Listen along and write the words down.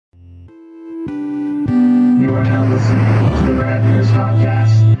You are now listening to the Rad Years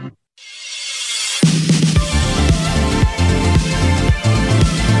Podcast.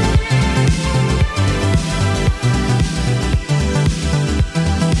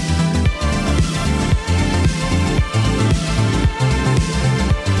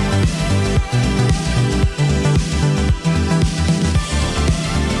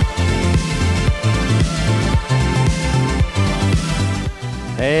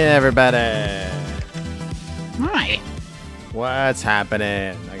 Hey everybody! Hi. What's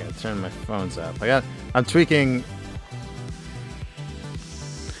happening? I gotta turn my phones up. I'm tweaking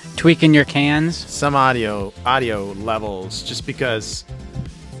Your cans. some audio levels just because.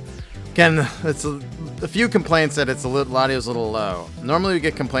 Again, it's a few complaints that audio's a little low. Normally we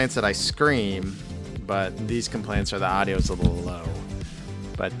get complaints that I scream, but these complaints are the audio's a little low.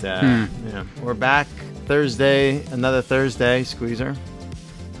 But yeah, we're back Thursday, another Thursday, Squeezer.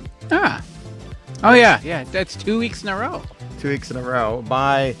 Ah. Oh, yeah. That's 2 weeks in a row. 2 weeks in a row.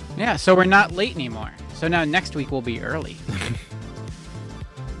 Bye. Yeah, so we're not late anymore. So now next week we'll be early.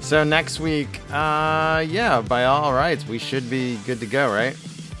 So next week, by all rights, we should be good to go, right?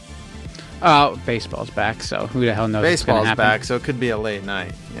 Oh, baseball's back, so who the hell knows what's Baseball's gonna happen. back, so it could be a late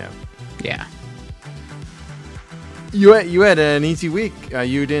night. Yeah. Yeah. You had an easy week.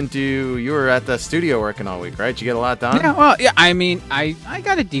 You were at the studio working all week, right? Did you get a lot done? Yeah, well, yeah, I mean, I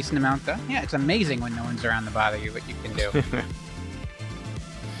got a decent amount done. Yeah, it's amazing when no one's around to bother you what you can do.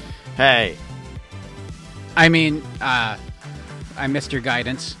 Hey. I mean, I missed your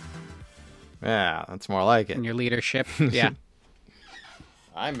guidance Yeah, that's more like it. and your leadership. Yeah.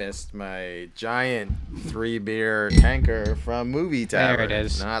 I missed my giant 3-beer tanker from Movie Tower. There it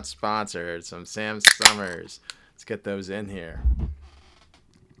is. Not sponsored. Some Sam Summers. Let's get those in here.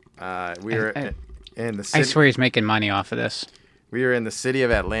 We were in the city. I swear he's making money off of this. We were in the city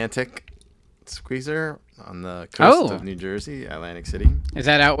of Atlantic, Squeezer, on the coast of New Jersey, Atlantic City. Is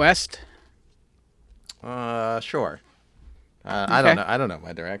that out west? Sure. Okay. I don't know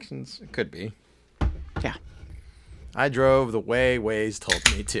my directions. It could be. Yeah. I drove the way Waze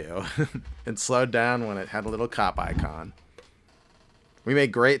told me to, and slowed down when it had a little cop icon. We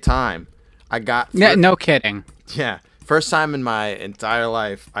made great time. No kidding. Yeah, first time in my entire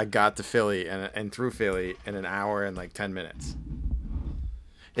life I got to Philly and through Philly in an hour and like 10 minutes.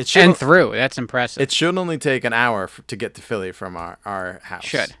 That's impressive. It should only take an hour to get to Philly from our house.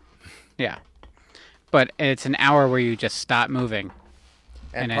 Should. Yeah. But it's an hour where you just stop moving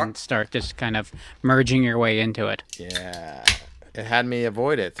and then start just kind of merging your way into it. Yeah. It had me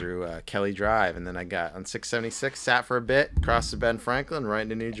avoid it through Kelly Drive, and then I got on 676, sat for a bit, crossed to Ben Franklin, right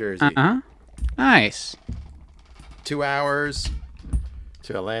into New Jersey. Nice. 2 hours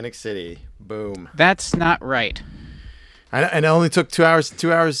to Atlantic City. Boom. That's not right. And it only took 2 hours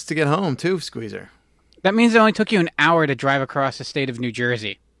to get home, too, Squeezer. That means it only took you an hour to drive across the state of New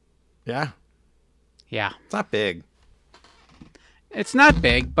Jersey. Yeah. Yeah. It's not big. It's not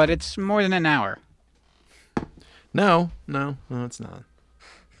big, but it's more than an hour. No, it's not.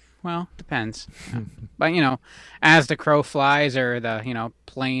 Well, depends. But, as the crow flies or the,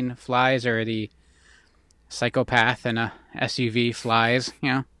 plane flies or the psychopath in a SUV flies,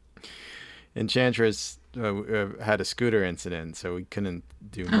 Enchantress had a scooter incident, so we couldn't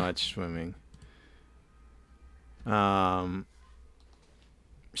do much swimming.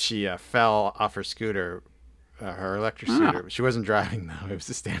 She fell off her scooter, her electric scooter. She wasn't driving, though. It was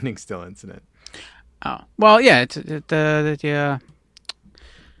a standing still incident. Oh, well, yeah, it's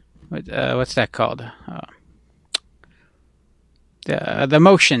what's that called? The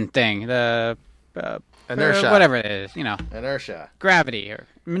motion thing, the inertia, whatever it is, inertia, gravity or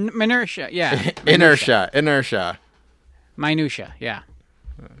inertia, yeah, inertia, minutia, yeah.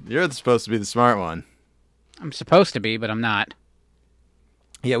 You're supposed to be the smart one. I'm supposed to be, but I'm not.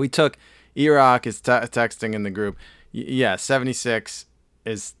 Yeah, we took. E-Rock is texting in the group. 76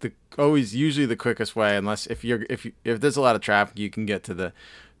 is usually the quickest way, unless if there's a lot of traffic, you can get to the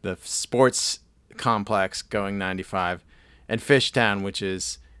sports complex going 95, and Fishtown, which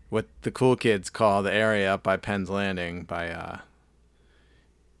is what the cool kids call the area up by Penn's Landing by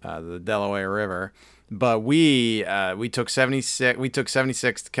the Delaware River. But we took 76. We took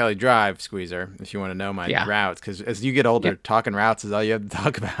 76 to Kelly Drive, Squeezer. If you want to know my routes, because as you get older, talking routes is all you have to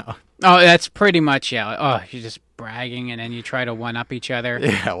talk about. Oh, that's pretty much, yeah. Oh, you're just bragging, and then you try to one-up each other.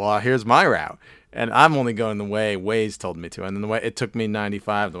 Yeah, well, here's my route. And I'm only going the way Waze told me to. And then it took me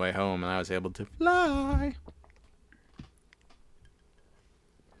 95 the way home, and I was able to fly.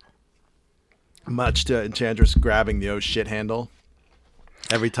 Much to Enchantress grabbing the shit handle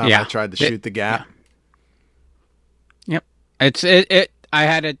every time I tried to shoot the gap. Yeah. Yep. I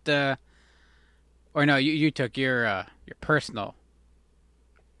had it Or no, you took your personal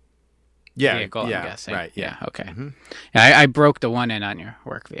Yeah, vehicle, I'm yeah, guessing. right, yeah. Okay. Hmm. Yeah, I broke the one in on your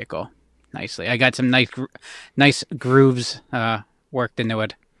work vehicle nicely. I got some nice grooves worked into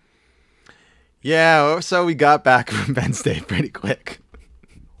it. Yeah, so we got back from Penn State pretty quick.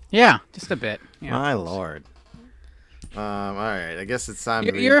 Yeah, just a bit. Yeah. My lord. All right, I guess it's time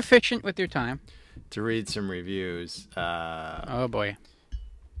You're efficient with your time. to read some reviews. Oh boy.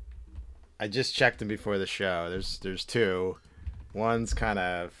 I just checked them before the show. There's two. One's kind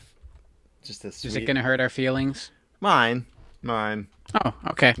of just a sweet. Is it going to hurt our feelings? Mine. Oh,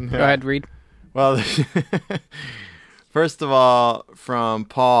 okay. Go ahead, read. Well, first of all, from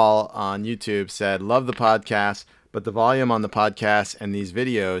Paul on YouTube said, "Love the podcast, but the volume on the podcast and these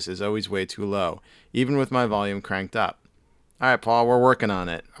videos is always way too low, even with my volume cranked up." All right, Paul, we're working on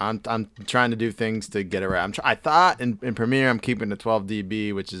it. I'm trying to do things to get around. I thought in Premiere I'm keeping the 12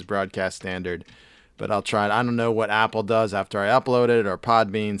 dB, which is broadcast standard, but I'll try it. I don't know what Apple does after I upload it or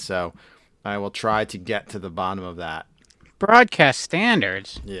Podbean, so I will try to get to the bottom of that. Broadcast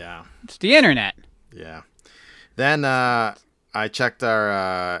standards. Yeah. It's the internet. Yeah. Then I checked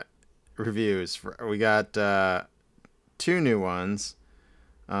our reviews. We got two new ones.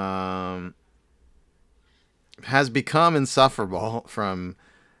 Has become insufferable from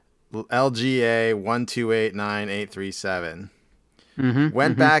LGA 1289837.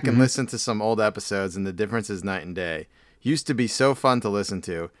 Went back and listened to some old episodes, and the difference is night and day. Used to be so fun to listen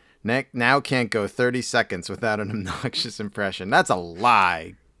to. Now can't go 30 seconds without an obnoxious impression. That's a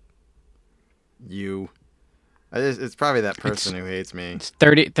lie. It's probably that person who hates me. It's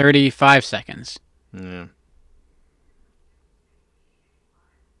 35 seconds. Yeah.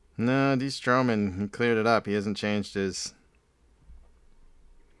 No, D. Stroman, he cleared it up. He hasn't changed his...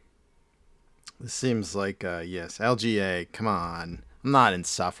 This seems like, yes, LGA, come on. I'm not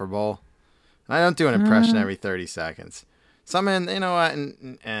insufferable. I don't do an impression every 30 seconds. Someone, you know what,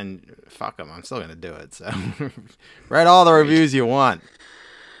 and fuck them, I'm still going to do it, so... Write all the reviews you want.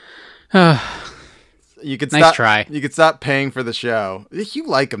 You could Nice try. You could stop paying for the show. You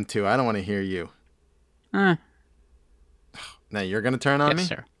like them too. I don't want to hear you. Now you're going to turn on me? Yes,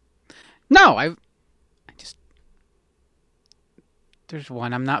 sir. No, I just... There's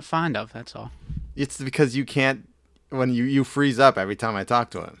one I'm not fond of, that's all. It's because you can't... When you freeze up every time I talk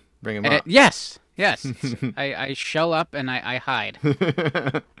to him. Bring him up. Yes. I shell up and I hide.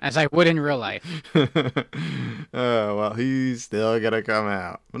 As I would in real life. Oh, well, he's still going to come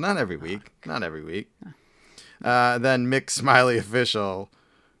out. Well, not every week. Not every week. Then Mick Smiley Official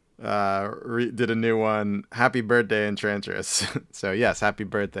did a new one. Happy birthday, Enchantress. So, yes, happy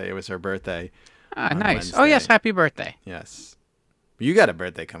birthday. It was her birthday. Ah, nice. Wednesday. Oh, yes, happy birthday. Yes. You got a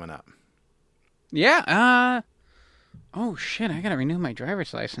birthday coming up. Yeah, oh, shit, I gotta renew my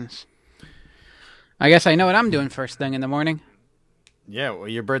driver's license. I guess I know what I'm doing first thing in the morning. Yeah, well,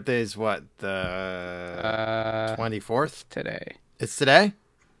 your birthday is what? The 24th? Today. It's today?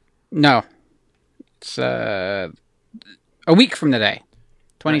 No. It's a week from today.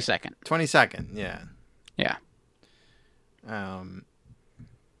 22nd. 22nd, yeah. Yeah.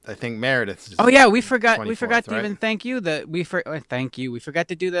 I think Meredith is Oh yeah, we forgot 24th, to right? even thank you. Thank you. We forgot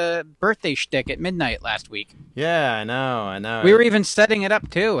to do the birthday shtick at midnight last week. Yeah, I know. We were even setting it up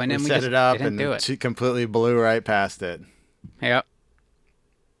too, and then we set just it up didn't and do it. she completely blew right past it. Yep.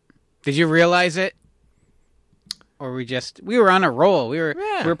 Did you realize it? Or we were on a roll. We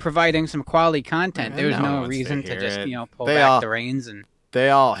were providing some quality content. There was No one no wants reason to to hear just, it. pull They back all- the reins and They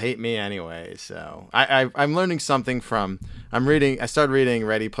all hate me anyway, so I'm learning something from I started reading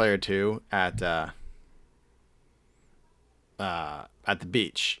Ready Player 2 at the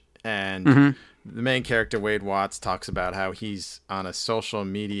beach, and the main character Wade Watts talks about how he's on a social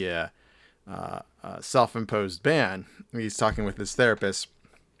media self-imposed ban. He's talking with his therapist,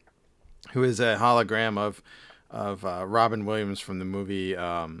 who is a hologram of Robin Williams from the movie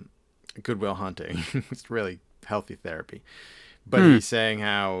Good Will Hunting. It's really healthy therapy. But he's saying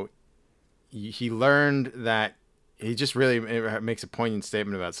how he learned that he just really makes a poignant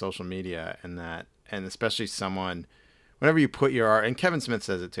statement about social media, and especially whenever you put your art, and Kevin Smith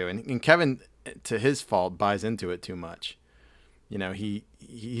says it too, and Kevin, to his fault, buys into it too much.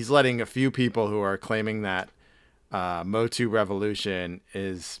 He's letting a few people who are claiming that Motu Revolution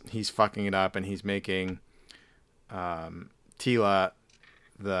he's fucking it up, and he's making Tila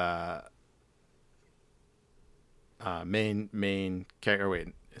the main character. Wait,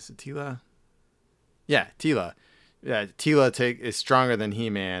 is it Tila? Yeah, Tila. Yeah, Tila is stronger than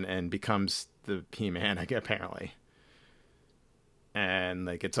He-Man and becomes the He-Man, apparently. And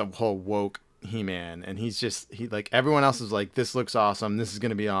it's a whole woke He-Man, and he everyone else is like, this looks awesome, this is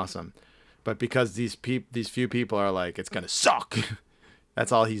gonna be awesome, But because these few people are like, it's gonna suck.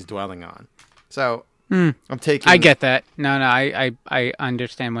 That's all he's dwelling on. So I'm taking. I get that. No, I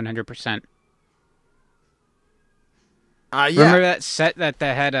understand 100%. Yeah. Remember that set that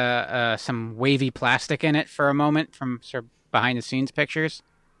had some wavy plastic in it for a moment from sort of behind the scenes pictures?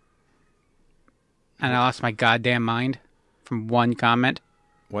 And I lost my goddamn mind from one comment.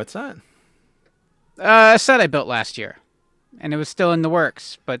 What's that? A set I built last year. And it was still in the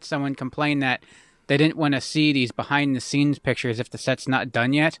works, but someone complained that they didn't want to see these behind the scenes pictures if the set's not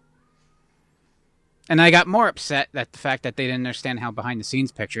done yet. And I got more upset at the fact that they didn't understand how behind the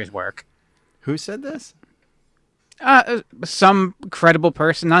scenes pictures work. Who said this? Some credible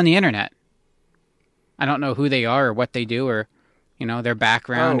person on the internet. I don't know who they are or what they do or, their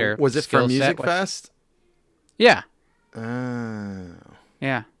background or was it for skill set. Music Fest? Yeah. Oh.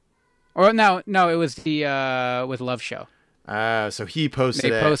 Yeah. Or no, it was the with Love Show. So he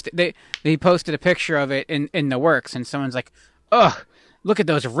posted it. They posted a picture of it in the works, and someone's like, "Ugh, look at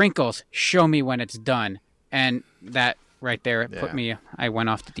those wrinkles. Show me when it's done." And that right there put me. I went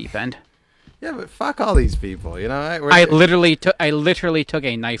off the deep end. Yeah, but fuck all these people, I literally took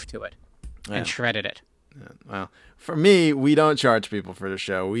a knife to it and shredded it. Yeah, well, for me, we don't charge people for the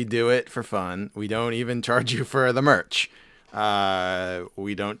show. We do it for fun. We don't even charge you for the merch.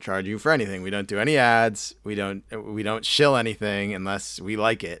 We don't charge you for anything. We don't do any ads. We don't shill anything unless we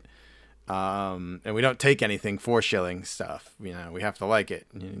like it. And we don't take anything for shilling stuff. We have to like it.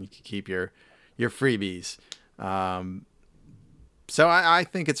 You can keep your freebies. So I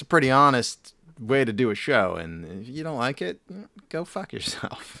think it's a pretty honest way to do a show. And if you don't like it, go fuck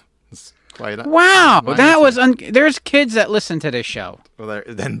yourself. Wow, that was there's kids that listen to this show. Well,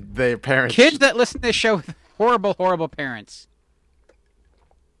 then their parents. Kids that listen to this show with horrible, horrible parents.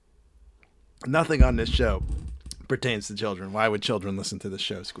 Nothing on this show pertains to children. Why would children listen to this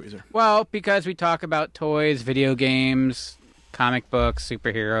show, Squeezer? Well, because we talk about toys, video games, comic books,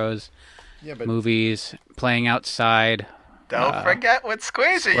 superheroes, movies, playing outside. Don't forget what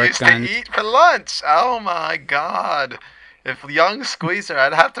Squeezer used to eat for lunch. Oh my God. If young Squeezer,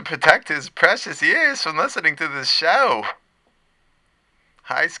 I'd have to protect his precious ears from listening to this show.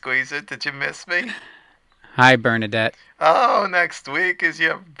 Hi, Squeezer. Did you miss me? Hi, Bernadette. Oh, next week is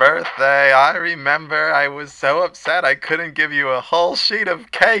your birthday. I remember I was so upset I couldn't give you a whole sheet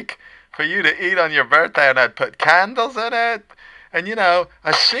of cake for you to eat on your birthday, and I'd put candles in it. And,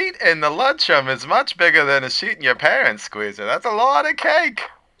 a sheet in the lunchroom is much bigger than a sheet in your parents' Squeezer. That's a lot of cake.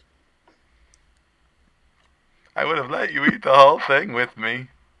 I would have let you eat the whole thing with me.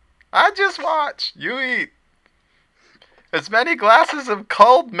 I just watch. You eat as many glasses of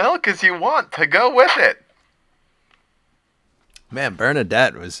cold milk as you want to go with it. Man,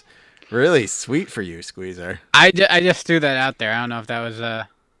 Bernadette was really sweet for you, Squeezer. I just threw that out there. I don't know if that was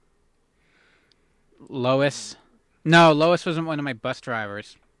Lois. No, Lois wasn't one of my bus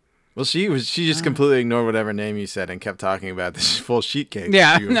drivers. Well, she just completely ignored whatever name you said and kept talking about this full sheet cake.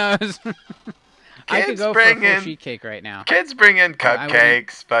 Yeah, no. I could go for a full sheet cake right now. Kids bring in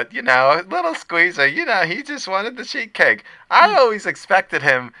cupcakes, but, little Squeezer, he just wanted the sheet cake. I always expected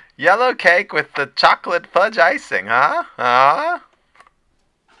him yellow cake with the chocolate fudge icing, huh? Huh?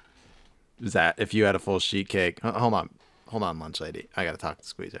 Is that if you had a full sheet cake? Hold on, lunch lady. I gotta talk to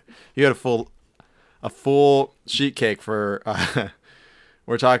Squeezer. You had a full sheet cake for.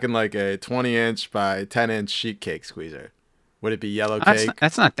 We're talking like a 20-inch by 10-inch sheet cake, Squeezer. Would it be yellow cake?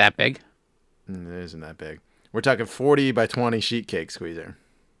 That's not that big. It isn't that big. We're talking 40 by 20 sheet cake, Squeezer.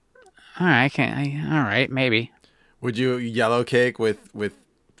 All right, all right, maybe. Would you yellow cake with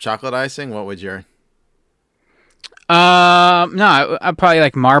chocolate icing? What would your? No, I'd probably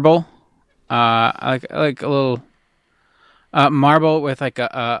like marble. Like a little marble with like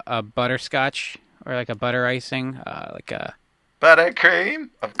a butterscotch or like a butter icing, like a buttercream.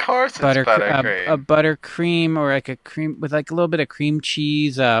 Of course, it's buttercream. A buttercream or like a cream with like a little bit of cream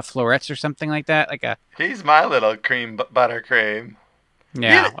cheese, florets or something like that. He's my little buttercream.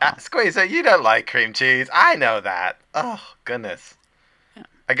 Yeah, Squeezer, you don't like cream cheese. I know that. Oh goodness.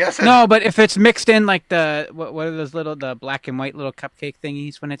 I guess no, but if it's mixed in like the what are those the black and white little cupcake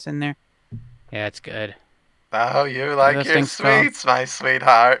thingies when it's in there? Yeah, it's good. Oh, you like your sweets, my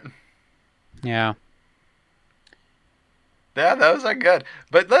sweetheart. Yeah. Yeah, those are good.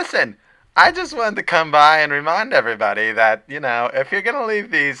 But listen, I just wanted to come by and remind everybody that, if you're going to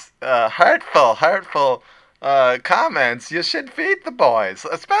leave these hurtful comments, you should feed the boys,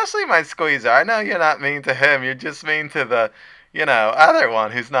 especially my Squeezer. I know you're not mean to him. You're just mean to the, other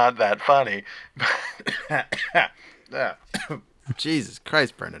one who's not that funny. Jesus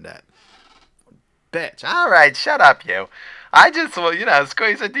Christ, Bernadette. Bitch. All right, shut up, you. I just, well,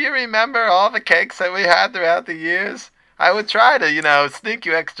 Squeeze said, do you remember all the cakes that we had throughout the years? I would try to, sneak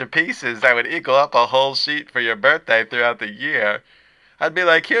you extra pieces that would equal up a whole sheet for your birthday throughout the year. I'd be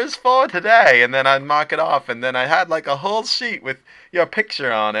like, here's 4 today, and then I'd mark it off, and then I had like a whole sheet with your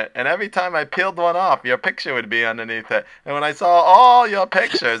picture on it, and every time I peeled one off, your picture would be underneath it. And when I saw all your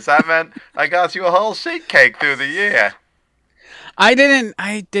pictures, that meant I got you a whole sheet cake through the year. I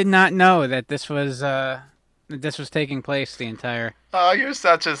did not know that this was taking place the entire... Oh, you're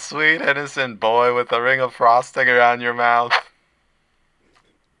such a sweet, innocent boy with a ring of frosting around your mouth.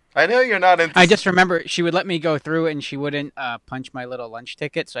 I know you're not into... I just remember she would let me go through and she wouldn't punch my little lunch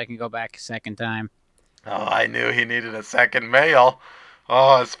ticket so I can go back a second time. Oh, I knew he needed a second meal.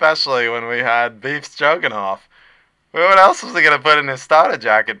 Oh, especially when we had beef stroganoff. Well, what else was he going to put in his starter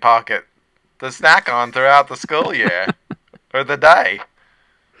jacket pocket to snack on throughout the school year? Or the day?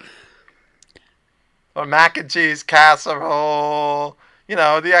 Or mac and cheese casserole.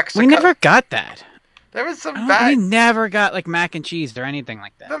 The extra... We never got that. There was some We bag... never got like mac and cheese or anything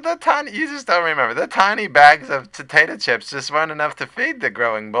like that. The tiny... You just don't remember. The tiny bags of potato chips just weren't enough to feed the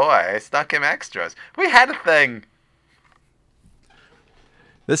growing boy. I snuck him extras. We had a thing.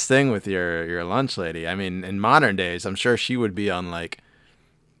 This thing with your lunch lady, I mean, in modern days, I'm sure she would be on like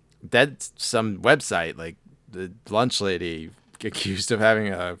some website, like the lunch lady accused of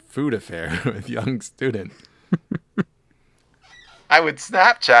having a food affair with young student. I would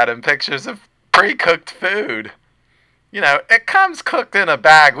Snapchat him pictures of pre-cooked food. It comes cooked in a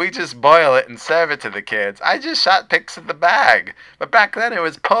bag. We just boil it and serve it to the kids. I just shot pics of the bag. But back then it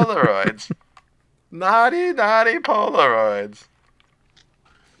was Polaroids. Naughty, naughty Polaroids.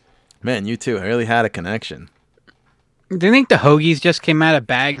 Man, you two really had a connection. Do you think the hoagies just came out of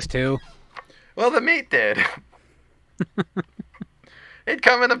bags too? Well, the meat did. It'd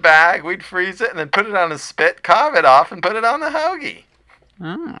come in a bag, we'd freeze it, and then put it on a spit, carve it off, and put it on the hoagie.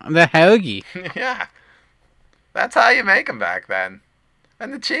 Oh, the hoagie. Yeah. That's how you make them back then.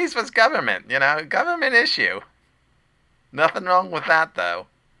 And the cheese was government, government issue. Nothing wrong with that, though.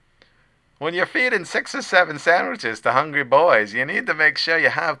 When you're feeding 6 or 7 sandwiches to hungry boys, you need to make sure you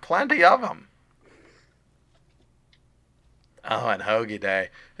have plenty of them. Oh, and Hoagie Day.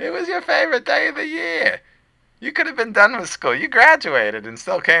 It was your favorite day of the year. You could have been done with school. You graduated and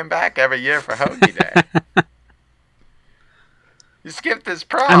still came back every year for Hoagie Day. You skipped this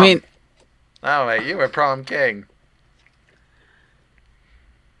prom. I mean... Oh, wait, you were prom king.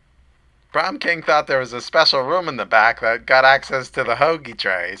 Prom king thought there was a special room in the back that got access to the hoagie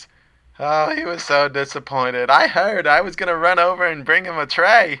trays. Oh, he was so disappointed. I heard I was going to run over and bring him a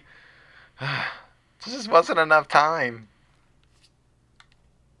tray. There just wasn't enough time.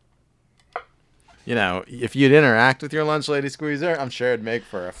 If you'd interact with your lunch lady Squeezer, I'm sure it'd make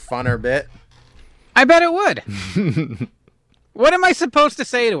for a funner bit. I bet it would. What am I supposed to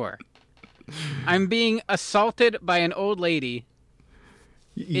say to her? I'm being assaulted by an old lady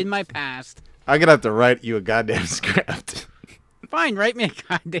in my past. I'm going to have to write you a goddamn script. Fine, write me a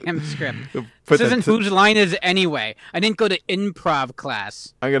goddamn script. This isn't whose line is it anyway. I didn't go to improv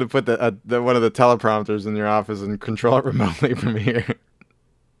class. I'm going to put the one of the teleprompters in your office and control it remotely from here.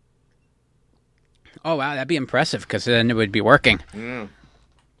 Oh, wow, that'd be impressive, because then it would be working. Mm.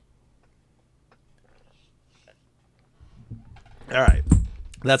 All right.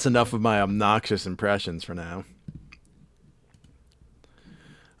 That's enough of my obnoxious impressions for now.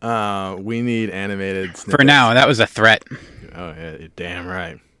 We need animated snippets. For now, that was a threat. Oh, yeah, you're damn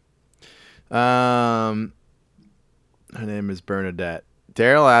right. Her name is Bernadette.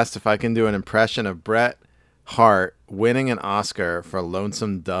 Daryl asked if I can do an impression of Bret Hart winning an Oscar for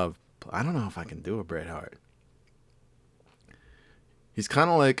Lonesome Dove. I don't know if I can do a Bret Hart. He's kind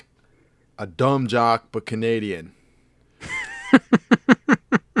of like a dumb jock, but Canadian.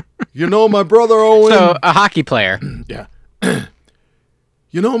 My brother Owen. So, a hockey player. Yeah.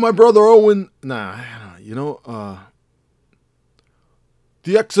 My brother Owen. Nah,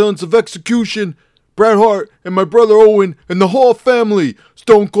 the excellence of execution, Bret Hart and my brother Owen and the whole family,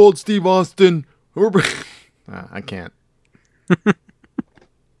 Stone Cold Steve Austin. I can't.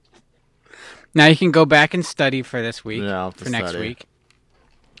 Now you can go back and study for this week. Yeah, I'll have to for next study. week.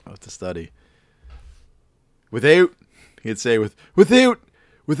 I'll have to study. He'd say, without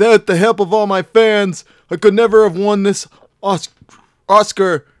the help of all my fans, I could never have won this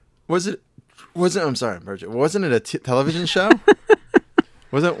Oscar. I'm sorry, Bridget. Wasn't it a television show?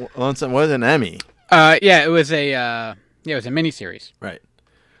 Was it an Emmy? Yeah, it was a miniseries. Right.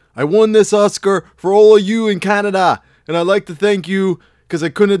 I won this Oscar for all of you in Canada, and I'd like to thank you because I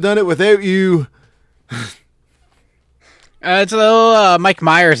couldn't have done it without you. It's a little Mike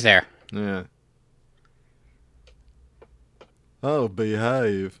Myers there. Yeah. Oh,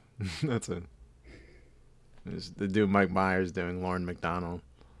 behave. That's it. It's the dude Mike Myers doing Lauren McDonald.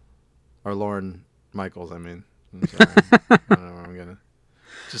 Or Lauren Michaels, I mean. I'm sorry. I don't know where I'm gonna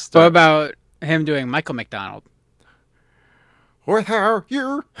just What start. about him doing Michael McDonald? What are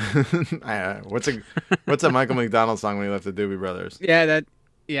you? What's a Michael McDonald song when he left the Doobie Brothers? Yeah.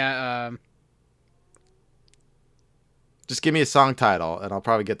 Just give me a song title and I'll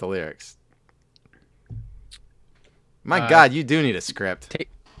probably get the lyrics. My God, you do need a script.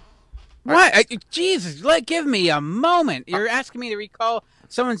 What? Jesus, give me a moment. You're asking me to recall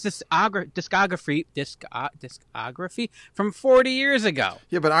someone's discography from 40 years ago.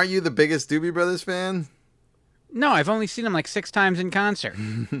 Yeah, but aren't you the biggest Doobie Brothers fan? No, I've only seen them like 6 times in concert.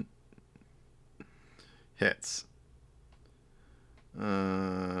 Hits.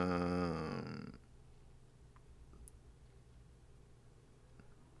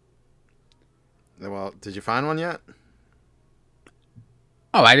 Well, did you find one yet?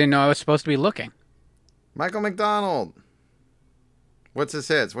 Oh, I didn't know I was supposed to be looking. Michael McDonald. What's his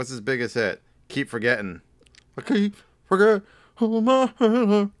hits? What's his biggest hit? Keep Forgetting. I keep forgetting.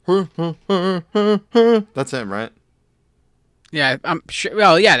 That's him, right? Yeah, I'm sure.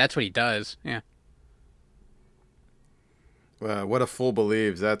 Well, yeah, that's what he does. Yeah. What a Fool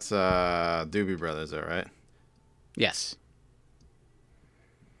Believes. That's Doobie Brothers, though, right? Yes.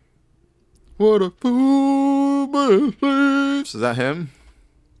 What a fool believes. Is that him?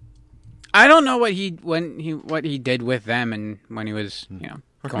 I don't know what he did with them and when he was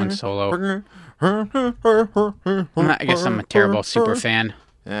going solo. I guess I'm a terrible super fan.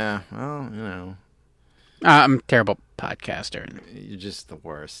 Yeah, well, I'm a terrible podcaster. you're just the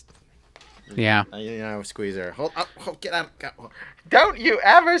worst. Yeah. Squeezer. Hold up, get out. Don't you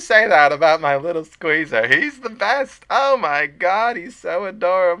ever say that about my little Squeezer. He's the best. Oh my God, he's so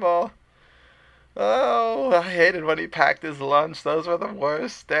adorable. Oh, I hated when he packed his lunch. Those were the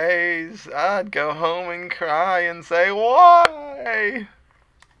worst days. I'd go home and cry and say, why?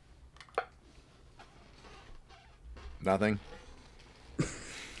 Nothing.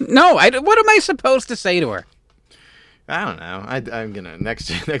 No, what am I supposed to say to her? I don't know. I'm gonna next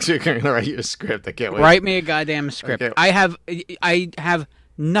week. I'm gonna write you a script. I can't wait. Write me a goddamn script. Okay. I have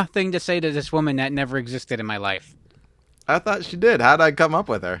nothing to say to this woman that never existed in my life. I thought she did. How'd I come up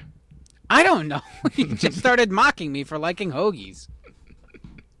with her? I don't know. You just started mocking me for liking hoagies.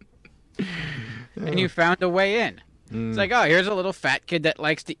 And you found a way in. It's like, oh, here's a little fat kid that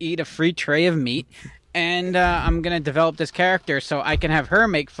likes to eat a free tray of meat, and I'm going to develop this character so I can have her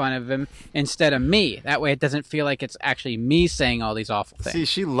make fun of him instead of me. That way it doesn't feel like it's actually me saying all these awful things. See,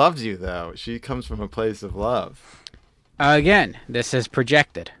 she loves you, though. She comes from a place of love. Again, this is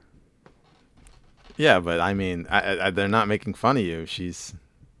projected. Yeah, but I mean, they're not making fun of you.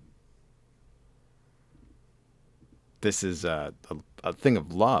 This is a thing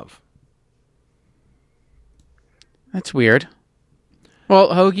of love. That's weird. Well,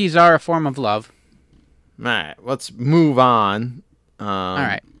 hoagies are a form of love. All right, let's move on. All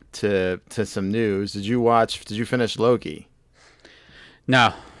right. To some news. Did you finish Loki?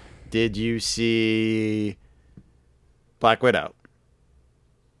 No. Did you see Black Widow?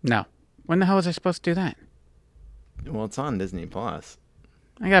 No. When the hell was I supposed to do that? Well, it's on Disney Plus.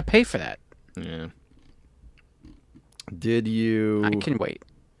 I gotta pay for that. Yeah. Did you? I can wait.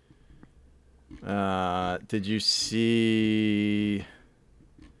 Did you see?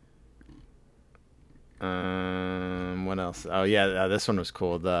 What else? Oh yeah, this one was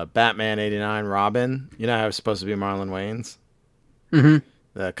cool. The Batman '89 Robin. You know how it was supposed to be Marlon Wayans. Mm-hmm.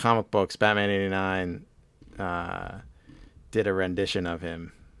 The comic books Batman '89 did a rendition of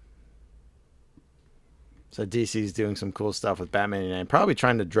him. So DC's doing some cool stuff with Batman '89. Probably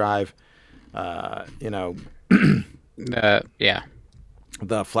trying to drive, Yeah.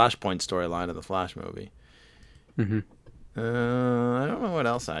 the Flashpoint storyline of the Flash movie. Mm-hmm. I don't know what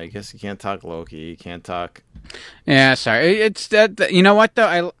else. I guess you can't talk Loki. You can't talk. Yeah, sorry. It's that. You know what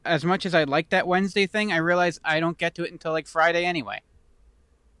though? As much as I like that Wednesday thing, I realize I don't get to it until like Friday anyway.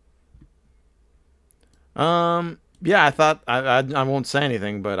 Yeah, I thought I won't say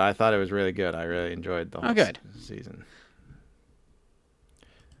anything, but I thought it was really good. I really enjoyed the whole good. season.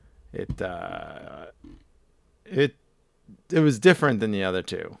 It was different than the other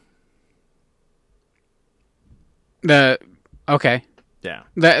two. Okay. Yeah.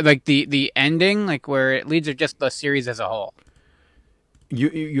 The ending, like where it leads, or just the series as a whole.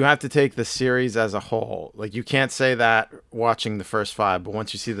 You have to take the series as a whole. Like you can't say that watching the first 5, but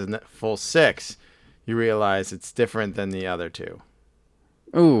once you see the full 6, you realize it's different than the other two.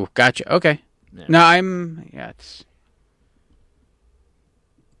 Ooh, gotcha. Okay. Yeah. No,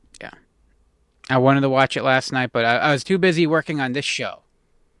 I wanted to watch it last night, but I was too busy working on this show,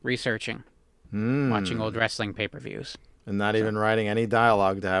 researching, watching old wrestling pay-per-views. And not even writing any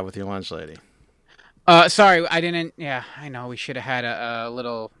dialogue to have with your lunch lady. Sorry, I didn't. Yeah, I know. We should have had a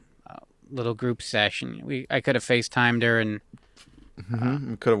little group session. I could have FaceTimed her and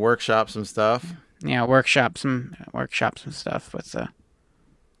We could have workshopped some stuff. yeah, workshop some stuff with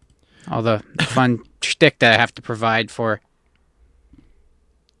all the fun shtick that I have to provide for.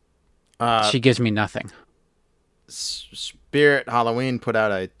 She gives me nothing. Spirit Halloween put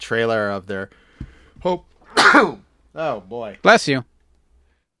out a trailer of their Hope. Oh boy. Bless you.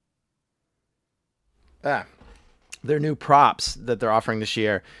 Their new props that they're offering this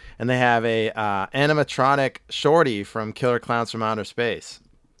year, and they have a animatronic Shorty from Killer Clowns from Outer Space.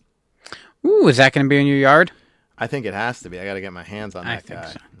 Ooh, is that going to be in your yard? I think it has to be. I got to get my hands on that I think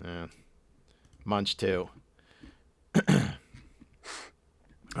guy. so. Yeah. Munch too.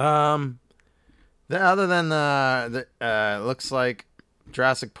 Other than looks like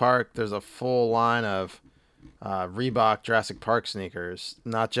Jurassic Park, there's a full line of Reebok Jurassic Park sneakers,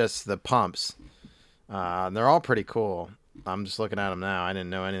 not just the pumps. They're all pretty cool. I'm just looking at them now. I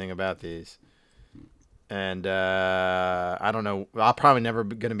didn't know anything about these. And I don't know. I'll probably never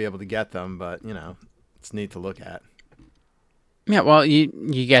going to be able to get them, but, you know, it's neat to look at. Yeah, well,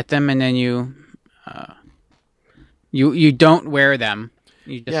 you get them and then you don't wear them.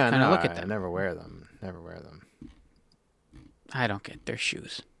 You just kind of look at them. I never wear them. I don't get their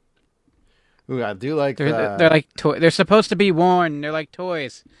shoes. Ooh, I do like they're like they're supposed to be worn. They're like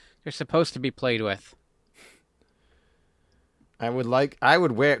toys. They're supposed to be played with. I would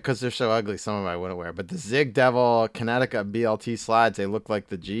wear it because they're so ugly. Some of them I wouldn't wear, but the Zig Devil Kinetica BLT slides, they look like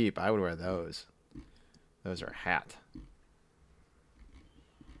the Jeep. I would wear those. Those are a hat.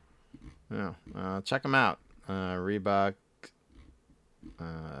 Yeah, check them out. Reebok.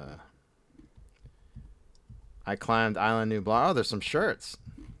 I climbed Island New Block. Oh, there's some shirts.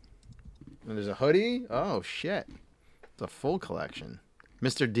 And there's a hoodie. Oh shit, it's a full collection.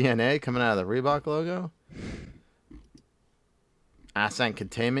 Mr. DNA coming out of the Reebok logo. Ascent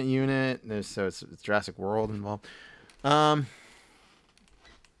Containment Unit. It's Jurassic World involved. All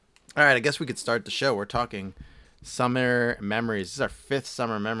right, I guess we could start the show. We're talking Summer Memories. This is our 5th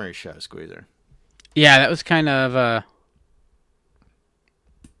Summer Memory show, Squeezer. Yeah, that was kind of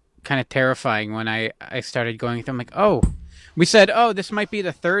terrifying when I started going through. I'm like, oh, we said, oh, this might be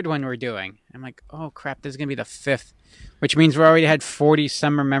the 3rd one we're doing. I'm like, oh crap, this is gonna be the 5th, which means we already had 40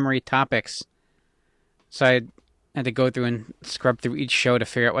 Summer Memory topics. So I had to go through and scrub through each show to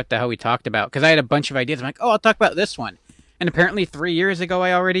figure out what the hell we talked about. Because I had a bunch of ideas. I'm like, oh, I'll talk about this one. And apparently 3 years ago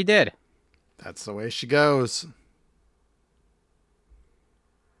I already did. That's the way she goes.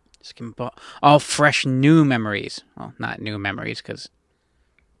 All fresh new memories. Well, not new memories because...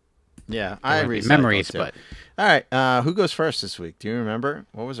 Yeah, I recycled memories, too. but... All right, who goes first this week? Do you remember?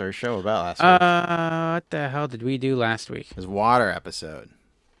 What was our show about last week? What the hell did we do last week? It was water episode.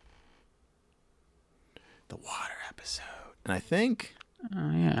 The water episode. And I think...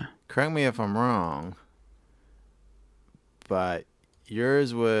 Oh, yeah. Correct me if I'm wrong, but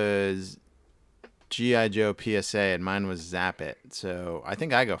yours was G.I. Joe PSA and mine was Zap It. So I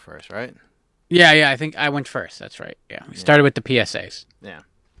think I go first, right? Yeah, I think I went first. That's right. Yeah, we started with the PSAs. Yeah.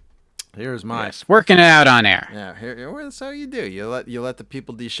 Here's mine. Yes, working it out on air. Yeah, that's how you do. You let the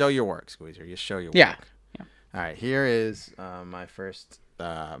people show your work, Squeezer. You show your work. Yeah. All right, here is my first,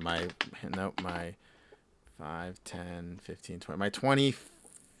 my 5, 10, 15, 20, my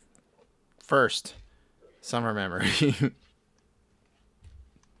 21st summer memory.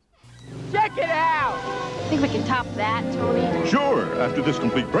 Check it out! Think we can top that, Tony? Sure. After this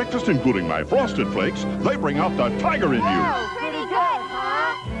complete breakfast, including my Frosted Flakes, they bring out the tiger in you. Oh, pretty good, huh?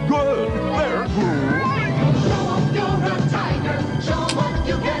 Good. There. Show 'em you're a tiger. Show 'em what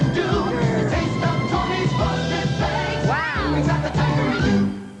you can do. Taste of Tony's Frosted Flakes. Wow. It's got the tiger in you.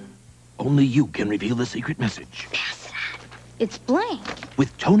 Only you can reveal the secret message. It's blank.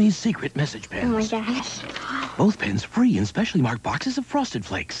 With Tony's secret message Oh my pens. gosh. Both pens free in specially marked boxes of Frosted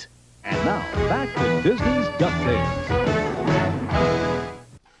Flakes. And now, back to Disney's DuckTales.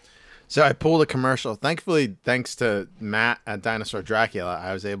 So I pulled a commercial. Thankfully, thanks to Matt at Dinosaur Dracula,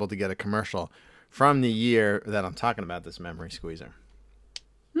 I was able to get a commercial from the year that I'm talking about, this memory squeezer.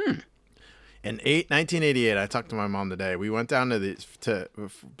 In 1988, I talked to my mom today. We went down to the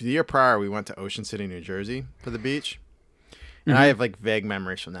year prior. We went to Ocean City, New Jersey for the beach. And I have like vague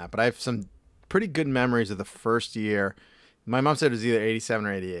memories from that, but I have some pretty good memories of the first year. My mom said it was either 87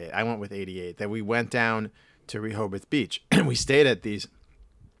 or 88. I went with 88. That we went down to Rehoboth Beach and we stayed at these,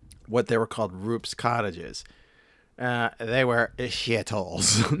 what they were called Roop's cottages. They were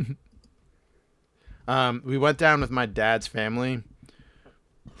shitholes. We went down with my dad's family.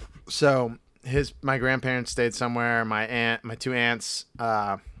 So my grandparents stayed somewhere. My two aunts,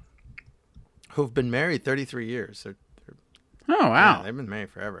 who've been married 33 years. Oh, wow. Yeah, they've been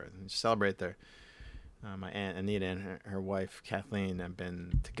married forever. They celebrate their. My aunt Anita and her wife Kathleen have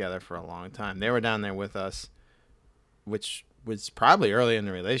been together for a long time. They were down there with us, which was probably early in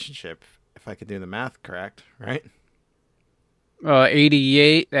the relationship, if I could do the math correct, right?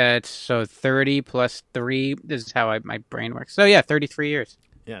 88, that's so 30 plus 3. This is how my brain works. So, yeah, 33 years.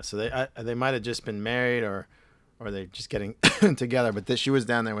 Yeah, so they might have just been married or they're just getting together. But she was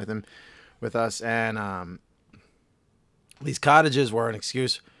down there with us, and these cottages were an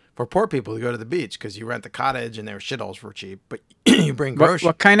excuse for poor people to go to the beach because you rent the cottage and they were shitholes for cheap, but you bring groceries.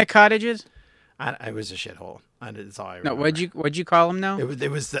 What kind of cottages? I was a shithole. That's all I remember. No, what'd you call them now?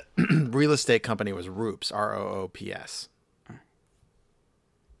 It was the real estate company was Roops, Roops.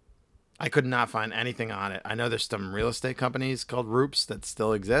 I could not find anything on it. I know there's some real estate companies called Roops that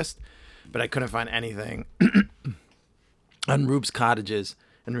still exist, but I couldn't find anything on Roops cottages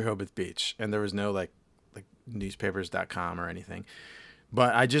in Rehoboth Beach, and there was no like newspapers.com or anything.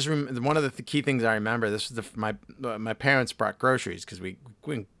 But I just one of the key things I remember. This was my parents brought groceries because we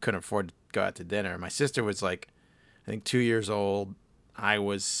couldn't afford to go out to dinner. My sister was like, I think 2 years old. I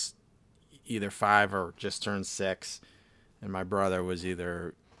was either 5 or just turned 6, and my brother was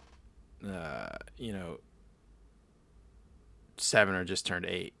either 7 or just turned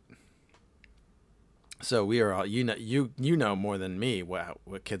 8. So we were all you know more than me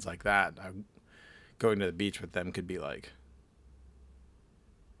what kids like that going to the beach with them could be like.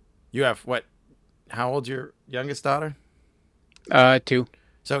 You have what? How old's your youngest daughter? 2.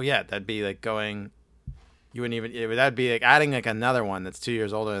 So yeah, that'd be like going. You wouldn't even. That'd be like adding like another one that's 2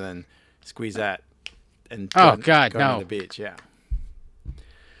 years older than Squeezette. And going no. To the beach, yeah.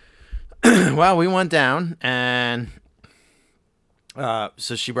 Well, we went down and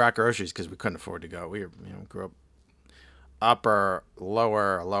so she brought groceries because we couldn't afford to go. We were, grew up upper,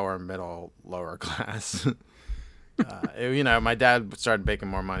 lower, middle, lower class. My dad started making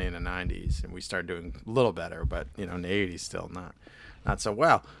more money in the 90s, and we started doing a little better, but in the 80s still not so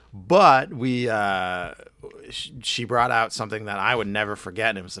well. But she brought out something that I would never forget,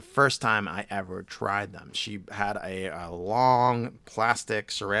 and it was the first time I ever tried them. She had a long plastic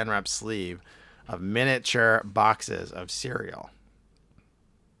saran wrap sleeve of miniature boxes of cereal.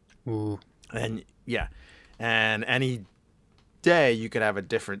 Ooh. And yeah, and any day you could have a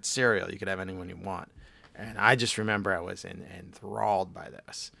different cereal. You could have any one you want. And I just remember I was enthralled by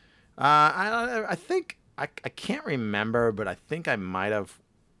this. I think I can't remember, but I think I might have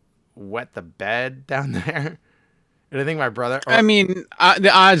wet the bed down there. And I think my brother.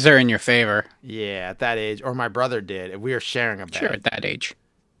 The odds are in your favor. Yeah, at that age, or my brother did. We were sharing a bed. Sure, at that age.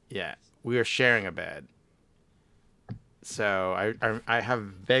 Yeah, we were sharing a bed. So I have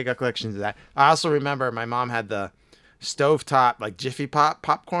vague recollections of that. I also remember my mom had the stovetop like Jiffy Pop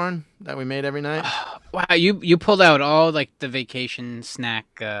popcorn that we made every night. Wow, you pulled out all like the vacation snack.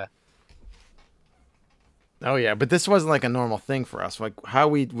 Oh yeah, but this wasn't like a normal thing for us. Like how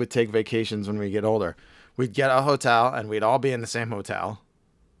we would take vacations when we get older. We'd get a hotel and we'd all be in the same hotel.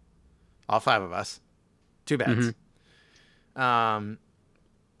 All 5 of us. 2 beds. Mm-hmm.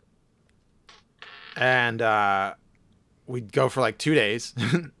 And we'd go for like 2 days.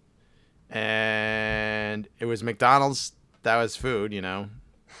 And it was McDonald's. That was food,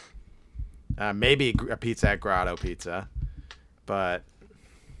 maybe a pizza at Grotto Pizza, but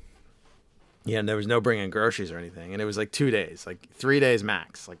there was no bringing groceries or anything. And it was like 2 days, like 3 days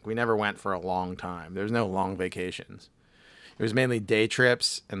max. Like we never went for a long time. There was no long vacations. It was mainly day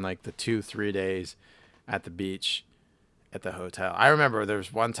trips and like the 2-3 days at the beach at the hotel. I remember there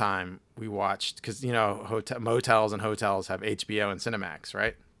was one time we watched, because motels and hotels have HBO and Cinemax,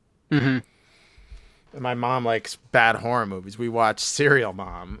 right? Mm-hmm. My mom likes bad horror movies. We watched Serial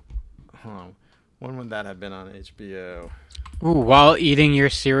Mom. Oh, when would that have been on HBO? Ooh, while eating your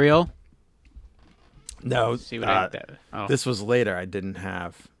cereal? No, see what this was later. I didn't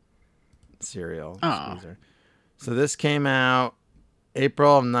have cereal. Oh. So this came out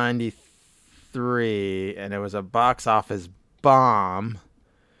April of 93, and it was a box office bomb.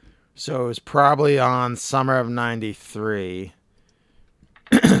 So it was probably on summer of 93.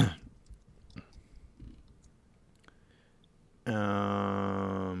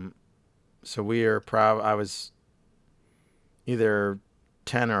 So I was either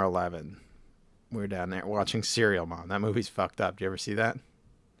 10 or 11. We were down there watching Serial Mom. That movie's fucked up. Do you ever see that?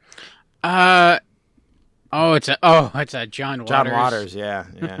 It's a John Waters. John Waters, yeah.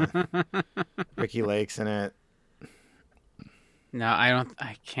 Ricky Lake's in it. No, I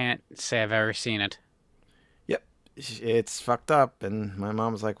can't say I've ever seen it. it's fucked up. And my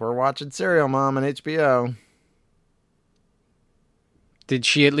mom was like, "We're watching Serial, Mom, on HBO." Did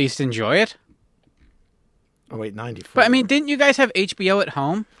she at least enjoy it? Oh wait, 94. But I mean, didn't you guys have HBO at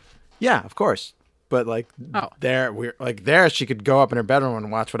home? Yeah, of course. But there she could go up in her bedroom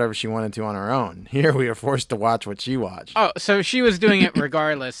and watch whatever she wanted to on her own. Here we were forced to watch what she watched. Oh, so she was doing it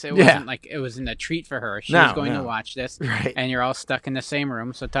regardless. It wasn't like it wasn't a treat for her. She was going to watch this, right? And you're all stuck in the same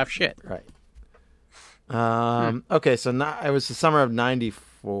room, so tough shit. Right. Okay, so it was the summer of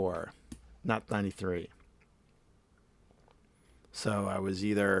 94, not 93. So I was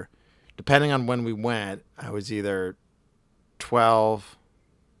either, depending on when we went, I was either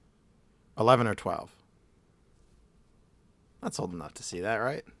 11 or 12. That's old enough to see that,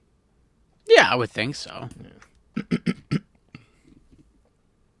 right? Yeah, I would think so. Yeah.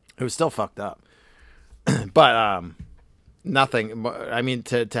 It was still fucked up. But nothing. I mean,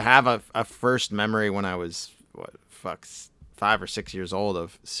 to have a first memory when I was 5 or 6 years old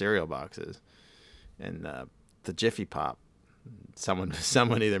of cereal boxes and the Jiffy Pop. Someone,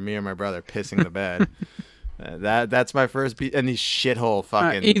 either me or my brother, pissing the bed. That's my first beat. And these shithole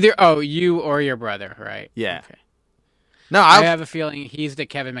fucking either you or your brother, right? Yeah. Okay. No, I have a feeling he's the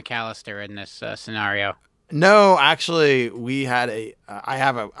Kevin McAllister in this scenario. No, actually, I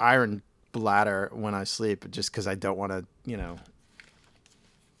have an iron bladder when I sleep, just because I don't want to,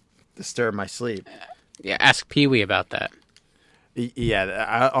 disturb my sleep. Yeah, ask Pee Wee about that.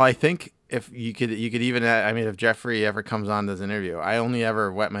 Yeah, I think if you could even, I mean, if Jeffrey ever comes on this interview, I only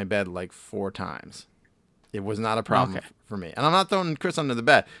ever wet my bed like 4 times. It was not a problem for me, and I'm not throwing Chris under the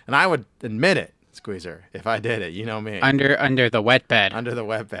bed, and I would admit it, Squeezer, if I did it. You know me. Under the wet bed. Under the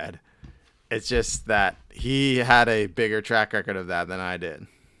wet bed. It's just that he had a bigger track record of that than I did.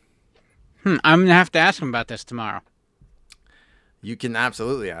 I'm going to have to ask him about this tomorrow. You can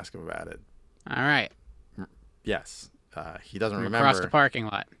absolutely ask him about it. All right. Yes. He doesn't remember. Across the parking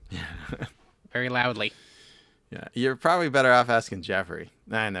lot. Very loudly. Yeah. You're probably better off asking Jeffrey.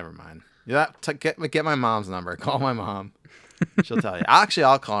 Nah, never mind. Get my mom's number. Call my mom. She'll tell you.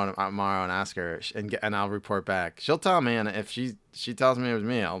 I'll call her tomorrow and ask her, and I'll report back. She'll tell me, and if she tells me it was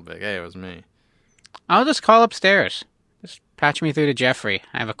me, I'll be like, hey, it was me. I'll just call upstairs. Just patch me through to Jeffrey.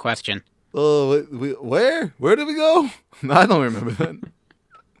 I have a question. Oh, where? Where did we go? I don't remember that.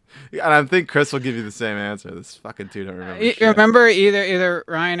 And I think Chris will give you the same answer. This fucking dude don't remember. You remember either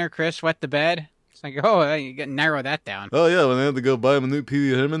Ryan or Chris wet the bed? It's like, you got to narrow that down. Oh yeah, when they had to go buy him a new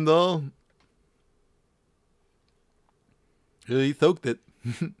Pee Wee Herman doll. Yeah, he soaked it.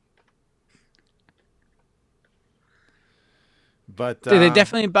 But did they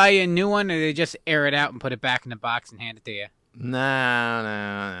definitely buy you a new one, or did they just air it out and put it back in the box and hand it to you?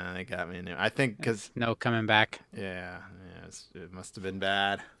 No, they got me a new. I think because no coming back. Yeah, it must have been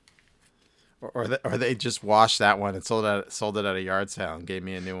bad. Or they just washed that one and sold it at a yard sale and gave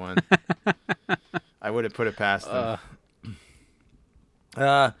me a new one. I wouldn't put it past them.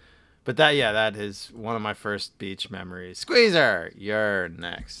 But that is one of my first beach memories. Squeezer, you're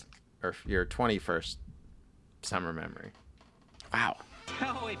next, or your 21st summer memory. Wow.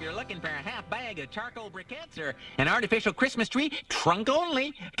 Oh, if you're looking for a half bag of charcoal briquettes or an artificial Christmas tree, trunk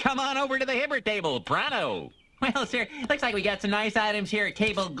only, come on over to the Hibbert table, pronto. Well, sir, looks like we got some nice items here at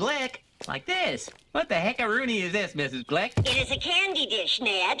Table Glick. Like this. What the heck-a-rooney is this, Mrs. Glick? It is a candy dish,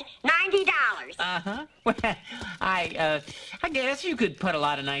 Ned. $90. Uh-huh. Well, I guess you could put a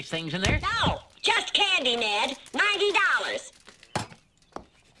lot of nice things in there. No, just candy, Ned. $90.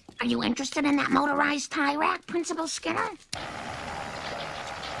 Are you interested in that motorized tie rack, Principal Skinner?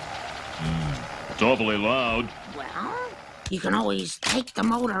 It's awfully loud. Well, you can always take the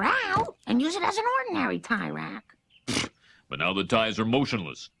motor out and use it as an ordinary tie rack. But now the ties are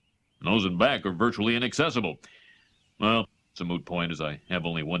motionless. Those in back are virtually inaccessible. Well, it's a moot point as I have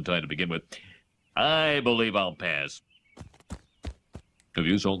only one tie to begin with. I believe I'll pass. Have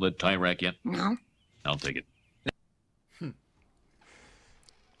you sold that tie rack yet? No. I'll take it.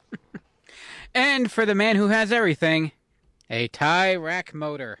 And for the man who has everything, a tie rack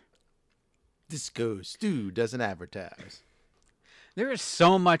motor. Disco Stew doesn't advertise. There is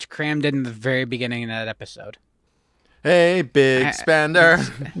so much crammed in the very beginning of that episode. Hey, big spender.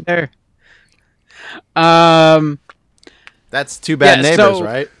 That's Two Bad Neighbors,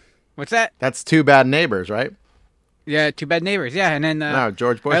 right? What's that? That's Two Bad Neighbors, right? Yeah, Two Bad Neighbors. Yeah, and then no,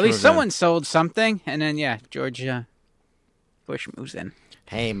 George Bush. At least someone sold something, and then George Bush moves in.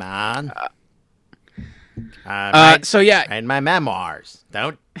 Hey, man. In my memoirs,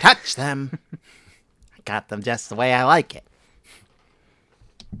 don't touch them. I got them just the way I like it.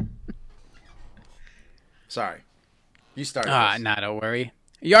 Sorry. You started this. Not a worry.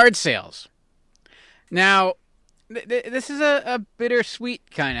 Yard sales. Now, this is a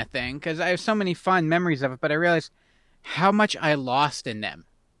bittersweet kind of thing because I have so many fond memories of it, but I realized how much I lost in them.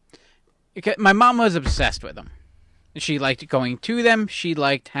 Because my mom was obsessed with them. She liked going to them. She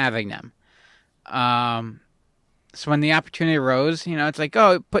liked having them. So when the opportunity arose, it's like,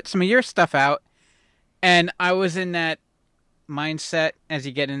 oh, put some of your stuff out. And I was in that mindset as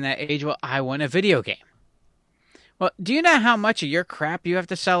you get in that age, well, I want a video game. Well, do you know how much of your crap you have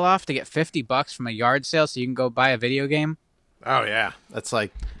to sell off to get $50 from a yard sale so you can go buy a video game? Oh, yeah. That's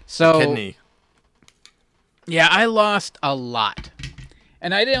like so, a kidney. Yeah, I lost a lot.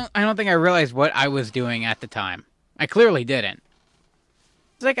 And I don't think I realized what I was doing at the time. I clearly didn't.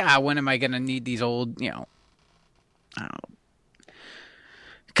 It's like, when am I going to need these old, I don't know.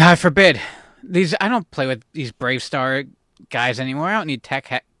 God forbid. I don't play with these Brave Star guys anymore. I don't need Tex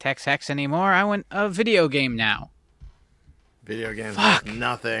Hex anymore. I want a video game now. Video games worth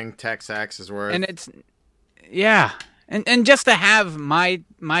nothing. Tex Hex is worth. And it's, yeah. And just to have my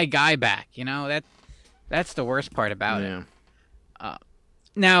guy back, that's the worst part about it.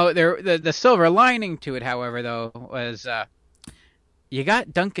 Now, the silver lining to it, however, though, was you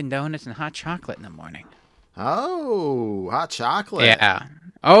got Dunkin' Donuts and hot chocolate in the morning. Oh, hot chocolate. Yeah.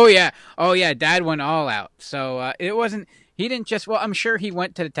 Oh, yeah. Dad went all out. So it wasn't, he didn't just, well, I'm sure he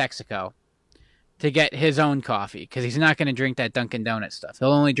went to the Texaco to get his own coffee because he's not going to drink that Dunkin' Donuts stuff.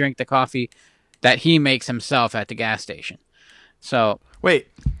 He'll only drink the coffee that he makes himself at the gas station. So. Wait.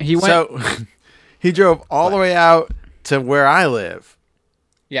 He went. So he drove all the way out to where I live.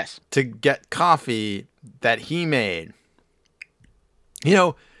 Yes. To get coffee that he made.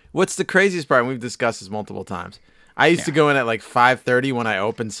 What's the craziest part? And we've discussed this multiple times. I used to go in at like 5:30 when I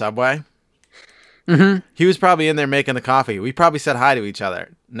opened Subway. Mm-hmm. He was probably in there making the coffee. We probably said hi to each other.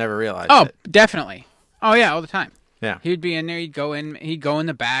 Never realized it. Oh, definitely. Oh, yeah, all the time. Yeah. He'd be in there. He'd go in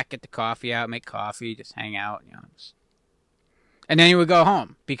the back, get the coffee out, make coffee, just hang out. And then he would go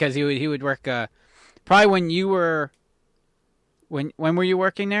home because he would work probably when you were... When were you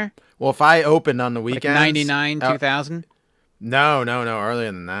working there? Well, if I opened on the weekends... Like 99, 2000? No. Earlier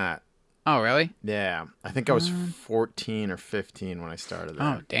than that. Oh, really? Yeah. I think I was 14 or 15 when I started there.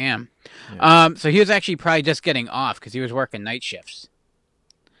 Oh, damn. Yeah. So he was actually probably just getting off because he was working night shifts.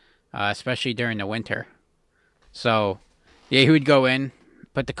 Especially during the winter. So, yeah, he would go in,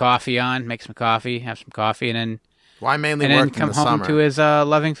 put the coffee on, make some coffee, have some coffee, and then... Well, I mainly worked in the come home summer. to his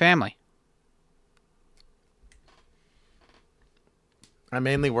loving family. I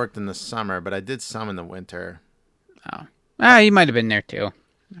mainly worked in the summer, but I did some in the winter. Oh. He might have been there too.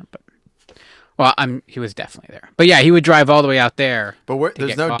 But, he was definitely there. But yeah, he would drive all the way out there. But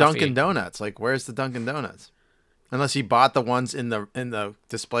there's no coffee. Dunkin' Donuts. Like, where's the Dunkin' Donuts? Unless he bought the ones in the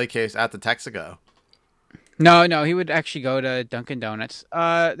display case at the Texaco. No, he would actually go to Dunkin' Donuts.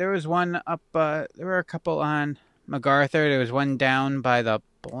 There was one up, there were a couple on MacArthur. There was one down by the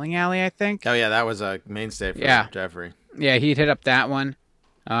bowling alley, I think. Oh, yeah, that was a mainstay for Jeffrey. Yeah, he'd hit up that one.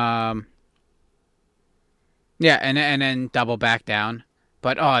 Yeah, and then double back down.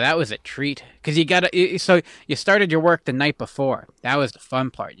 But, that was a treat. Because so you started your work the night before. That was the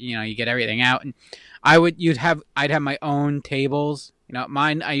fun part. You get everything out. And I'd have my own tables.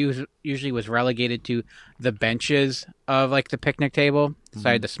 Mine, I usually was relegated to the benches of, like, the picnic table. So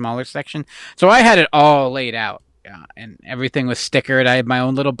I had the smaller section. So I had it all laid out. Yeah, and everything was stickered. I had my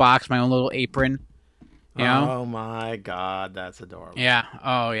own little box, my own little apron. Oh, my God. That's adorable. Yeah.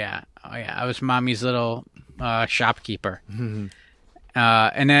 Oh, yeah. I was mommy's little shopkeeper.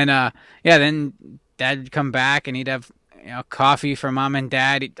 And then, then Dad'd come back and he'd have coffee for Mom and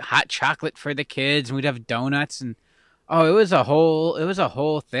Dad, hot chocolate for the kids, and we'd have donuts, and it was a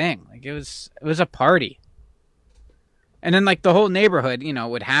whole thing. Like it was a party. And then like the whole neighborhood,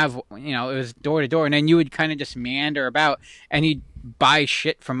 would have, it was door to door, and then you would kind of just meander about, and you'd buy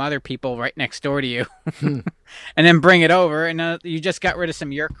shit from other people right next door to you, and then bring it over, and you just got rid of some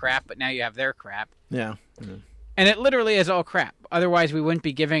of your crap, but now you have their crap. Yeah. And it literally is all crap. Otherwise, we wouldn't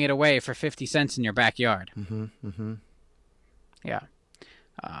be giving it away for 50 cents in your backyard. Yeah.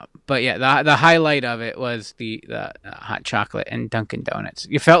 But yeah, the highlight of it was the hot chocolate and Dunkin' Donuts.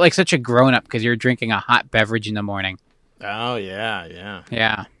 You felt like such a grown-up because you're drinking a hot beverage in the morning. Oh, yeah.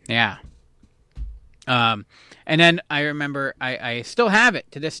 Yeah. And then I remember, I still have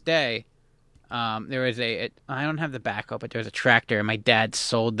it to this day. There was I don't have the backhoe, but there was a tractor, and my dad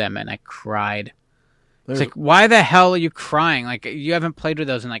sold them, and I cried. It's like, why the hell are you crying? Like, you haven't played with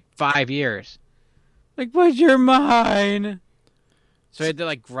those in like 5 years. Like, but you're mine. So I had to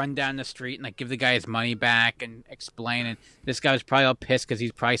like run down the street and like give the guy his money back and explain. And this guy was probably all pissed because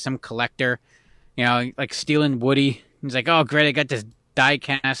he's probably some collector, like stealing Woody. He's like, oh great, I got this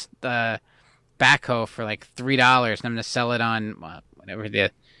die-cast backhoe for like $3, and I'm going to sell it on whatever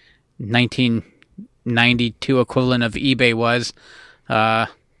the 1992 equivalent of eBay was.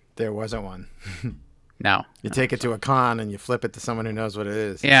 There wasn't one. No. You take it to a con and you flip it to someone who knows what it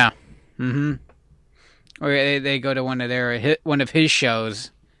is. Yeah. Mm-hmm. Or they go to one of his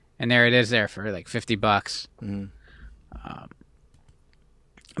shows, and there it is there for like $50. Mm-hmm.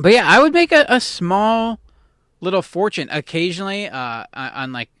 But yeah, I would make a small little fortune occasionally.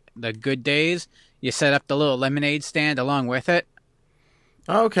 On like the good days, you set up the little lemonade stand along with it.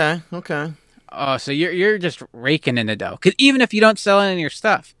 Okay. Oh, so you're just raking in the dough. Because even if you don't sell any of your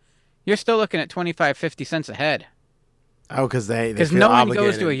stuff, you're still looking at 25-50 cents a head. Oh, because because no one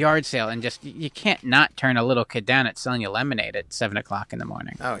goes to a yard sale and just you can't not turn a little kid down at selling you lemonade at 7:00 in the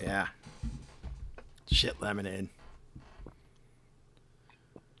morning. Oh yeah, shit lemonade.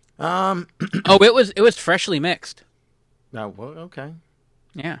 Oh, it was freshly mixed. Oh, well, okay.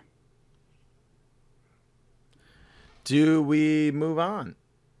 Yeah. Do we move on?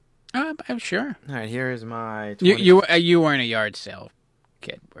 I'm sure. All right, here is my 20... You weren't a yard sale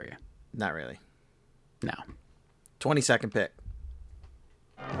kid, were you? Not really. No. 22nd pick.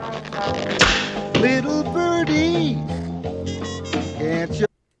 Little birdie, can't you?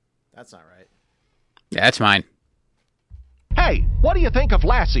 That's not right. Yeah, that's mine. Hey, what do you think of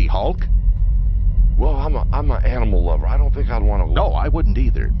Lassie, Hulk? Well, I'm an animal lover. I don't think I'd want to. No, I wouldn't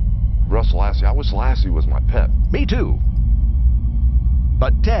either. Russell Lassie. I wish Lassie was my pet. Me too.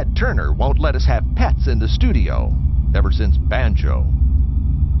 But Ted Turner won't let us have pets in the studio ever since Banjo.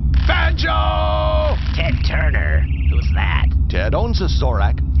 Banjo! Ted Turner? Who's that? Ted owns a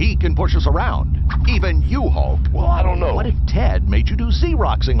Zorak. He can push us around. Even you, Hulk. Well, I don't know. What if Ted made you do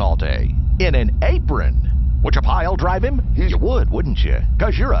Xeroxing all day? In an apron? Would you pile drive him? You would, wouldn't you?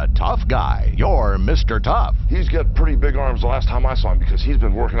 Because you're a tough guy. You're Mr. Tough. He's got pretty big arms the last time I saw him because he's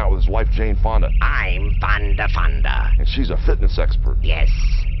been working out with his wife, Jane Fonda. I'm Fonda. And she's a fitness expert. Yes,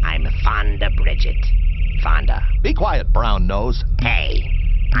 I'm Fonda Bridget. Fonda. Be quiet, brown nose. Hey,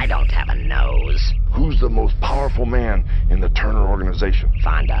 I don't have a nose. Who's the most powerful man in the Turner organization?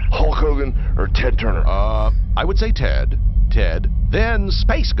 Fonda. Hulk Hogan or Ted Turner? I would say Ted. Then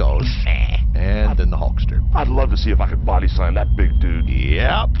Space Ghost. And then the Hulkster. I'd love to see if I could body slam that big dude.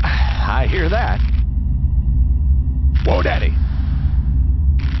 Yep, I hear that. Whoa, Daddy.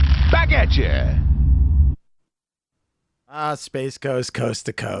 Back at you. Space Ghost Coast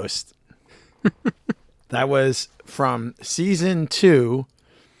to Coast. That was from season 2.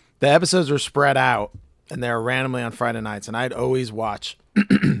 The episodes were spread out, and they were randomly on Friday nights, and I'd always watch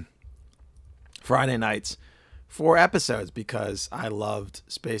Friday nights 4 episodes because I loved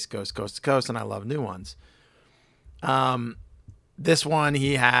Space Ghost Coast to Coast, and I love new ones. This one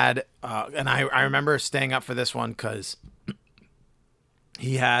he had, and I remember staying up for this one because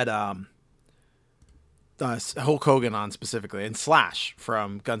he had Hulk Hogan on specifically, and Slash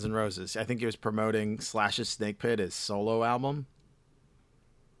from Guns N' Roses. I think he was promoting Slash's Snake Pit, his solo album.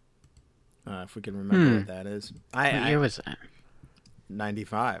 If we can remember what that is. What year was that?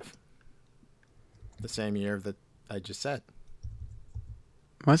 95. The same year that I just said.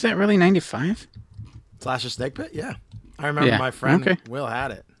 Was that really 95? Slash's Snake Pit? Yeah. I remember my friend Will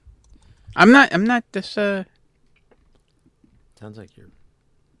had it. I'm not this Sounds like you're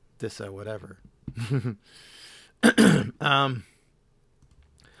this whatever.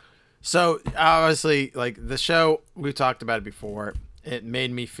 So obviously, like the show, we've talked about it before. It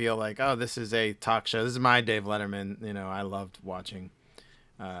made me feel like, oh, this is a talk show. This is my Dave Letterman. You know, I loved watching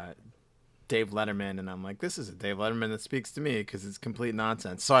Dave Letterman, and I'm like, this is a Dave Letterman that speaks to me because it's complete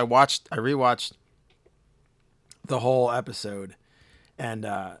nonsense. So I rewatched the whole episode, and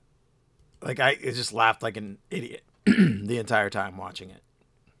I just laughed like an idiot the entire time watching it.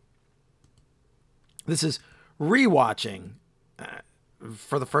 This is rewatching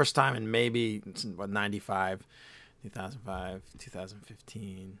for the first time in maybe 95, 2005,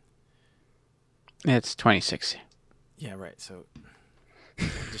 2015. It's 26. Yeah, right. So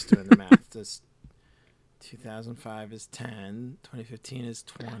just doing the math. This 2005 is 10, 2015 is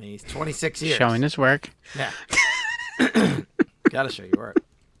 20, 26 years. Showing his work. Yeah. Gotta show your work.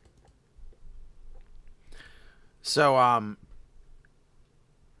 So,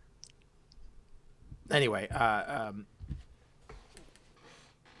 anyway,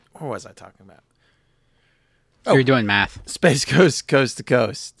 what was I talking about? Oh, you're doing math. Space Coast to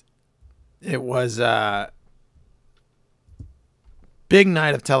Coast. It was big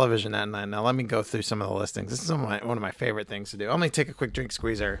night of television that night. Now let me go through some of the listings. This is one of my favorite things to do. I'm gonna take a quick drink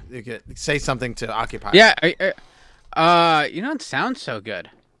squeezer. You could say something to occupy. Yeah, it sounds so good.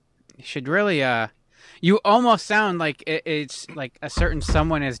 You should really You almost sound like it's like a certain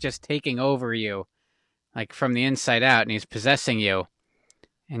someone is just taking over you, like from the inside out, and he's possessing you,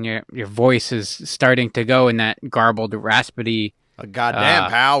 and your voice is starting to go in that garbled, raspy. Goddamn,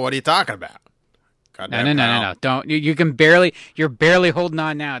 pal, what are you talking about? Goddamn, No. Don't. You can barely. You're barely holding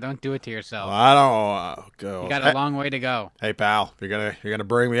on now. Don't do it to yourself. Well, I don't go. You got a long way to go. Hey, pal, you're gonna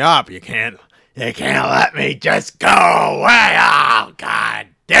bring me up. You can't let me just go away. Oh, god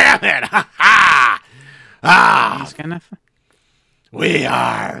damn it! Ha ha! Ah, He's gonna. We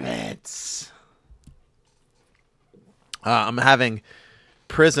are Vince. I'm having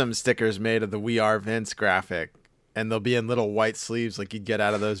Prism stickers made of the "We Are Vince" graphic, and they'll be in little white sleeves like you'd get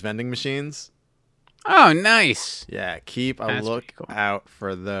out of those vending machines. Oh, nice. Yeah, keep a That's look pretty cool. out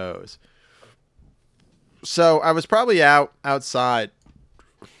for those. So I was probably outside.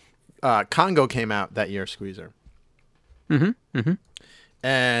 Congo came out that year, Squeezer. Mm-hmm.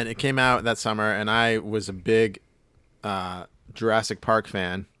 And it came out that summer, and I was a big Jurassic Park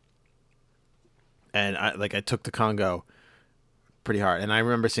fan. And I took to Congo pretty hard. And I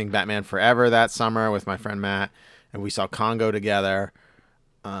remember seeing Batman Forever that summer with my friend Matt, and we saw Congo together.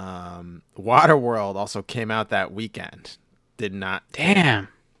 Waterworld also came out that weekend. Did not. Damn.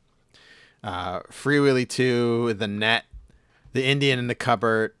 Free Willy 2, The Net, The Indian in the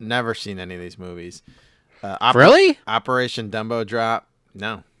Cupboard. Never seen any of these movies. Really? Operation Dumbo Drop.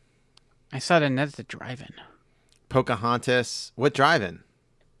 No. I saw the Net at the drive-in. Pocahontas. What drive-in?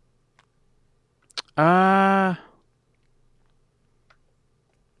 Was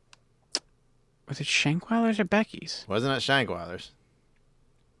it Shankweiler's or Becky's? Wasn't it Shankweiler's?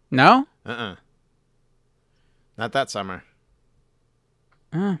 No? Not that summer.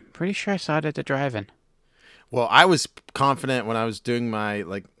 Pretty sure I saw it at the drive-in. Well, I was confident when I was doing my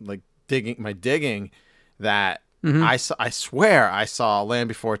digging that I swear I saw Land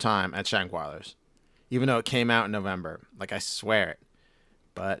Before Time at Shankweiler's, even though it came out in November. Like I swear it,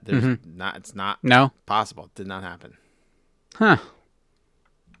 but there's not. It's not possible. It did not happen. Huh.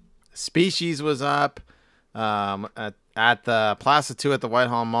 Species was up at the Plaza 2 at the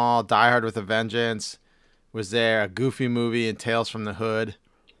Whitehall Mall. Die Hard with a Vengeance was there. A Goofy movie and Tales from the Hood.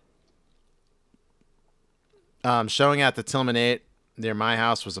 Showing at the Tillman 8 near my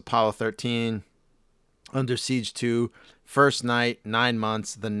house was Apollo 13, Under Siege 2, First Night, 9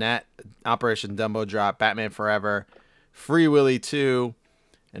 Months, The Net, Operation Dumbo Drop, Batman Forever, Free Willy 2,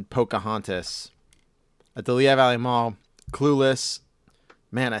 and Pocahontas. At the Lehigh Valley Mall, Clueless.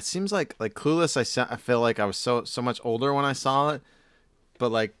 Man, it seems like Clueless, I feel like I was so much older when I saw it. But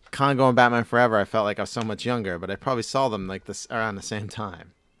like Congo and Batman Forever, I felt like I was so much younger. But I probably saw them like this around the same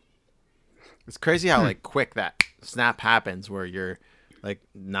time. It's crazy how like quick that snap happens where you're like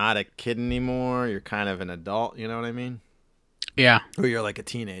not a kid anymore. You're kind of an adult. You know what I mean? Yeah. Or you're like a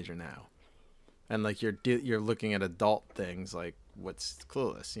teenager now. And like you're looking at adult things like what's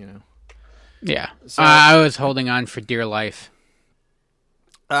Clueless, you know? Yeah. So, I was holding on for dear life.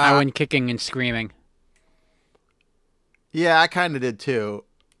 I went kicking and screaming. Yeah, I kind of did too.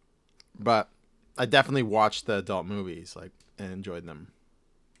 But I definitely watched the adult movies and enjoyed them.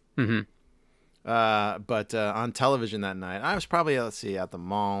 Mm-hmm. But on television that night, I was probably, at the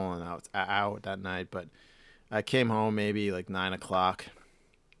mall, and I was out that night, but I came home maybe like 9 o'clock.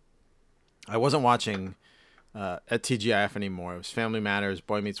 I wasn't watching at TGIF anymore. It was Family Matters,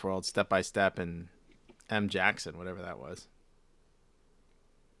 Boy Meets World, Step by Step, and M. Jackson, whatever that was.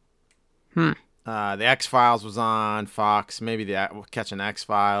 The X-Files was on Fox. Maybe catching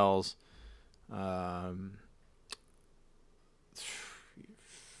X-Files. I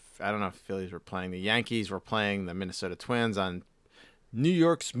don't know if Phillies were playing. The Yankees were playing the Minnesota Twins on New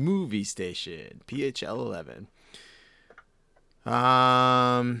York's movie station, PHL 11.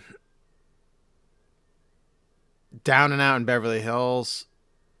 Down and Out in Beverly Hills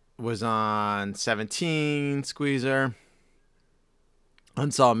was on 17, Squeezer.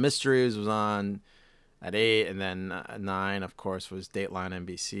 Unsolved Mysteries was on at 8, and then 9, of course, was Dateline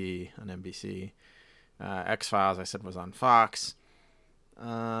NBC on NBC. X-Files, I said, was on Fox.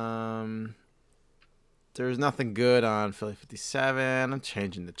 There's nothing good on Philly 57. I'm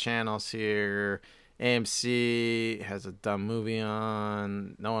changing the channels here. AMC has a dumb movie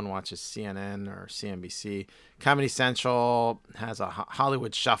on. No one watches CNN or CNBC. Comedy Central has a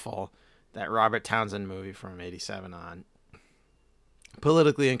Hollywood Shuffle, that Robert Townsend movie from 87 on.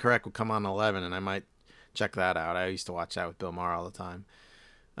 Politically Incorrect will come on 11, and I might check that out. I used to watch that with Bill Maher all the time.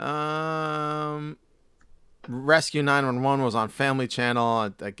 Rescue 911 was on Family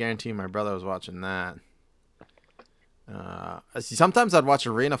Channel. I guarantee my brother was watching that. Sometimes I'd watch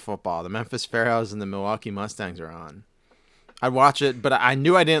arena football. The Memphis Pharaohs and the Milwaukee Mustangs are on. I'd watch it, but I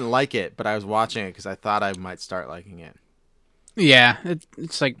knew I didn't like it, but I was watching it because I thought I might start liking it. Yeah,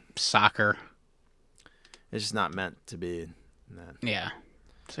 it's like soccer. It's just not meant to be. Yeah.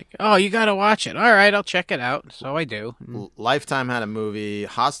 It's like, oh, you got to watch it. All right, I'll check it out. So I do. Lifetime had a movie,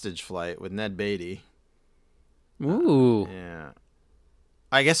 Hostage Flight, with Ned Beatty. Ooh. Yeah.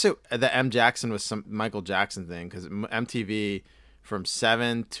 I guess the M. Jackson was some Michael Jackson thing because MTV from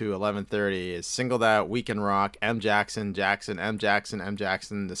 7 to 11:30 is singled out Weekend Rock, M. Jackson, M.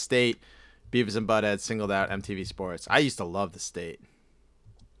 Jackson, The State, Beavis and Butthead singled out MTV Sports. I used to love The State.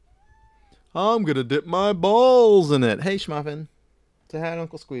 I'm gonna dip my balls in it. Hey, Schmuffin. Say hi to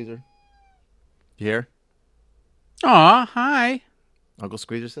Uncle Squeezer. You hear? Aw, hi. Uncle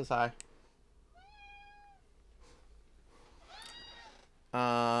Squeezer says hi.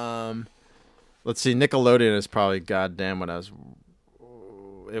 Let's see. Nickelodeon is probably goddamn what I was.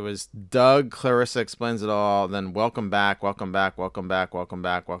 It was Doug, Clarissa Explains It All, then Welcome Back, Welcome Back, Welcome Back, Welcome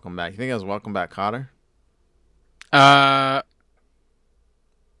Back, Welcome Back. You think it was Welcome Back, Cotter?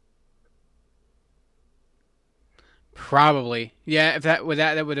 Probably. Yeah, if that would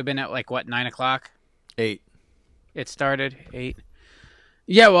have been at like what, 9 o'clock? 8. It started 8.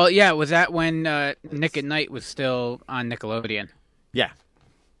 Yeah, well, yeah. Was that when Nick at Night was still on Nickelodeon? Yeah.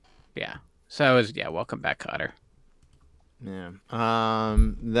 Yeah. So it was Welcome Back, Cotter. Yeah.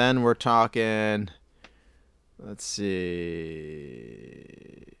 Then we're talking. Let's see.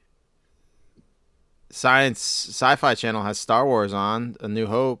 Sci-Fi Channel has Star Wars on A New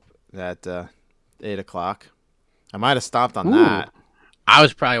Hope at 8 o'clock. I might have stopped on that. I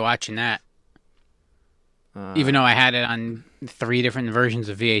was probably watching that. Even though I had it on 3 different versions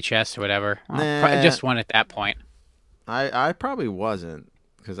of VHS or whatever. Well, just one at that point. I probably wasn't.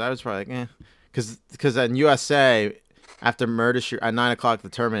 Because I was probably like, Because in USA, after Murder Shoot, at 9 o'clock, The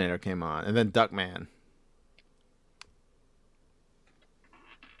Terminator came on. And then Duckman.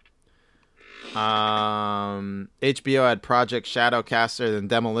 HBO had Project Shadowcaster, then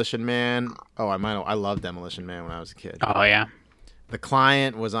Demolition Man. Oh, I loved Demolition Man when I was a kid. Oh yeah. The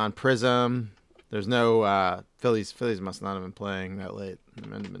Client was on Prism. There's no Phillies must not have been playing that late. It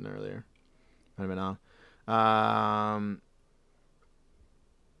might have been earlier. Might have been on.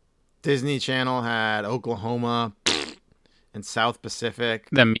 Disney Channel had Oklahoma and South Pacific.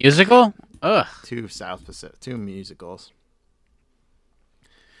 The musical? Ugh. 2 musicals.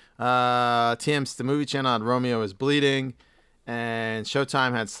 The movie channel had Romeo is Bleeding, and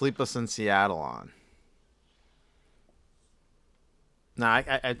Showtime had Sleepless in Seattle on. Now,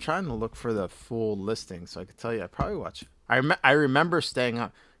 I'm trying to look for the full listing so I could tell you. I probably watch. I remember staying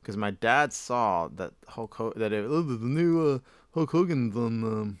up because my dad saw that the new Hulk Hogan's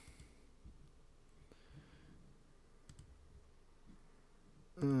on.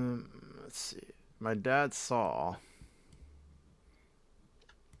 Let's see. My dad saw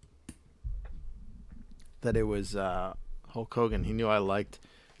that it was Hulk Hogan. He knew I liked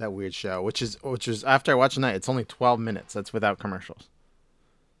that weird show, which is after I watch tonight. It's only 12 minutes. That's without commercials.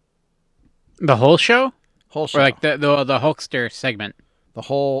 The whole show? Whole show. Or like the Hulkster segment? The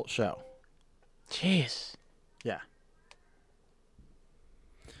whole show. Jeez. Yeah.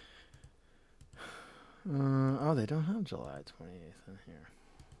 They don't have July 28th in here.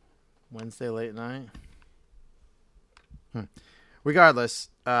 Wednesday late night. Regardless,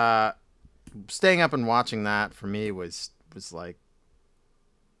 staying up and watching that for me was like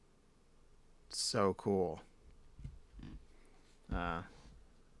so cool. I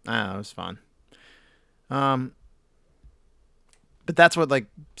don't know, it was fun. But that's what like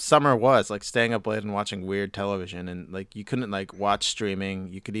summer was, like staying up late and watching weird television, and like you couldn't like watch streaming.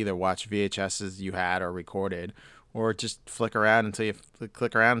 You could either watch VHSs you had or recorded, or just click around until you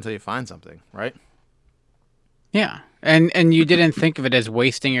find something, right? Yeah, and you didn't think of it as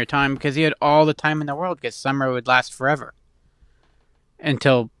wasting your time because you had all the time in the world because summer would last forever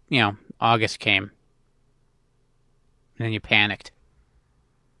until August came, and then you panicked.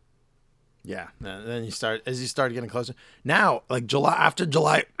 Yeah, then you start getting closer. Now, like after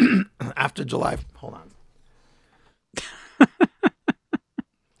July. Hold on.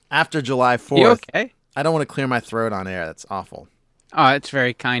 After July 4th. You okay? I don't want to clear my throat on air. That's awful. Oh, it's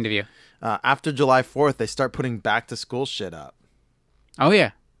very kind of you. After July 4th, they start putting back to school shit up. Oh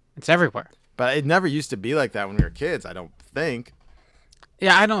yeah, it's everywhere. But it never used to be like that when we were kids. I don't think.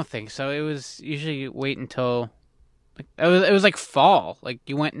 Yeah, I don't think so. It was usually wait until it was like fall. Like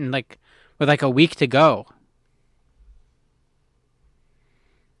you went and like with like a week to go.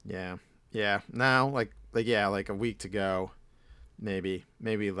 Yeah. Now like a week to go, maybe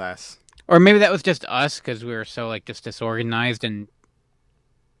less. Or maybe that was just us because we were so like just disorganized and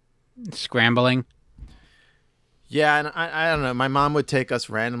scrambling. Yeah, and I don't know. My mom would take us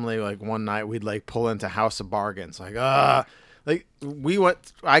randomly. Like one night, we'd like pull into House of Bargains. Like we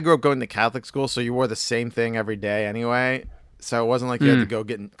went. I grew up going to Catholic school, so you wore the same thing every day anyway. So it wasn't like you had to go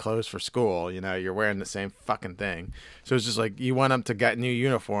get clothes for school. You know, you're wearing the same fucking thing. So it's just like you went up to get new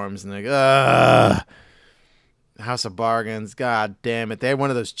uniforms and House of Bargains. God damn it! They had one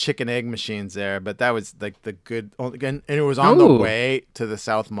of those chicken egg machines there, but that was like the good. And it was on the way to the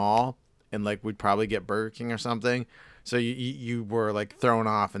South Mall, and like we'd probably get Burger King or something. So you were like thrown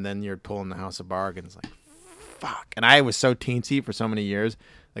off, and then you're pulling the House of Bargains. Like fuck. And I was so teensy for so many years.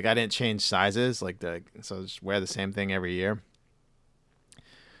 Like I didn't change sizes. So just wear the same thing every year.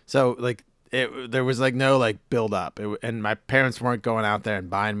 So like there was like no like build up, and my parents weren't going out there and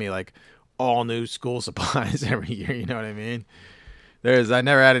buying me like all new school supplies every year. You know what I mean? I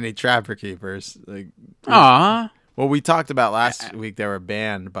never had any Trapper Keepers. Like, well, we talked about last week they were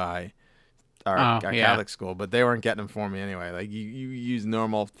banned by our Catholic school, but they weren't getting them for me anyway. Like you use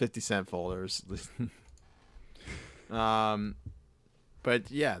normal 50-cent folders. But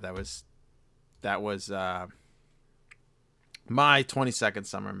yeah, that was my 22nd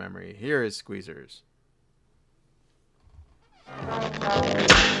summer memory. Here is Squeezers.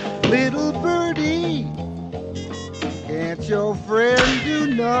 Little birdie, can't your friend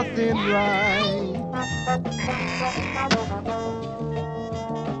do nothing right?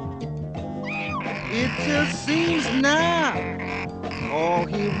 It just seems now all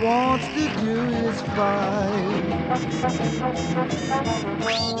he wants to do is fight.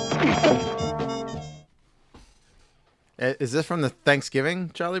 Is this from the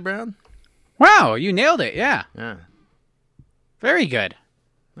Thanksgiving, Charlie Brown? Wow, you nailed it. Yeah. Yeah. Very good.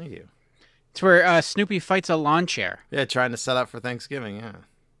 Thank you. It's where Snoopy fights a lawn chair. Yeah, trying to set up for Thanksgiving, yeah.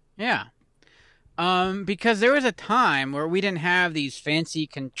 Yeah. Because there was a time where we didn't have these fancy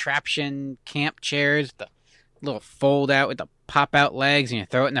contraption camp chairs, the little fold out with the pop out legs, and you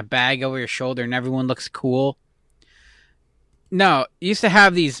throw it in a bag over your shoulder and everyone looks cool. No, you used to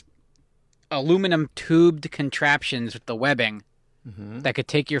have these aluminum tubed contraptions with the webbing that could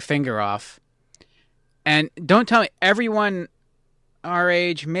take your finger off. And don't tell me, everyone our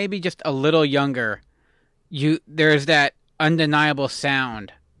age, maybe just a little younger, there's that undeniable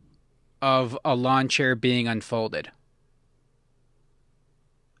sound of a lawn chair being unfolded.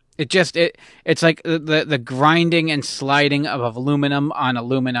 It's like the grinding and sliding of aluminum on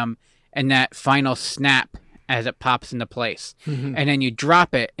aluminum, and that final snap as it pops into place. And then you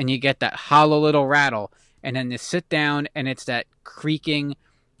drop it and you get that hollow little rattle, and then you sit down and it's that creaking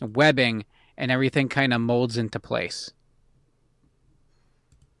webbing and everything kind of molds into place.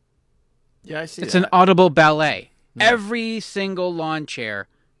 Yeah, I see. It's an audible ballet. Yeah. Every single lawn chair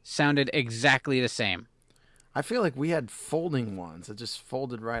sounded exactly the same. I feel like we had folding ones that just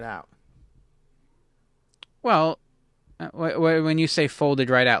folded right out. Well, when you say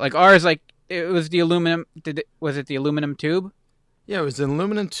folded right out, like ours, like it was the aluminum. Was it the aluminum tube? Yeah, it was an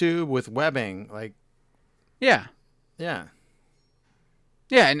aluminum tube with webbing. Like, yeah. Yeah,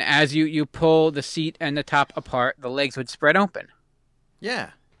 and as you pull the seat and the top apart, the legs would spread open.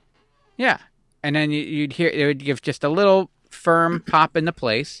 Yeah. Yeah, and then you'd hear it would give just a little firm pop into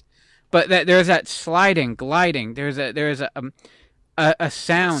place, but there's that sliding, gliding. There's a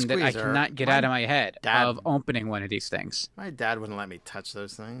sound that I cannot get out of my head of opening one of these things. My dad wouldn't let me touch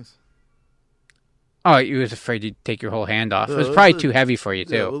those things. Oh, he was afraid you'd take your whole hand off. It was probably too heavy for you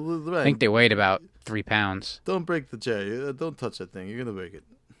too. I think they weighed about 3 pounds. Don't break the chair. Don't touch that thing. You're gonna break it.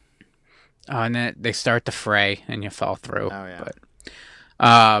 Oh, and then they start to fray, and you fall through. Oh yeah. But,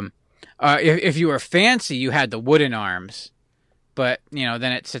 if you were fancy, you had the wooden arms, but then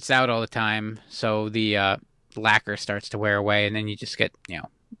it sits out all the time, so the lacquer starts to wear away, and then you just get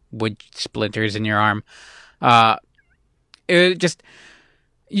wood splinters in your arm. It just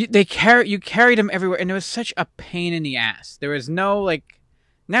you carried them everywhere, and it was such a pain in the ass. There was no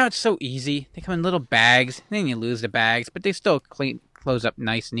now it's so easy. They come in little bags, and then you lose the bags, but they still close up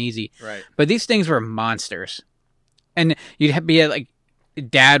nice and easy. Right. But these things were monsters, and you'd be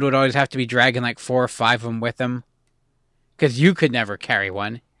Dad would always have to be dragging 4 or 5 of them with him, because you could never carry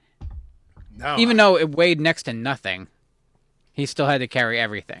one. No. Even though it weighed next to nothing, he still had to carry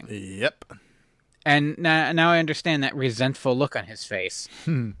everything. Yep. And now I understand that resentful look on his face.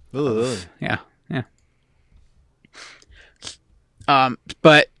 Yeah.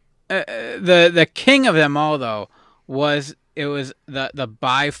 But the king of them all, though, was the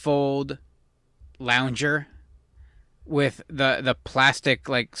bifold lounger with the plastic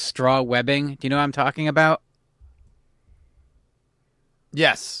straw webbing. Do you know what I'm talking about?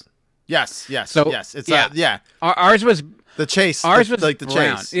 Yes. So, yes. It's Ours was the chase. Ours was the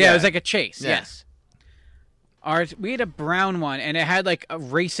brown. chase. Yeah, it was like a chase. Yeah. Yes. Ours, we had a brown one, and it had like a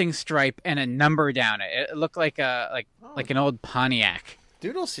racing stripe and a number down it. It looked like like an old Pontiac.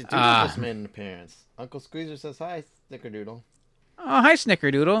 Doodle just made an appearance. Uncle Squeezer says hi, Snickerdoodle. Oh, hi,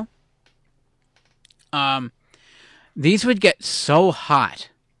 Snickerdoodle. These would get so hot,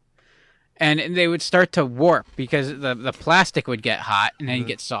 and they would start to warp because the plastic would get hot, and then you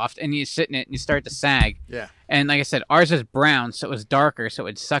get soft, and you sit in it, and you start to sag. Yeah. And like I said, ours is brown, so it was darker, so it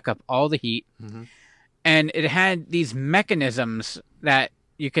would suck up all the heat. And it had these mechanisms that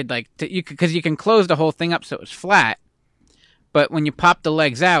you could because you can close the whole thing up so it was flat. But when you pop the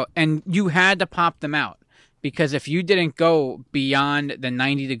legs out, and you had to pop them out, because if you didn't go beyond the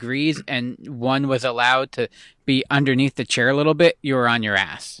 90 degrees and one was allowed to be underneath the chair a little bit, you were on your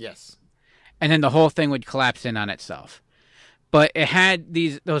ass. Yes. And then the whole thing would collapse in on itself. But it had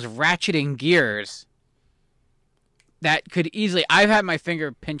those ratcheting gears that could easily... I've had my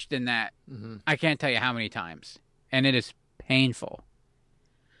finger pinched in that. I can't tell you how many times. And it is painful.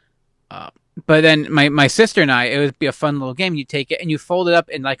 But then my sister and I, it would be a fun little game. You take it and you fold it up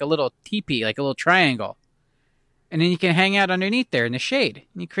in like a little teepee, like a little triangle. And then you can hang out underneath there in the shade.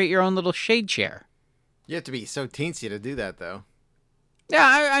 And you create your own little shade chair. You have to be so teensy to do that, though.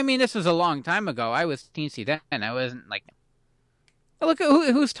 Yeah, I mean, this was a long time ago. I was teensy then. I wasn't like... Look,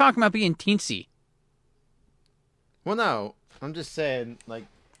 who's talking about being teensy? Well, no. I'm just saying, like...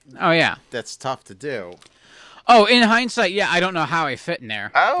 Oh, yeah. That's tough to do. Oh, in hindsight, yeah, I don't know how I fit in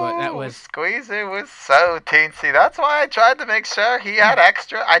there. Oh, but that was... Squeezer was so teensy. That's why I tried to make sure he had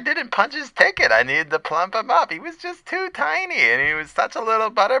extra. I didn't punch his ticket. I needed to plump him up. He was just too tiny, and he was such a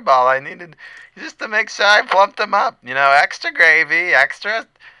little butterball. I needed just to make sure I plumped him up. You know, extra gravy, extra...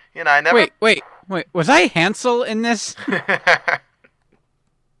 You know, I never... Wait. Was I Hansel in this?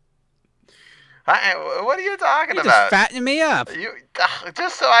 What are you talking You're about? just fattening me up.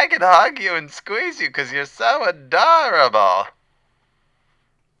 Just so I can hug you and squeeze you because you're so adorable.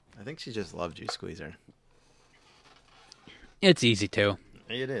 I think she just loved you, Squeezer. It's easy to.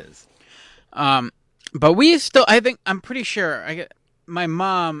 It is. But we still... I'm pretty sure my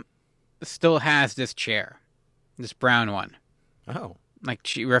mom still has this chair. This brown one. Oh. Like,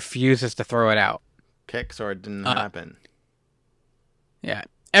 she refuses to throw it out. Kicks or it didn't happen. Yeah.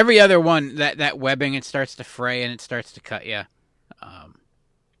 Every other one, that webbing, it starts to fray and it starts to cut you.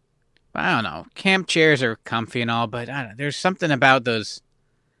 I don't know. Camp chairs are comfy and all, but I don't know. There's something about those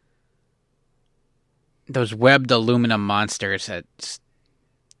webbed aluminum monsters that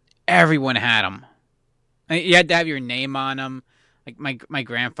everyone had them. You had to have your name on them. Like my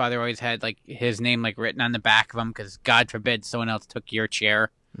grandfather always had like his name like written on the back of them because God forbid someone else took your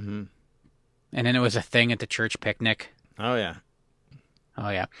chair. And then it was a thing at the church picnic. Oh yeah. Oh,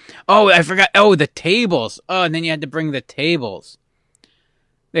 yeah. Oh, I forgot. Oh, the tables. Oh, and then you had to bring the tables.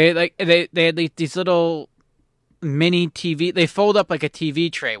 They had like these little mini TV. They fold up like a TV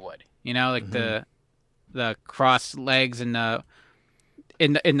tray would. You know, like the cross legs and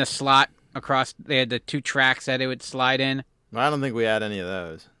in the slot across. They had the two tracks that it would slide in. Well, I don't think we had any of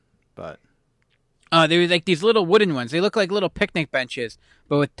those, but... They were like these little wooden ones. They look like little picnic benches,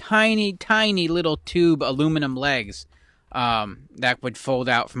 but with tiny, tiny little tube aluminum legs. That would fold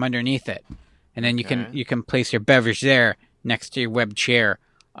out from underneath it, and then you can place your beverage there next to your web chair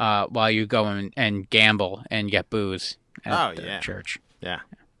while you go and gamble and get booze at the church. Yeah.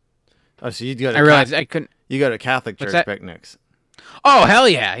 Oh, so you go to... I realized I couldn't... You go to Catholic church picnics. Oh, hell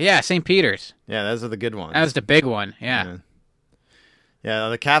yeah. Yeah, St. Peter's. Yeah, those are the good ones. That was the big one, yeah. Yeah,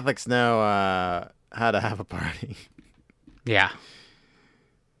 the Catholics know how to have a party. Yeah.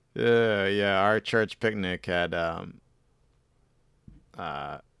 Yeah, our church picnic had... a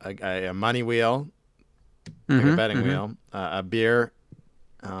money wheel, like a betting wheel, a beer,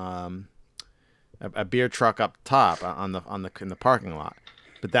 a beer truck up top in the parking lot,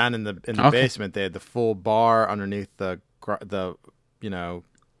 but down in the basement they had the full bar underneath the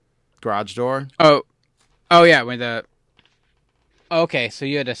garage door. Oh yeah, with the... Okay, so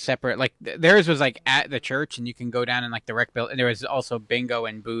you had a separate, like, theirs was like at the church, and you can go down in like the rec building, and there was also bingo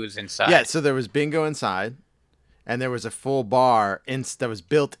and booze inside. Yeah, so there was bingo inside. And there was a full bar that was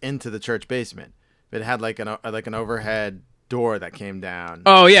built into the church basement. It had like an overhead door that came down.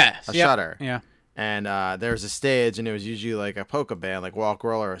 Oh yeah, a shutter. Yeah. And there was a stage, and it was usually like a polka band, like Walk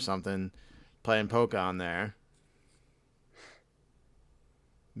Roller or something, playing polka on there.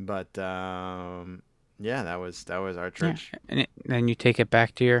 But yeah, that was our church. Yeah. And then you take it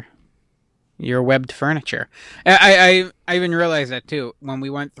back to your webbed furniture. I even realized that too when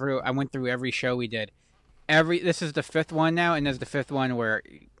we went through. I went through every show we did. This is the fifth one now, and there's the fifth one where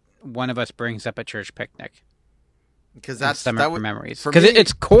one of us brings up a church picnic. because in that's Summer Memories. for Because me,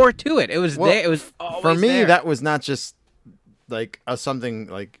 it's core to it. It was well, there. It was for always me there. that was not just like something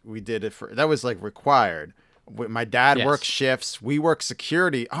like we did it for. That was like required. My dad Yes. worked shifts. We worked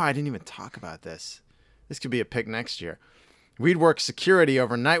security. Oh, I didn't even talk about this. This could be a pick next year. We'd work security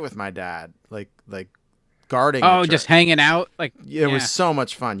overnight with my dad, like guarding. Oh, the just church. hanging out. Like It was so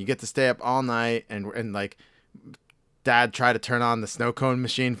much fun. You get to stay up all night and like dad try to turn on the snow cone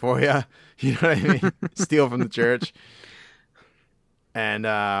machine for you. You know what I mean? Steal from the church. And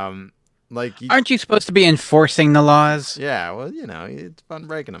like Aren't you supposed to be enforcing the laws? yeah, well, you know, it's fun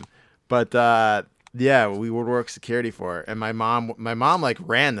breaking them. But yeah, we would work security for it. And my mom like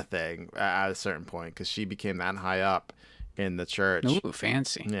ran the thing at a certain point because she became that high up in the church. Ooh,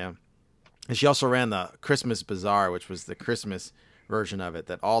 fancy. Yeah. And she also ran the Christmas Bazaar, which was the Christmas version of it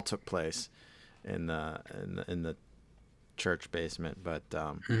that all took place in the church basement. But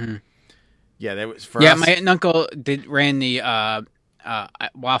yeah, that was for us. My aunt and uncle ran the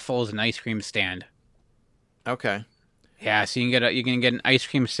waffles and ice cream stand. Okay. Yeah, so you can get an ice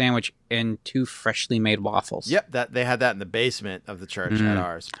cream sandwich and 2 freshly made waffles. Yep, that they had that in the basement of the church at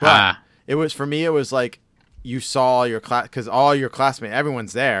ours. But it was for me. It was like you saw all your class because all your classmates,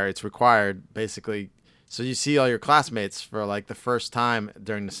 everyone's there. It's required basically. So you see all your classmates for like the first time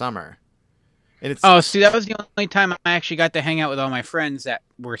during the summer. And it's see, that was the only time I actually got to hang out with all my friends that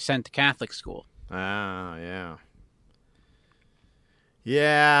were sent to Catholic school. Ah, yeah.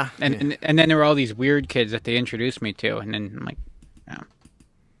 Yeah. And then there were all these weird kids that they introduced me to, and then I'm like,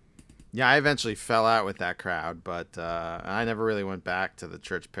 yeah, I eventually fell out with that crowd, but I never really went back to the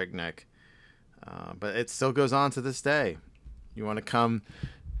church picnic. But it still goes on to this day. You want to come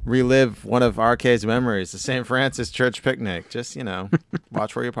relive one of RK's memories, the St. Francis church picnic. Just, you know,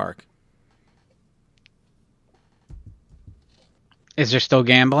 watch where you park. is there still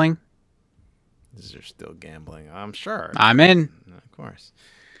gambling? Is there still gambling? I'm sure. I'm in. Of course.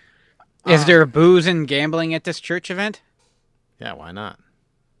 Is there booze and gambling at this church event? Yeah, why not?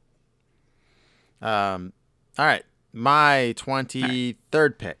 All right. My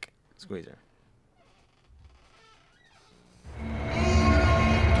 23rd pick. Squeezer.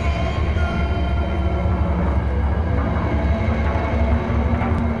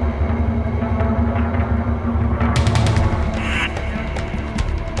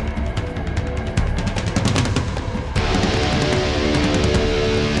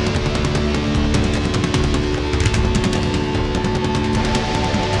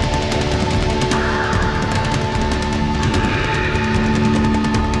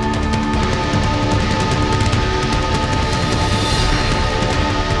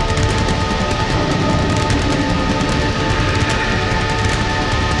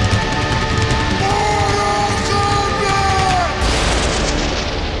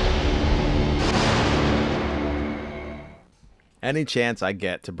 Any chance I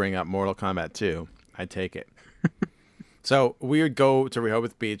get to bring up Mortal Kombat 2, I take it. So we would go to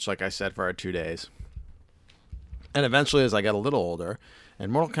Rehoboth Beach, like I said, for our 2 days. And eventually, as I got a little older,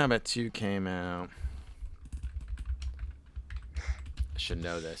 and Mortal Kombat 2 came out. I should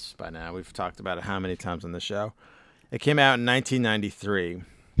know this by now. We've talked about it how many times on the show. It came out in 1993.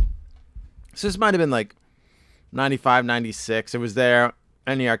 So this might have been like 95, 96. It was there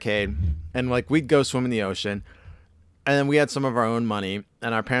in the arcade. And like we'd go swim in the ocean. And then we had some of our own money,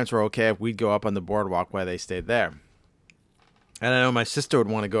 and our parents were okay if we'd go up on the boardwalk while they stayed there. And I know my sister would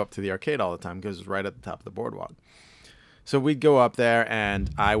want to go up to the arcade all the time because it was right at the top of the boardwalk. So we'd go up there, and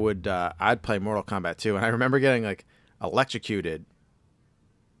I'd play Mortal Kombat 2. And I remember getting like electrocuted,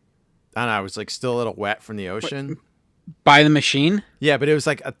 and I was like still a little wet from the ocean. By the machine? Yeah, but it was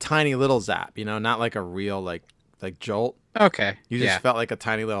like a tiny little zap, you know, not like a real like jolt. Okay. You just felt like a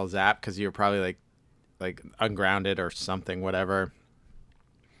tiny little zap because you were probably like ungrounded or something, whatever,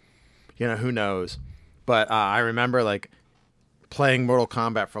 you know, who knows. But I remember like playing Mortal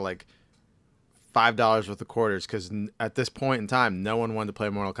Kombat for like $5 worth of quarters because at this point in time no one wanted to play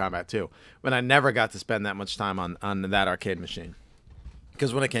Mortal Kombat 2, but I never got to spend that much time on that arcade machine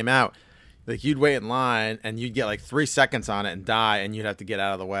because when it came out, like you'd wait in line and you'd get like 3 seconds on it and die, and you'd have to get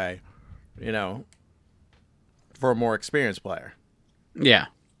out of the way, you know, for a more experienced player. Yeah.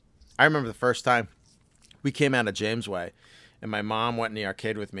 I remember the first time we came out of Jamesway, and my mom went in the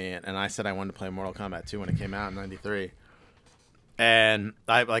arcade with me, and I said I wanted to play Mortal Kombat 2 when it came out in 93. And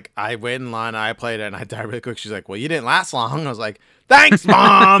I waited in line, and I played it, and I died really quick. She's like, well, you didn't last long. I was like, thanks,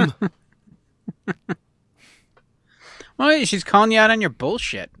 Mom! Well, she's calling you out on your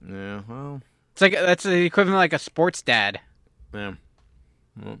bullshit. Yeah, well. It's like, that's the equivalent of like a sports dad. Yeah.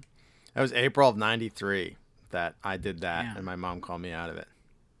 Well, that was April of 93 that I did that, and my mom called me out of it.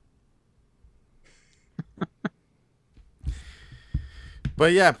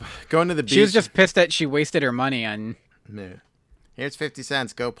 But yeah, going to the beach. She was just pissed that she wasted her money on. Yeah. Here's 50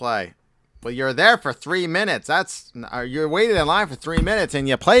 cents. Go play. Well, you're there for 3 minutes. You're waiting in line for 3 minutes, and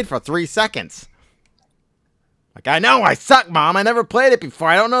you played for 3 seconds. Like, I know I suck, Mom. I never played it before.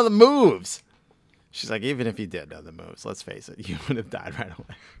 I don't know the moves. She's like, even if you did know the moves, let's face it, you would have died right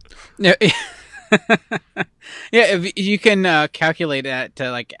away. Yeah, if you can calculate that to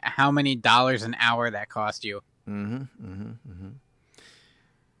like how many dollars an hour that cost you.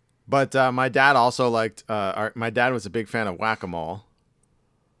 But my dad also liked. My dad was a big fan of whack-a-mole.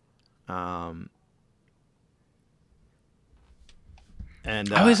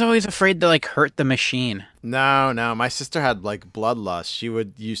 And I was always afraid to like hurt the machine. No, my sister had like bloodlust. She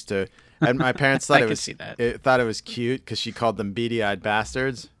used to, and my parents thought thought it was cute because she called them beady-eyed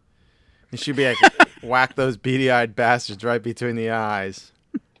bastards, and she'd be like, whack those beady-eyed bastards right between the eyes.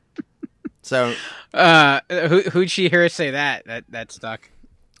 So, who'd she hear say that stuck?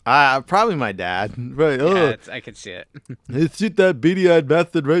 Probably my dad. Right? Yeah, I could see it. Let's shoot that beady-eyed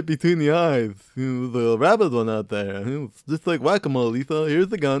bastard right between the eyes. The rabbit one out there. It's just like whack-a-mole, Lisa. Here's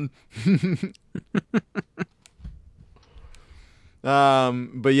the gun.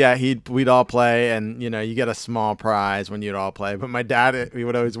 But yeah, we'd all play, and you get a small prize when you'd all play. But my dad, he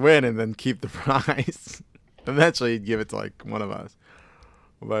would always win and then keep the prize. Eventually, he'd give it to like one of us.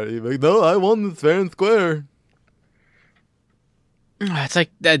 But he'd be like, "No, I won this fair and square." It's like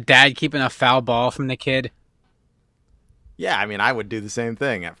a dad keeping a foul ball from the kid. Yeah, I mean, I would do the same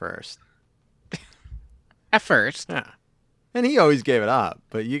thing at first. Yeah, and he always gave it up.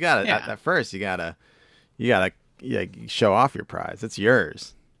 But you gotta at first, you gotta show off your prize. It's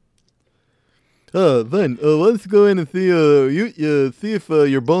yours. Then let's go in and see see if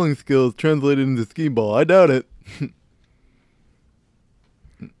your bowling skills translated into skee ball. I doubt it.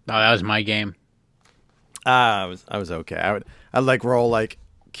 Oh, that was my game. I was okay. I'd like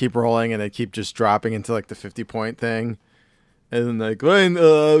keep rolling, and I'd keep just dropping into like the 50-point thing. And then like, Ryan,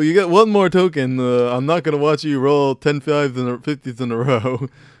 you get one more token. I'm not going to watch you roll 10 5s and 50s in a row.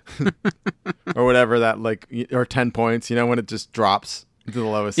 Or whatever that or 10 points, when it just drops to the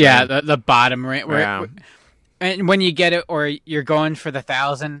lowest. Yeah, the bottom right. And when you get it, or you're going for the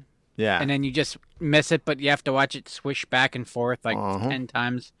 1,000. Yeah. And then you just miss it, but you have to watch it swish back and forth like 10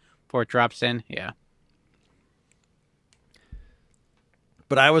 times before it drops in. Yeah.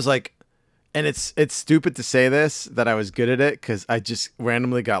 But I was like, and it's stupid to say this, that I was good at it, because I just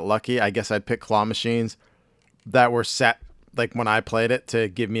randomly got lucky. I guess I'd pick claw machines that were set, like when I played it, to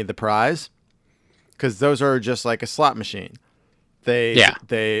give me the prize. Because those are just like a slot machine.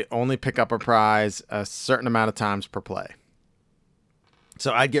 They only pick up a prize a certain amount of times per play.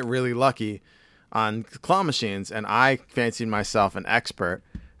 So I'd get really lucky on claw machines, and I fancied myself an expert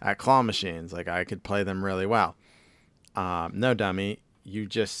at claw machines. Like, I could play them really well. No, dummy. You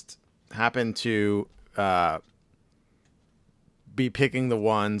just happen to be picking the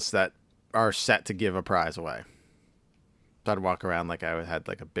ones that are set to give a prize away. So I'd walk around like I had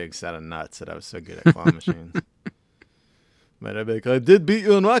like a big set of nuts that I was so good at claw machines. But I'd be like, I did beat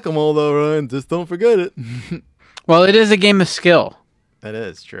you in whack-a-mole though, Ryan. Just don't forget it. Well, it is a game of skill. It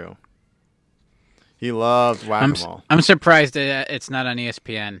is true. He loved whack-a-mole. I'm surprised that it's not on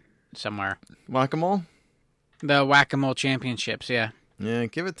ESPN somewhere. Whack-a-mole? The whack-a-mole championships, yeah. Yeah,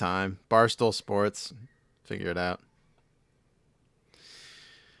 give it time. Barstool Sports. Figure it out.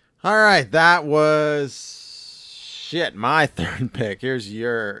 All right, that was... my third pick. Here's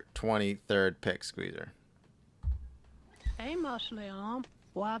your 23rd pick, Squeezer. Hey, muscly arm.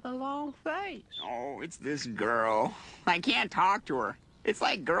 Why the long face? Oh, it's this girl. I can't talk to her. It's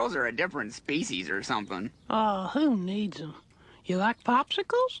like girls are a different species or something. Oh, who needs them? You like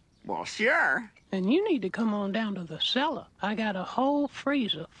popsicles? Well, sure. Then you need to come on down to the cellar. I got a whole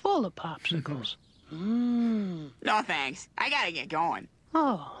freezer full of popsicles. No, thanks. I gotta get going.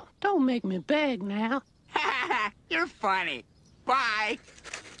 Oh, don't make me beg now. You're funny. Bye.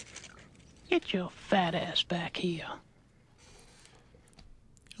 Get your fat ass back here.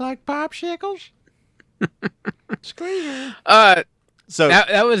 Like popsicles? Squeezer. So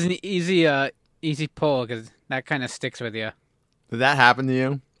that was an easy pull, because that kind of sticks with you. Did that happen to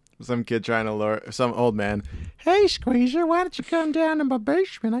you? Some kid trying to lure some old man. Hey, Squeezer, why don't you come down to my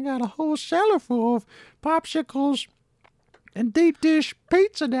basement? I got a whole cellar full of popsicles and deep dish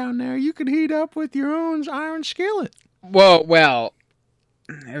pizza down there. You could heat up with your own iron skillet. Well,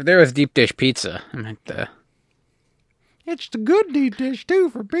 if there was deep dish pizza, I meant It's the good deep dish,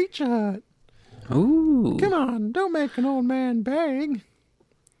 too, for Pizza Hut. Ooh. Come on, don't make an old man beg.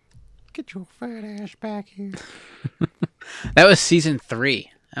 Get your fat ass back here. That was season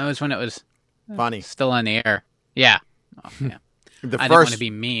 3. That was when it was funny. Still on the air. Yeah. Oh, yeah. didn't want to be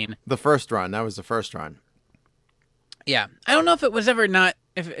mean. The first run. That was the first run. Yeah. I don't know if it was ever not,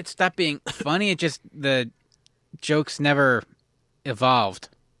 if it stopped being funny. It just, the jokes never evolved.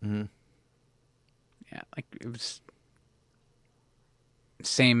 Mm-hmm. Yeah. Like, it was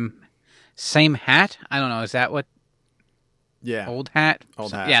same hat. I don't know. Is that what? Yeah. Old hat?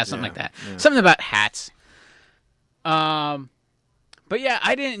 Old hat. Yeah, something like that. Yeah. Something about hats. But yeah,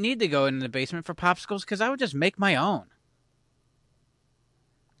 I didn't need to go in the basement for popsicles because I would just make my own.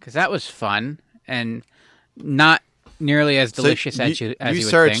 Because that was fun and not nearly as delicious as you would think. You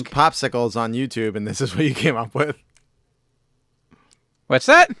searched popsicles on YouTube, and this is what you came up with. What's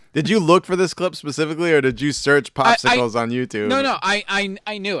that? Did you look for this clip specifically, or did you search popsicles on YouTube? No.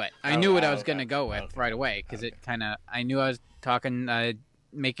 I knew it. I knew what I was going to go with right away because it kind of. I knew I was talking.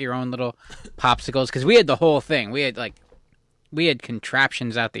 Make your own little popsicles because we had the whole thing. We had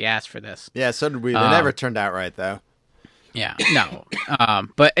contraptions out the ass for this. Yeah, so did we. They never turned out right though. Yeah, no.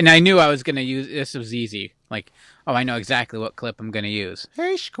 And I knew I was going to use. This was easy. Like, oh, I know exactly what clip I'm going to use.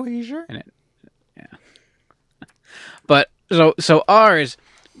 Hey, Squeezer. Yeah. But so ours,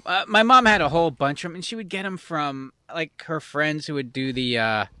 my mom had a whole bunch of them, and she would get them from like her friends who would do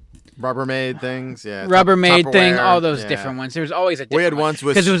the Rubbermaid things, yeah. Rubbermaid thing, Tupperware, all those different ones. There was always a different We had one. ones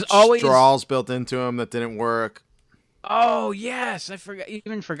with it was always straws built into them that didn't work. Oh yes, I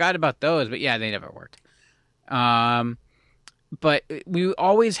forgot about those, but yeah, they never worked. But we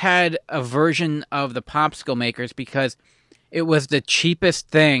always had a version of the popsicle makers because it was the cheapest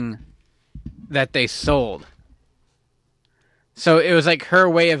thing that they sold. So it was like her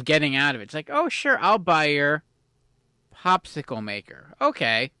way of getting out of it. It's like, oh sure, I'll buy your popsicle maker.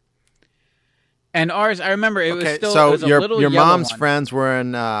 Okay. And ours, I remember it was still so it was a little your yellow mom's one. friends were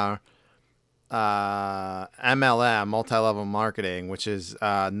in MLM, multi-level marketing, which is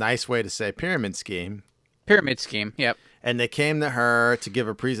a nice way to say pyramid scheme. Pyramid scheme, yep. And they came to her to give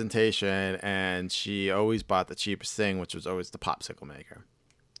a presentation, and she always bought the cheapest thing, which was always the popsicle maker.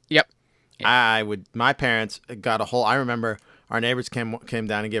 Yep. My parents got a whole, I remember our neighbors came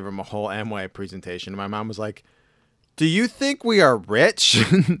down and gave them a whole Amway presentation. And my mom was like, do you think we are rich?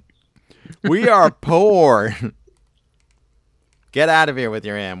 We are poor. Get out of here with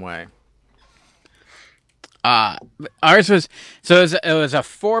your Amway. Ours was it was a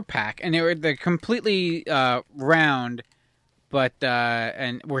 4-pack, and they're completely round, but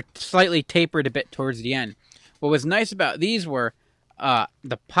and were slightly tapered a bit towards the end. What was nice about these were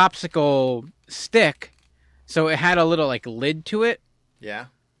the popsicle stick, so it had a little like lid to it. Yeah.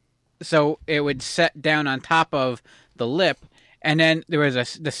 So it would set down on top of the lip, and then there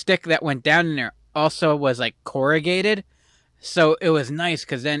was the stick that went down in there also was like corrugated. So it was nice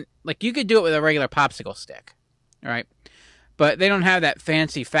because then, like, you could do it with a regular popsicle stick, right? But they don't have that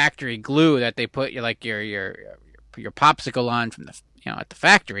fancy factory glue that they put your popsicle on from the at the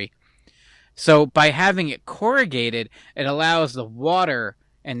factory. So by having it corrugated, it allows the water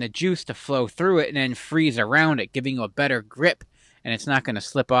and the juice to flow through it and then freeze around it, giving you a better grip, and it's not going to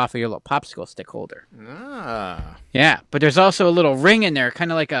slip off of your little popsicle stick holder. Ah. Yeah, but there's also a little ring in there,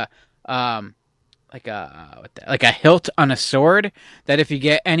 kind of like a hilt on a sword, that if you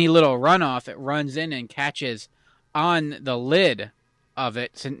get any little runoff, it runs in and catches on the lid of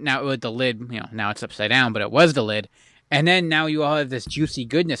it. So now with the lid, now it's upside down, but it was the lid. And then now you all have this juicy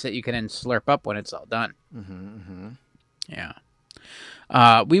goodness that you can then slurp up when it's all done. Mm-hmm. Yeah.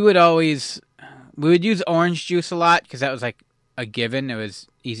 We would use orange juice a lot because that was like a given. It was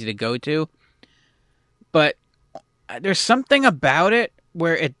easy to go to. But there's something about it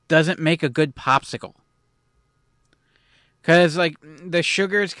where it doesn't make a good popsicle. Because, like, the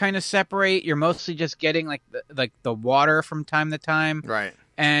sugars kind of separate. You're mostly just getting, like the water from time to time. Right.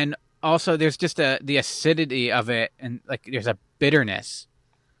 And also, there's just the acidity of it, and, like, there's a bitterness.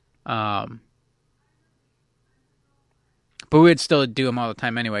 But we would still do them all the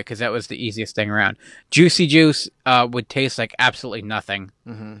time anyway, because that was the easiest thing around. Juicy juice would taste like absolutely nothing.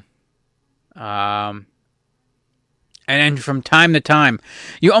 Mm-hmm. And then from time to time,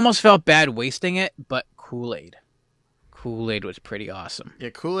 you almost felt bad wasting it, but Kool-Aid. Kool-Aid was pretty awesome.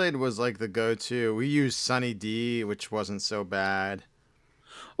 Yeah, Kool-Aid was like the go-to. We used Sunny D, which wasn't so bad.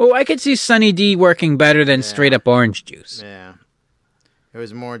 Oh, I could see Sunny D working better than straight up orange juice. Yeah. It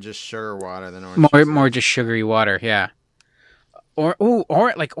was more just sugar water than orange juice. More just sugary water, yeah. Or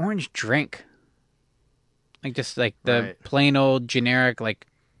like orange drink. Like just like the plain old generic like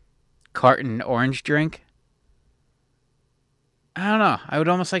carton orange drink. I don't know. I would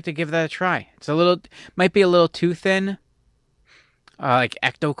almost like to give that a try. Might be a little too thin. Like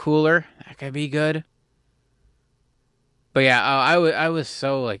Ecto Cooler, that could be good. But yeah, I was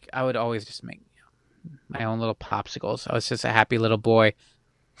so like I would always just make my own little popsicles. I was just a happy little boy.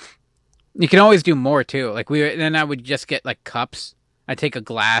 You can always do more too. Like then I would just get like cups. I'd take a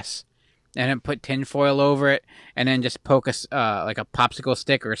glass and then put tin foil over it, and then just poke like a popsicle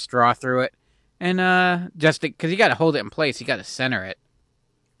stick or a straw through it, and just because you got to hold it in place, you got to center it.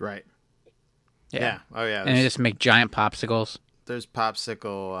 Right. Yeah. Oh yeah. And then just make giant popsicles. There's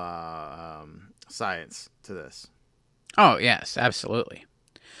popsicle science to this. Oh yes, absolutely.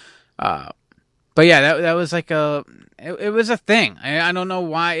 But yeah, that was like it was a thing. I don't know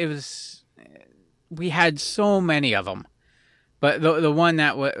why it was. We had so many of them, but the one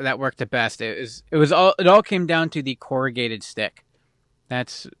that worked the best it all came down to the corrugated stick.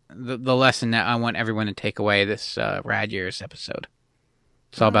 That's the lesson that I want everyone to take away this Rad Years episode.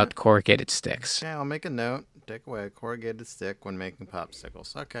 It's all about the corrugated sticks. Yeah, I'll make a note. Take away a corrugated stick when making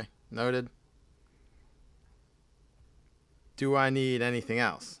popsicles. Okay, noted. Do I need anything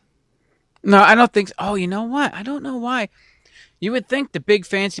else? No, I don't think so. Oh, you know what? I don't know why. You would think the big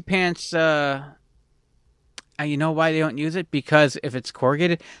fancy pants, you know why they don't use it? Because if it's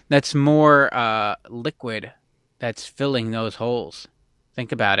corrugated, that's more liquid that's filling those holes.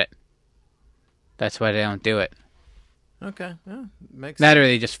 Think about it. That's why they don't do it. Okay, yeah, makes that sense. Or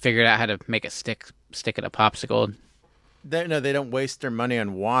they just figured out how to make a stick in a popsicle. They don't waste their money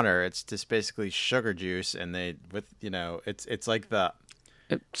on water. It's just basically sugar juice, and it's like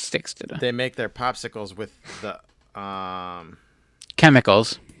it sticks to them. They make their popsicles with the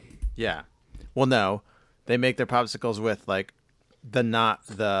chemicals. Yeah, well, no, they make their popsicles with like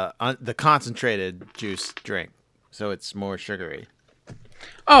the concentrated juice drink, so it's more sugary.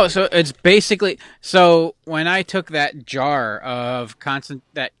 Oh, so it's basically when I took that jar of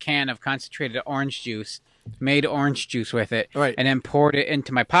that can of concentrated orange juice, made orange juice with it, right, and then poured it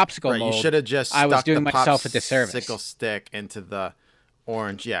into my popsicle mold. You should have just. I was doing the myself a disservice. Popsicle stick into the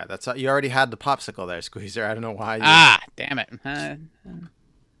orange. Yeah, that's you already had the popsicle there, Squeezer. I don't know why. Damn it!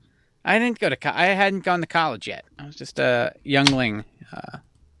 I didn't go to. I hadn't gone to college yet. I was just a youngling,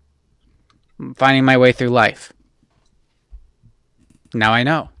 finding my way through life. Now I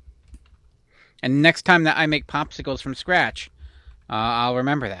know. And next time that I make popsicles from scratch, I'll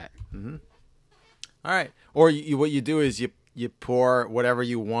remember that. Mm-hmm. All right. Or what you do is you pour whatever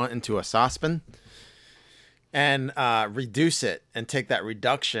you want into a saucepan and reduce it and take that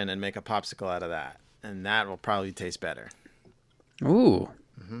reduction and make a popsicle out of that. And that will probably taste better. Ooh.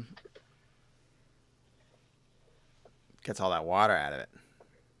 Mm-hmm. Gets all that water out of it.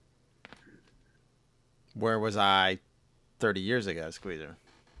 Where was I 30 years ago, Squeezer?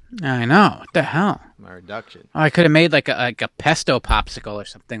 I know. What the hell? My reduction. Oh, I could have made like a pesto popsicle or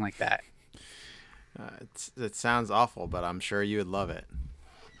something like that. It sounds awful, but I'm sure you would love it.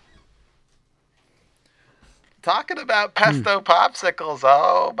 Talking about pesto popsicles,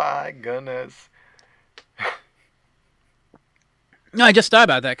 oh my goodness. No, I just thought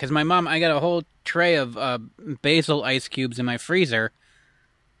about that because my mom, I got a whole tray of basil ice cubes in my freezer.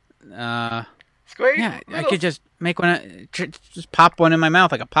 Squeeze, yeah, I could just make one, just pop one in my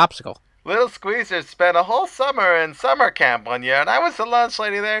mouth like a popsicle. Little Squeezer spent a whole summer in summer camp one year, and I was the lunch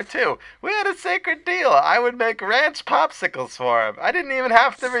lady there too. We had a sacred deal. I would make ranch popsicles for him. I didn't even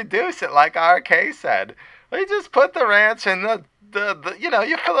have to reduce it like RK said. We just put the ranch in the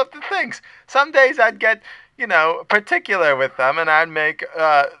you fill up the things. Some days I'd get, particular with them, and I'd make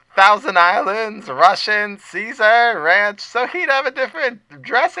Thousand Islands, Russian, Caesar, ranch. So he'd have a different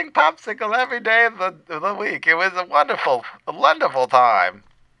dressing popsicle every day of the week. It was a wonderful time.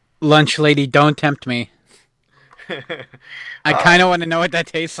 Lunch lady, don't tempt me. I kind of want to know what that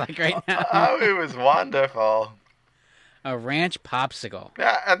tastes like right now. Oh, it was wonderful. A ranch popsicle.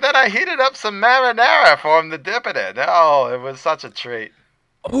 Yeah, and then I heated up some marinara for him to dip it in. Oh, it was such a treat.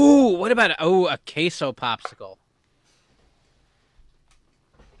 Ooh, what about a queso popsicle?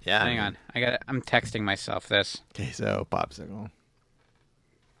 Yeah. Hang on. I'm texting myself this. Queso popsicle.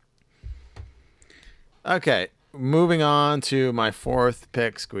 Okay, moving on to my fourth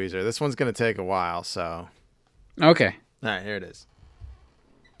pick, Squeezer. This one's going to take a while, so. Okay. All right, here it is.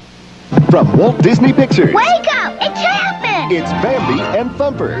 From Walt Disney Pictures. Wake up! It's happened! It's Bambi and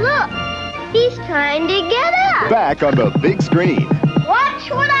Thumper. Look, he's trying to get up. Back on the big screen. Watch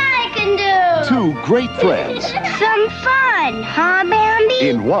what I can do. Two great friends. Some fun, huh, Bambi?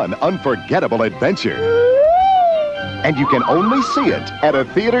 In one unforgettable adventure. And you can only see it at a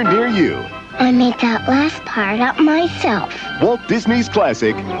theater near you. I made that last part up myself. Walt Disney's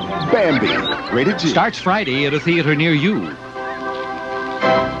classic, Bambi. Rated G. Starts Friday at a theater near you.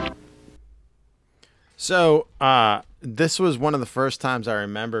 So, this was one of the first times I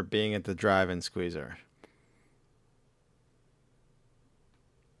remember being at the drive-in, Squeezer.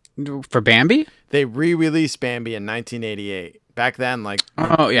 For Bambi? They re-released Bambi in 1988. Back then, like,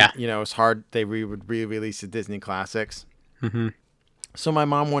 Oh, yeah. you know, it was hard. They would re-release the Disney classics. Mm-hmm. So my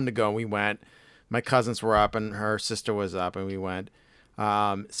mom wanted to go. We went. My cousins were up, and her sister was up, and we went.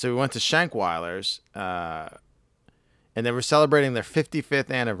 So we went to Shankweiler's, and they were celebrating their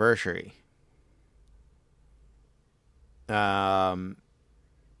 55th anniversary. And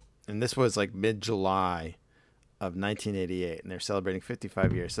this was like mid-July of 1988, and they're celebrating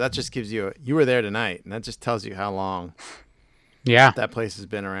 55 years. So that just gives you you were there tonight, and that just tells you how long that place has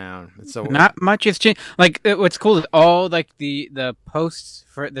been around. It's so not much has changed. Like, what's cool is all like the posts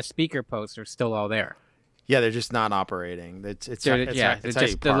for the speaker posts are still all there. Yeah, they're just not operating. It's it's how just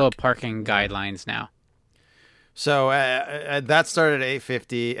you the little parking guidelines now. So that started at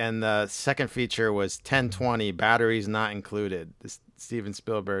 8:50, and the second feature was 10:20. Batteries not included. This Steven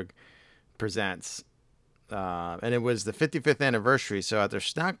Spielberg presents, and it was the 55th anniversary. So at their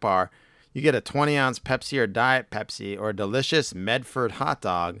snack bar, you get a 20-ounce Pepsi or Diet Pepsi or a delicious Medford hot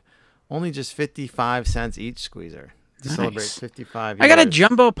dog, only just 55 cents each. Squeezer to celebrate 55 years. I got a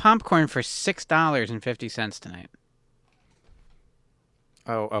jumbo popcorn for $6.50 tonight.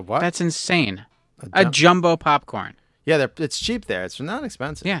 Oh, a what? That's insane. A jumbo popcorn. Yeah, it's cheap there. It's not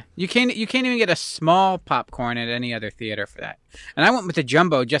expensive. Yeah, you can't even get a small popcorn at any other theater for that. And I went with the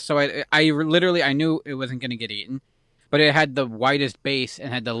jumbo just so I knew it wasn't going to get eaten, but it had the widest base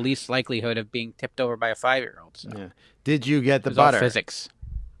and had the least likelihood of being tipped over by a 5-year-old. So. Yeah. Did you get the It was all butter? physics.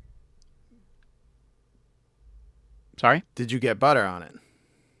 Sorry? Did you get butter on it?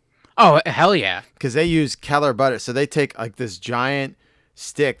 Oh, hell yeah. Because they use Keller butter. So they take like this giant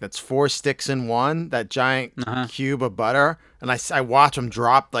stick that's 4 sticks in one, that giant cube of butter, and I watch them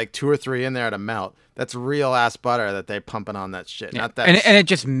drop like 2 or 3 in there to melt. That's real ass butter that they pumping on that shit. Yeah. Not that, and it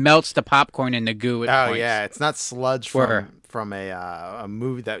just melts the popcorn in the goo. At points. Yeah, it's not sludge from a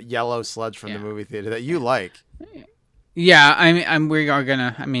movie, that yellow sludge from the movie theater that you like. Yeah, I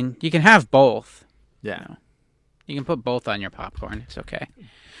mean, you can have both. Yeah, you can put both on your popcorn. It's okay.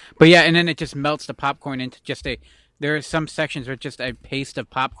 But yeah, and then it just melts the popcorn into just a. There are some sections where it's just a paste of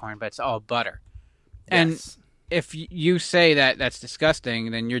popcorn, but it's all butter. And if you say that that's disgusting,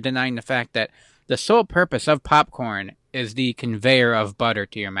 then you're denying the fact that the sole purpose of popcorn is the conveyor of butter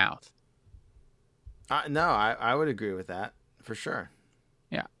to your mouth. No, I would agree with that for sure.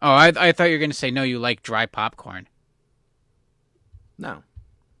 Yeah. Oh, I thought you were going to say, no, you like dry popcorn. No.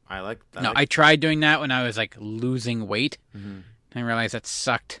 I tried doing that when I was like losing weight. Mm-hmm. I realized that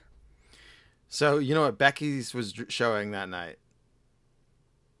sucked. So, you know what Becky's was showing that night?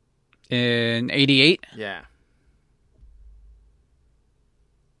 In 88? Yeah.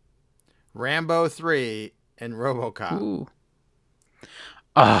 Rambo 3 and RoboCop. Ooh.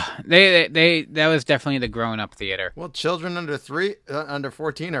 That was definitely the grown-up theater. Well, children under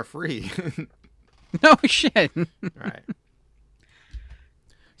 14 are free. No shit. Right.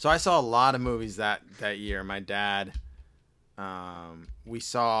 So I saw a lot of movies that year. My dad, we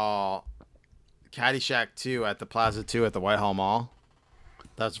saw Caddyshack 2 at the Plaza 2 at the Whitehall Mall.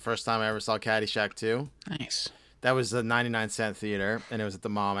 That was the first time I ever saw Caddyshack 2. Nice. That was the 99-cent theater, and it was at the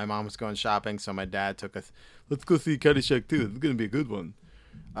mall. My mom was going shopping, so my dad took us. Let's go see Caddyshack 2. It's going to be a good one.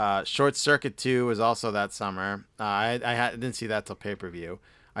 Short Circuit 2 was also that summer. I didn't see that till pay-per-view.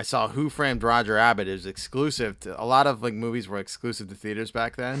 I saw Who Framed Roger Rabbit. It was exclusive to a lot of like movies were exclusive to theaters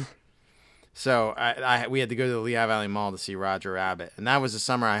back then. So we had to go to the Lehigh Valley Mall to see Roger Rabbit, and that was the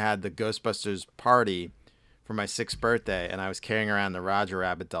summer I had the Ghostbusters party for my 6th birthday, and I was carrying around the Roger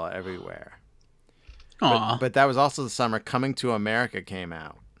Rabbit doll everywhere. But that was also the summer Coming to America came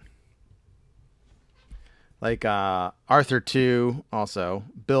out. Like Arthur 2, also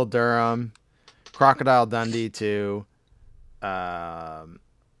Bill Durham, Crocodile Dundee 2.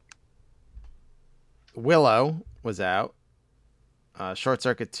 Willow was out. Short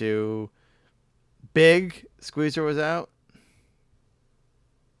Circuit 2. Big Squeezer was out.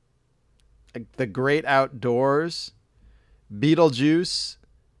 The Great Outdoors. Beetlejuice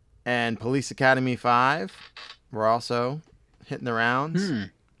and Police Academy 5 were also hitting the rounds.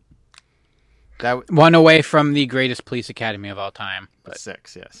 That one away from the greatest police academy of all time. But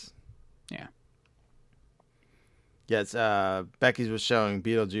 6, yes. Yeah. Yes, Becky's was showing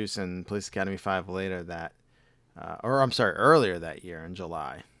Beetlejuice and Police Academy 5 earlier that year in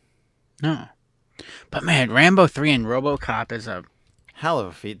July. No. But man, Rambo 3 and RoboCop is a hell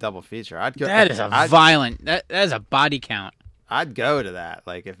of a double feature. That is violent. That is a body count. I'd go to that.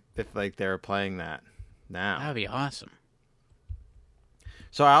 Like if like they were playing that now. That'd be awesome.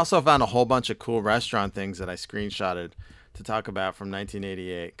 So I also found a whole bunch of cool restaurant things that I screenshotted to talk about from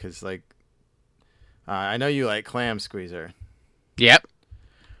 1988 because like I know you like Clam Squeezer. Yep.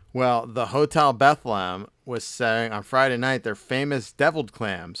 Well, the Hotel Bethlehem was selling on Friday night their famous deviled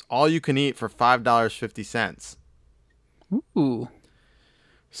clams, all you can eat for $5.50. Ooh.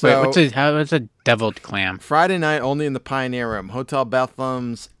 So, what's a deviled clam? Friday night only in the Pioneer Room. Hotel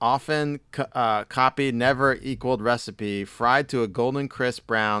Bethlehem's often copied, never equaled recipe, fried to a golden crisp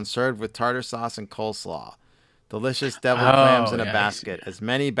brown, served with tartar sauce and coleslaw. Delicious deviled clams in a basket. As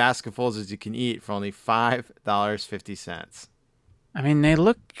many basketfuls as you can eat for only $5.50. I mean, they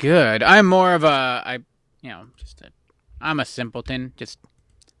look good. I'm more of I'm a simpleton. Just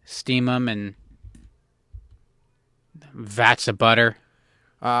steam them and vats of butter.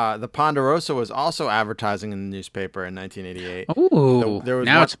 The Ponderosa was also advertising in the newspaper in 1988. Ooh,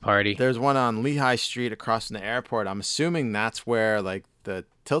 it's a party. There's one on Lehigh Street across from the airport. I'm assuming that's where like the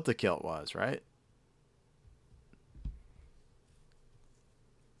Tilt-A-Kilt was, right?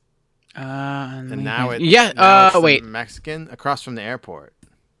 And now it's wait, Mexican across from the airport,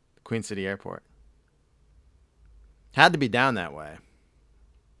 Queen City Airport. Had to be down that way.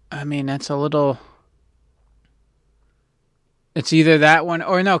 I mean, that's a little. It's either that one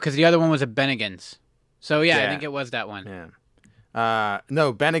or no, because the other one was a Bennigan's. So yeah, I think it was that one. Yeah.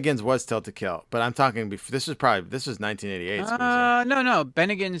 No, Bennigan's was Tilt-A-Kilt, but I'm talking before. This was 1988. No.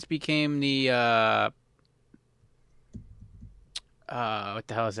 Bennigan's became the what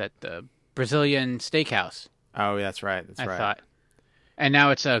the hell is that? The Brazilian steakhouse. Oh, that's right. I thought. And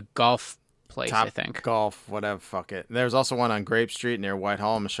now it's a golf place, I think. Golf, whatever, fuck it. There's also one on Grape Street near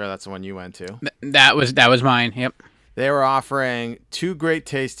Whitehall. I'm sure that's the one you went to. That was mine. Yep. They were offering two great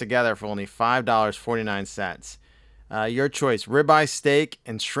tastes together for only $5.49. Your choice: ribeye steak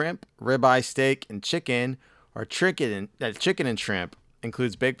and shrimp, ribeye steak and chicken, or chicken and shrimp.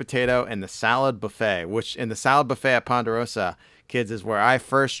 Includes baked potato and the salad buffet, which in the salad buffet at Ponderosa, kids, is where I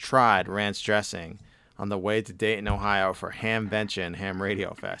first tried ranch dressing on the way to Dayton, Ohio for Hamvention Ham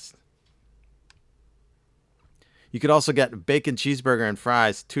Radio Fest. You could also get bacon cheeseburger and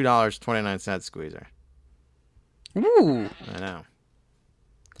fries, $2.29 Squeezer. Ooh. I know.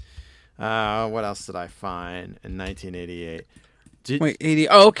 What else did I find in 1988? Wait, 80.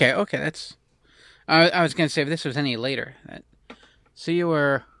 Oh, okay. That's. I was gonna say if this was any later. So you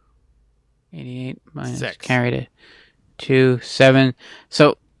were 88 minus 6. Carried it 2, 7.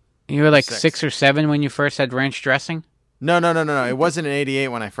 So you were like 6 or 7 when you first had ranch dressing. No. It wasn't in 88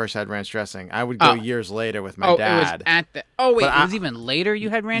 when I first had ranch dressing. I would go years later with my dad. It was at the. Oh wait, it was even later. You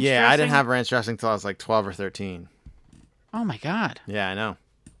had ranch dressing. Yeah, I didn't have ranch dressing until I was like 12 or 13. Oh my god. Yeah, I know.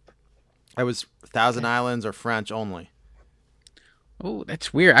 I was Thousand Islands or French only. Oh,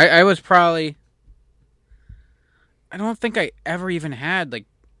 that's weird. I was probably. I don't think I ever even had like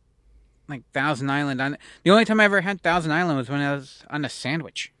Thousand Island on. The only time I ever had Thousand Island was when I was on a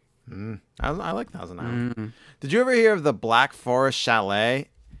sandwich. I like Thousand Island. Did you ever hear of the Black Forest Chalet?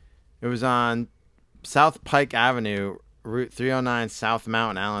 It was on South Pike Avenue, Route 309, South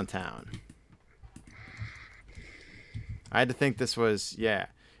Mountain, Allentown. I had to think this was,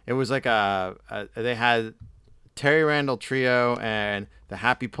 it was like they had Terry Randall Trio and the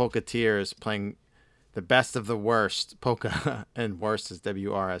Happy Polka-Teers playing the best of the worst polka, and worst is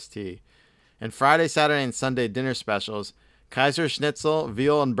WRST. And Friday, Saturday, and Sunday dinner specials: Kaiser Schnitzel,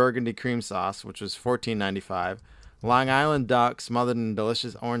 veal and burgundy cream sauce, which was $14.95. Long Island duck smothered in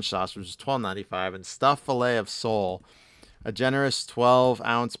delicious orange sauce, which was $12.95, and stuffed fillet of sole, a generous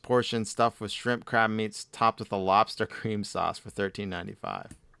 12-ounce portion stuffed with shrimp crab meats, topped with a lobster cream sauce for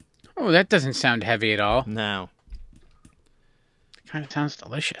 $13.95. Oh, that doesn't sound heavy at all. No. It kind of sounds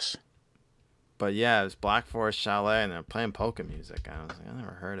delicious. But yeah, it was Black Forest Chalet, and they're playing polka music. I was like, I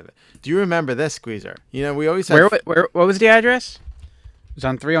never heard of it. Do you remember this, Squeezer? You know, we always had... Where what was the address? It was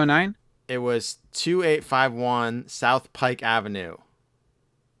on 309? It was 2851 South Pike Avenue.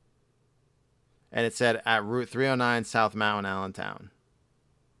 And it said at Route 309 South Mountain, Allentown.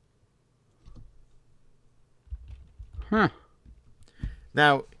 Huh.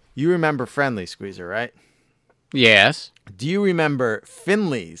 Now, you remember Friendly, Squeezer, right? Yes. Do you remember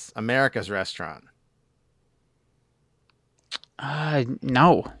Finley's, America's Restaurant?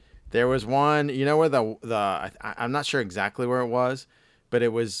 No. There was one, you know where I'm not sure exactly where it was, but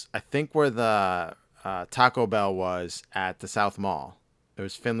it was, I think, where the Taco Bell was at the South Mall. It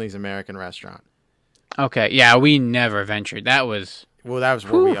was Finley's American Restaurant. Okay, yeah, we never ventured. That was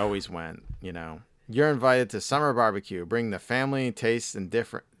where we always went, you know. You're invited to summer barbecue. Bring the family, taste, and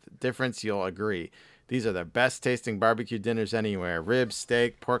difference, you'll agree. These are the best tasting barbecue dinners anywhere. Ribs,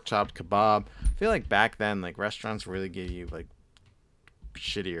 steak, pork chop, kebab. I feel like back then, like, restaurants really gave you, like,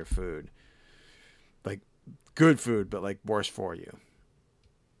 shittier food. Like, good food, but, like, worse for you.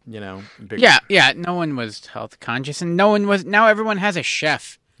 You know? Yeah, no one was health conscious, and no one was. Now everyone has a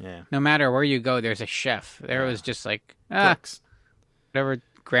chef. Yeah. No matter where you go, there's a chef. There was just like Cooks. whatever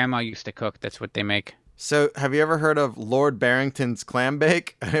grandma used to cook. That's what they make. So, have you ever heard of Lord Barrington's Clam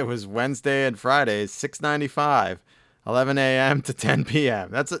Bake? It was Wednesday and Fridays, $6.95, 11 a.m. to 10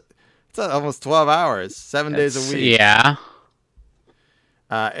 p.m. It's almost 12 hours, 7 days a week. Yeah.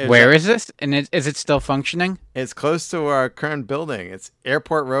 Where is this? And is it still functioning? It's close to our current building. It's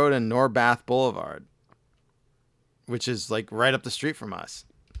Airport Road and Norbath Boulevard, which is like right up the street from us.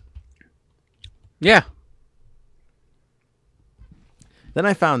 Yeah. Then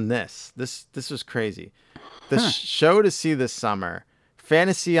I found this. This was crazy. The show to see this summer: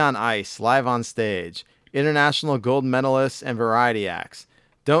 Fantasy on Ice, live on stage, international gold medalists and variety acts.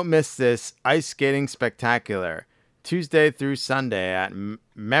 Don't miss this ice skating spectacular. Tuesday through Sunday at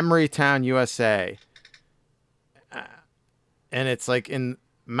Memory Town, USA. And it's like in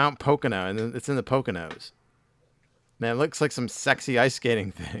Mount Pocono, and it's in the Poconos. Man, it looks like some sexy ice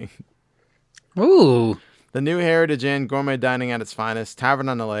skating thing. Ooh. The new Heritage Inn, gourmet dining at its finest, tavern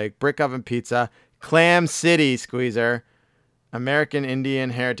on the lake, brick oven pizza, Clam City Squeezer, American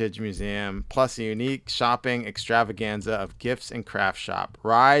Indian Heritage Museum, plus a unique shopping extravaganza of gifts and craft shop,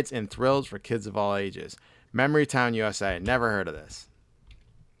 rides and thrills for kids of all ages. Memory Town, USA. Never heard of this.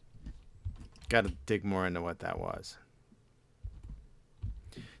 Got to dig more into what that was.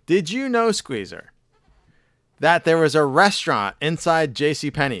 Did you know, Squeezer, that there was a restaurant inside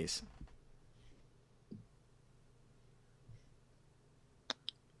JCPenney's?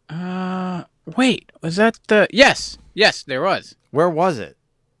 Wait, was that the... Yes, there was. Where was it?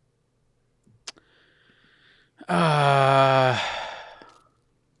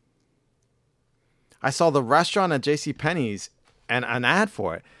 I saw the restaurant at JCPenney's and an ad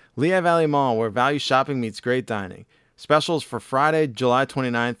for it. Lehigh Valley Mall, where value shopping meets great dining. Specials for Friday, July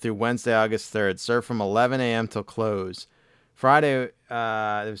 29th through Wednesday, August 3rd. Served from 11 a.m. till close. Friday,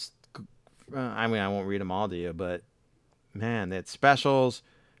 there's... I won't read them all to you, but... Man, they had specials.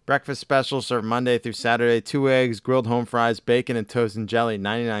 Breakfast specials served Monday through Saturday. 2 eggs, grilled home fries, bacon, and toast and jelly,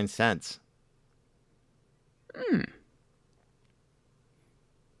 99 cents.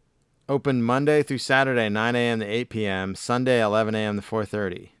 Open Monday through Saturday, 9 a.m. to 8 p.m. Sunday, 11 a.m. to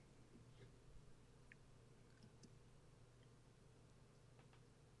 4:30.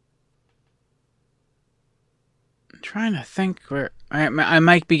 I'm trying to think where... I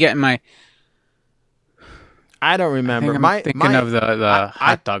might be getting my... I don't remember. I'm thinking of the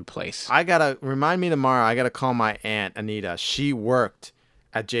hot dog place. Remind me tomorrow. I gotta call my aunt Anita. She worked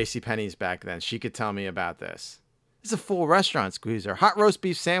at JCPenney's back then. She could tell me about this. It's a full restaurant, Squeezer. Hot roast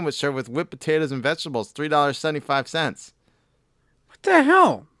beef sandwich served with whipped potatoes and vegetables, $3.75. What the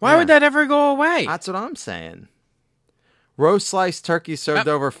hell? Why would that ever go away? That's what I'm saying. Roast sliced turkey served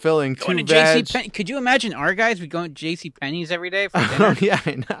over filling, Going 2 to veg. JCPenney. Could you imagine our guys? We go to JCPenney's every day for dinner. Oh, yeah,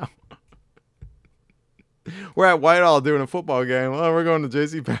 I know. We're at Whitehall doing a football game. Oh, we're going to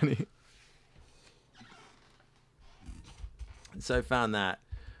JCPenney. So I found that.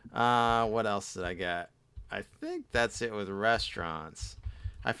 What else did I get? I think that's it with restaurants.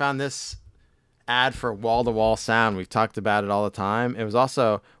 I found this ad for wall-to-wall sound. We've talked about it all the time. It was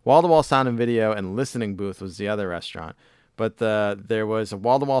also wall-to-wall sound and video, and listening booth was the other restaurant. But there was a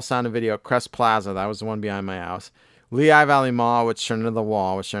wall-to-wall sound and video at Crest Plaza. That was the one behind my house. Lehigh Valley Mall, which turned into the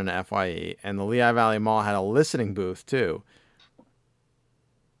Wall, which turned into FYE. And the Lehigh Valley Mall had a listening booth, too.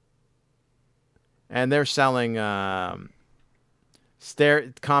 And they're selling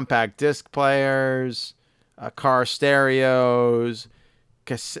compact disc players, car stereos,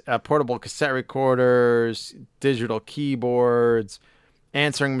 portable cassette recorders, digital keyboards,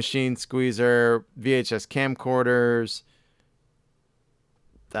 answering machine squeezer, VHS camcorders,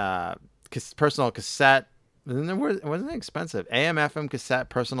 personal cassette. Wasn't it expensive? AM/FM cassette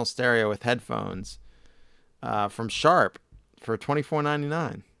personal stereo with headphones from Sharp for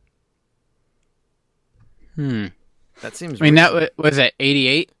 $24.99. That seems. I mean, that was at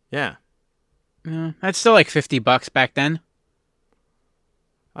 88. Yeah. That's still like $50 back then.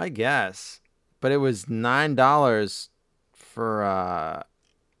 I guess, but it was $9 for.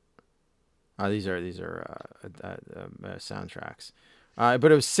 These are soundtracks,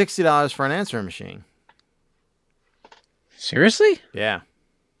 but it was $60 for an answering machine. Seriously? Yeah.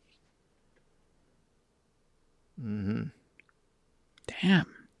 Damn.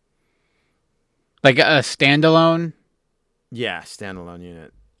 Like a standalone? Yeah, standalone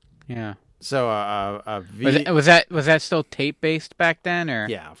unit. Yeah. So was that still tape based back then, or?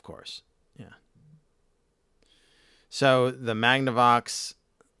 Yeah, of course. Yeah. So the Magnavox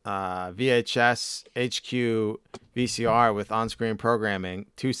VHS HQ VCR with on-screen programming,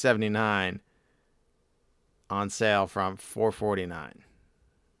 $279, on sale from $449.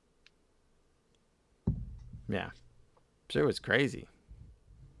 Yeah. Sure was crazy.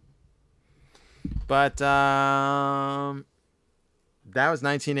 But that was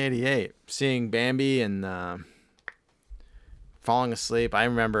 1988. Seeing Bambi and falling asleep. I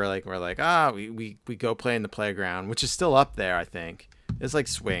remember we're like, we go play in the playground, which is still up there, I think. It's like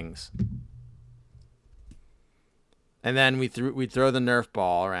swings. And then we'd throw the Nerf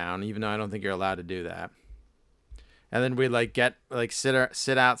ball around, even though I don't think you're allowed to do that. And then we'd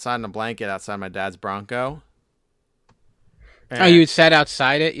sit outside in a blanket outside my dad's Bronco. And you sat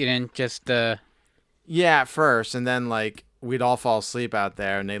outside it? You didn't just Yeah, at first, and then we'd all fall asleep out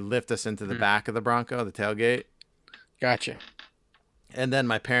there, and they lift us into the back of the Bronco, the tailgate. Gotcha. And then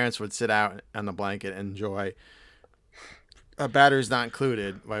my parents would sit out on the blanket and enjoy batteries not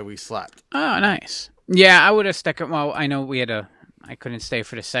included while we slept. Oh, nice. Yeah, I would have stuck it. Well, I know I couldn't stay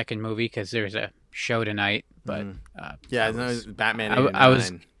for the second movie because there's a show tonight. But yeah, I know Batman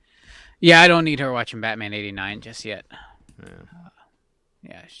 89. I don't need her watching Batman 89 just yet.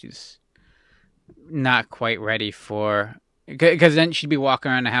 Yeah, she's not quite ready for. Because then she'd be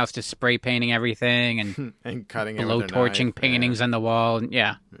walking around the house just spray painting everything and cutting blow torching paintings on the wall. And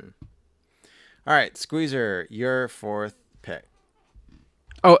yeah. All right, Squeezer, your fourth pick.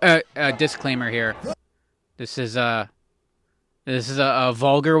 Oh, disclaimer here. This is a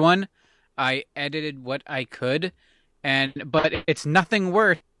vulgar one. I edited what I could, but it's nothing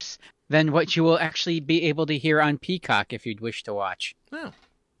worse than what you will actually be able to hear on Peacock if you'd wish to watch. Oh.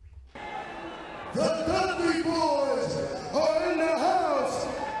 The Dudley Boys are in the house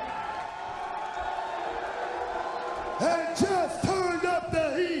and just turned up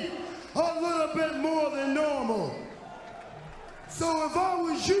the heat a little bit more than normal. So if I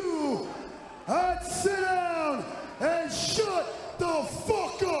was you, I'd sit down and shut the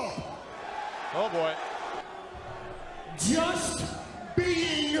fuck up. Oh boy. Just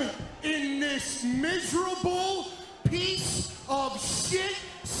being in this miserable piece of shit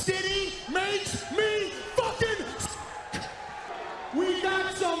city makes me fucking sick. We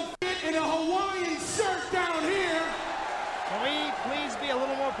got some fit in a Hawaiian shirt down here. Can we please be a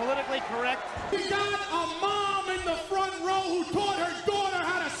little more politically correct? We got a mom in the front row who taught her daughter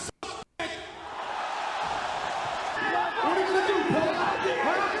how to suck dick. What are you gonna do, Paul?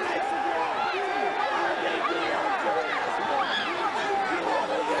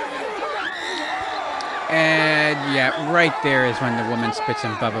 And yeah, right there is when the woman spits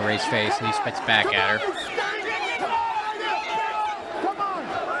in Bubba Ray's face and he spits back at her.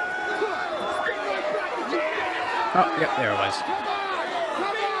 Oh, yep, there it was. Is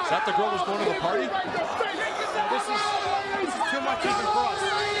that the girl who's going to the party? This is too much even for us.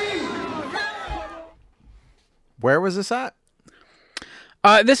 Where was this at?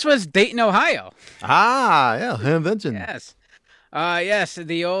 This was Dayton, Ohio. Ah, yeah, invention. Yes. Yes,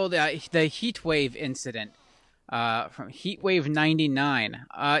 the old the heat wave incident from Heat Wave '99.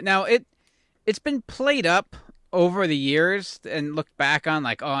 Now it's been played up over the years and looked back on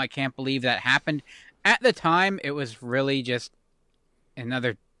like, oh, I can't believe that happened. At the time, it was really just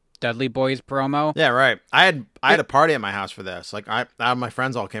another Dudley Boys promo. Yeah, right. I had a party at my house for this. Like my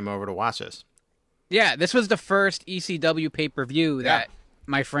friends all came over to watch this. Yeah, this was the first ECW pay-per-view that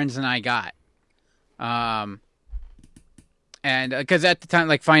my friends and I got. And because at the time,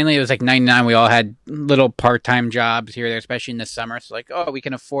 like finally it was like 99, we all had little part-time jobs here, there, especially in the summer. So like, oh, we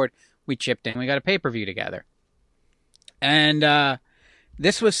can afford, we chipped in, we got a pay-per-view together. And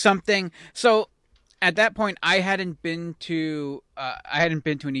this was something, so at that point I hadn't been to an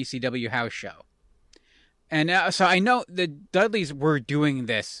ECW house show. And so I know the Dudleys were doing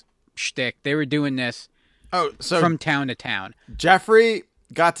this shtick. They were doing this from town to town. Jeffrey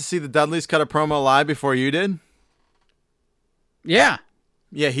got to see the Dudleys cut a promo live before you did? Yeah.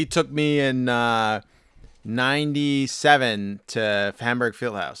 Yeah, he took me in 97 to Hamburg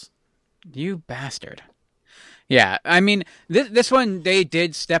Fieldhouse. You bastard. Yeah, I mean, this one, they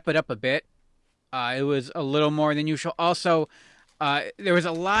did step it up a bit. It was a little more than usual. Also, there was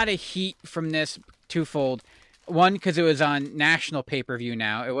a lot of heat from this twofold. One, because it was on national pay-per-view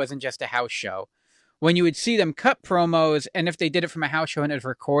now. It wasn't just a house show. When you would see them cut promos, and if they did it from a house show and it was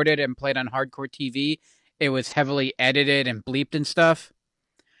recorded and played on hardcore TV, it was heavily edited and bleeped and stuff.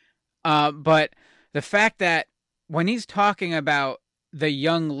 But the fact that when he's talking about the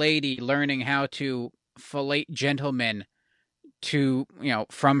young lady learning how to fillet gentlemen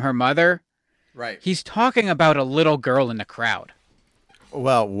from her mother, right? He's talking about a little girl in the crowd.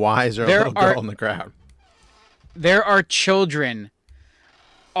 Well, why is there a little girl in the crowd? There are children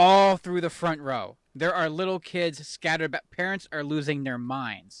all through the front row. There are little kids scattered about. Parents are losing their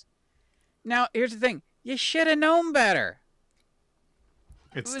minds. Now, here's the thing. You should have known better.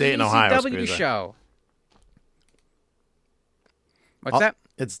 It's Dayton, Ohio. ECW show. What's that?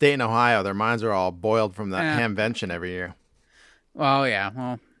 It's Dayton, Ohio. Their minds are all boiled from that Yeah. hamvention every year. Well, yeah.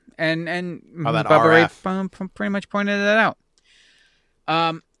 Well, and that Bubba Ray RF. pretty much pointed that out.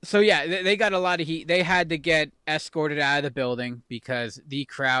 So yeah, they got a lot of heat. They had to get escorted out of the building because the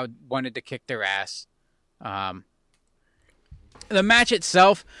crowd wanted to kick their ass. The match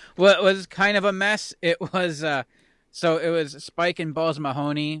itself was kind of a mess. It was so it was Spike and Balls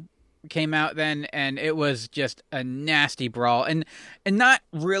Mahoney came out then, and it was just a nasty brawl, and not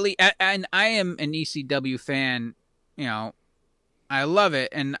really. And I am an ECW fan, you know. I love it,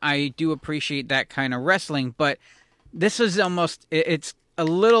 and I do appreciate that kind of wrestling, but this is almost, it's a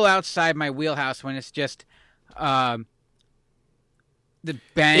little outside my wheelhouse when it's just the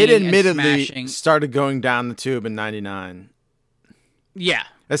banging It admittedly and smashing. started going down the tube in '99. Yeah.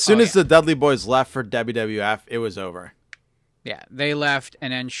 As soon as the Dudley Boys left for WWF, it was over. Yeah, they left,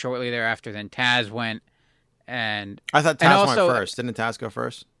 and then shortly thereafter, then Taz went, and I thought Taz went first. Didn't Taz go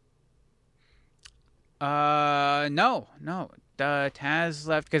first? No. Taz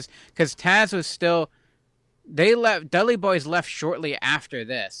left because Taz was still. They left. Dudley Boys left shortly after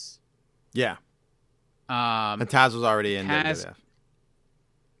this. Yeah. And Taz was already in WWF.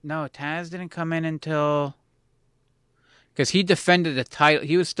 No, Taz didn't come in until because he defended the title.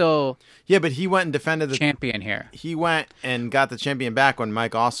 He was still but he went and defended the champion here. He went and got the champion back when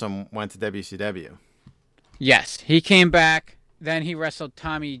Mike Awesome went to WCW. Yes, he came back. Then he wrestled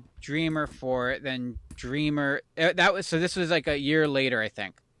Tommy Dreamer for it. Then Dreamer this was like a year later, I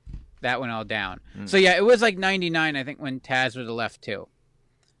think. That went all down. So yeah, it was like '99, I think, when Taz would have left too,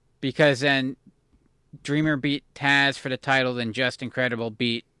 because then Dreamer beat Taz for the title, then Just Incredible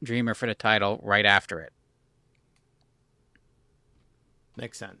beat Dreamer for the title right after it.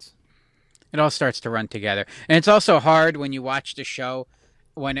 Makes sense. It all starts to run together, and it's also hard when you watch the show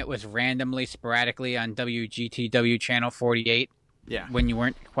when it was randomly, sporadically on WGTW channel 48. Yeah. When you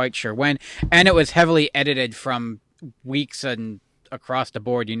weren't quite sure when, and it was heavily edited from weeks and across the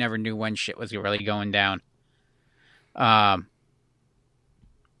board. You never knew when shit was really going down. But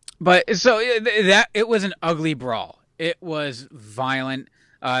so that it was an ugly brawl. It was violent.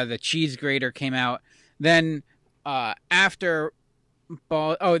 The cheese grater came out. Then after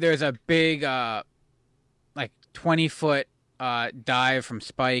there's a big like 20-foot dive from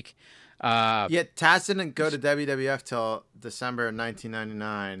Spike. Taz didn't go to WWF till December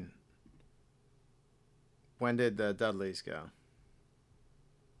 1999. When did the Dudleys go?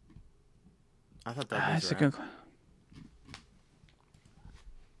 I thought Dudleys that's were a good.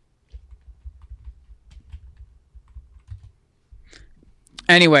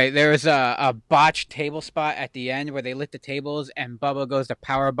 Anyway, there was a botched table spot at the end where they lit the tables, and Bubba goes to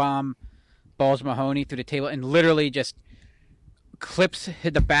powerbomb Balls Mahoney through the table and literally just clips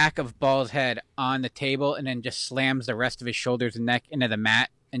the back of Ball's head on the table and then just slams the rest of his shoulders and neck into the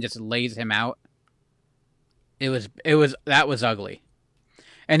mat and just lays him out. That was ugly.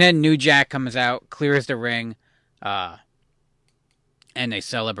 And then New Jack comes out, clears the ring, and they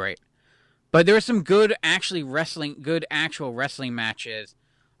celebrate. But there were some good actual wrestling matches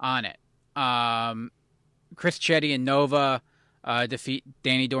on it. Chris Chetty and Nova defeat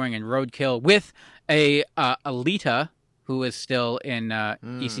Danny Doring and Roadkill with a Alita, who was still in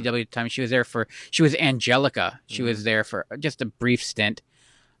ECW at the time. She was Angelica. She was there for just a brief stint.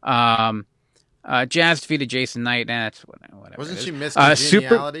 Jazz defeated Jason Knight, and that's whatever. Wasn't she Miss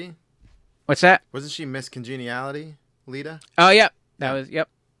Congeniality? What's that? Wasn't she Miss Congeniality, Lita? Oh, yeah. That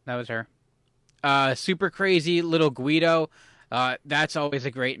was her. Super Crazy Little Guido. That's always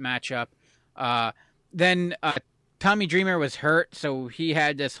a great matchup. Then Tommy Dreamer was hurt, so he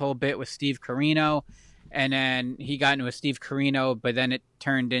had this whole bit with Steve Corino, and then he got into a Steve Corino, but then it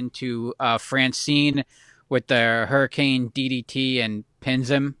turned into Francine with the Hurricane DDT and pins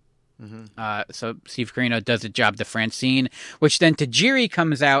him. Mm-hmm. So Steve Corino does the job to Francine, which then Tajiri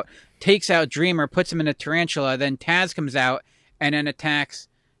comes out, takes out Dreamer, puts him in a tarantula, then Taz comes out and then attacks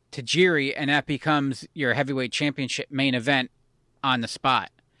Tajiri, and that becomes your heavyweight championship main event on the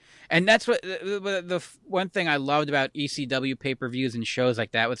spot. And that's what the one thing I loved about ECW pay-per-views and shows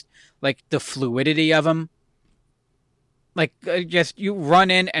like that was like the fluidity of them. Like just you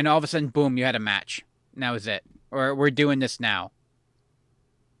run in and all of a sudden, boom, you had a match. And that was it. Or we're doing this now.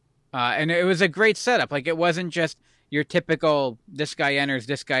 And it was a great setup. Like it wasn't just your typical this guy enters,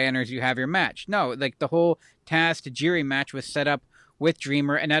 you have your match. No, like the whole Taz Tajiri match was set up with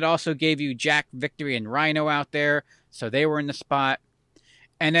Dreamer, and that also gave you Jack, Victory, and Rhino out there, so they were in the spot.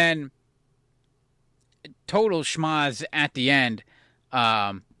 And then total schmaz at the end,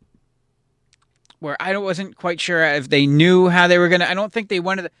 where I wasn't quite sure if they knew how they were gonna. I don't think they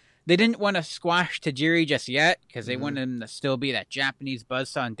wanted. they didn't want to squash Tajiri just yet because they wanted him to still be that Japanese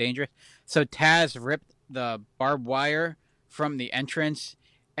buzzsaw and dangerous. So Taz ripped the barbed wire from the entrance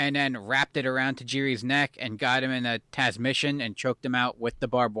and then wrapped it around Tajiri's neck and got him in a Taz mission and choked him out with the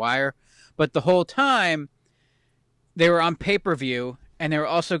barbed wire. But the whole time, they were on pay-per-view, and they were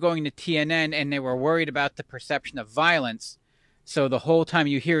also going to TNN, and they were worried about the perception of violence. So the whole time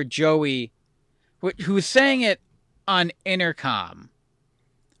you hear Joey, who was saying it on intercom,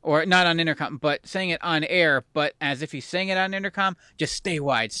 or not on intercom, but saying it on air, but as if he's saying it on intercom, just stay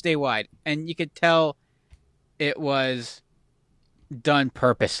wide, stay wide. And you could tell it was done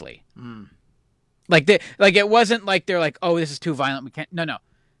purposely. Like it wasn't like they're like, oh, this is too violent, we can't. No.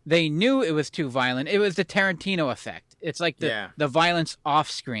 They knew it was too violent. It was the Tarantino effect. It's like the violence off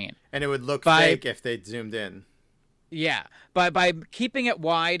screen. And it would look fake if they zoomed in. Yeah. By keeping it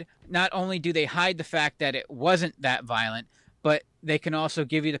wide, not only do they hide the fact that it wasn't that violent, but they can also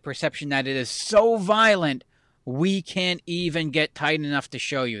give you the perception that it is so violent, we can't even get tight enough to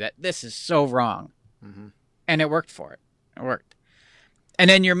show you that this is so wrong. And it worked for it. It worked. And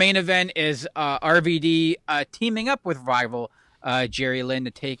then your main event is RVD teaming up with rival Jerry Lynn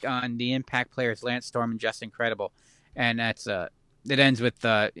to take on the Impact players Lance Storm and Just Incredible. And that's it ends with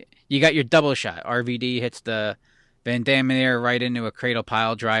you got your double shot. RVD hits the Van Damme there right into a cradle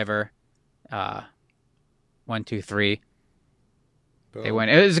pile driver. 1, 2, 3. Boom. They win.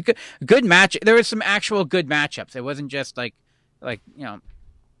 It was a good match. There was some actual good matchups. It wasn't just like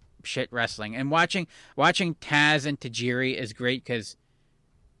shit wrestling. And watching Taz and Tajiri is great because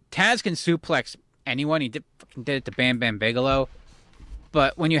Taz can suplex anyone. He did it to Bam Bam Bigelow.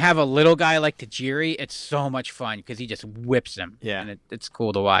 But when you have a little guy like Tajiri, it's so much fun because he just whips him. Yeah. And it's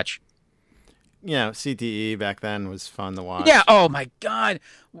cool to watch. CTE back then was fun to watch. Yeah. Oh, my God.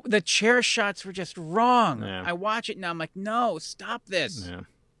 The chair shots were just wrong. Yeah. I watch it now. I'm like, no, stop this. Yeah.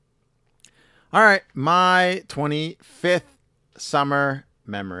 All right. My 25th summer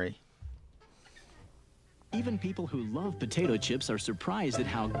memory. Even people who love potato chips are surprised at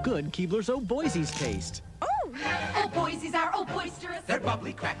how good Keebler's Oh Boise's taste. Oh, Boise's are oh boisterous. They're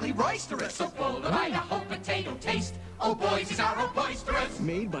bubbly, crackly, roisterous. So full of Idaho potato taste. Oh, Boise's are oh boisterous.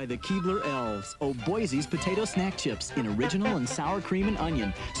 Made by the Keebler Elves, Oh Boise's potato snack chips in original and sour cream and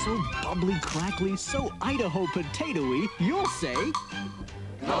onion. So bubbly, crackly, so Idaho potatoey, you'll say...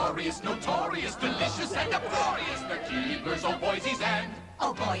 Glorious, notorious, delicious, and uproarious. The Keebler's oh Boise's and...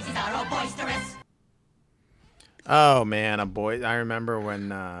 Oh, Boise's are oh boisterous. Oh, man, I remember when...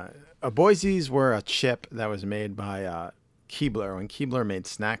 Boise's were a chip that was made by Keebler when Keebler made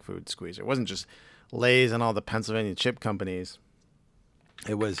snack food squeezer. It wasn't just Lay's and all the Pennsylvania chip companies.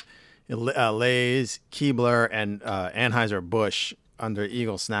 It was Lay's, Keebler, and Anheuser-Busch under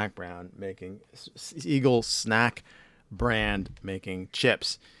Eagle Snack Brand making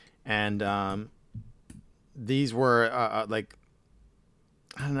chips. And these were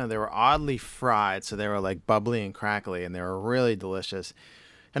I don't know, they were oddly fried, so they were like bubbly and crackly, and they were really delicious.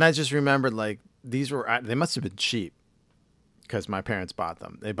 And I just remembered, they must have been cheap because my parents bought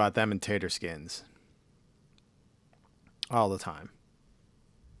them. They bought them in tater skins all the time.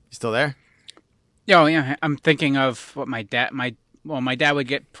 You still there? Oh, yeah. I'm thinking of what my dad would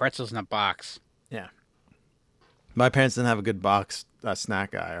get pretzels in a box. Yeah. My parents didn't have a good box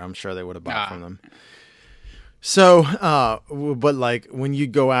snack guy. I'm sure they would have bought from them. So, but when you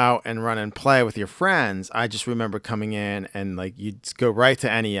go out and run and play with your friends, I just remember coming in and you'd go right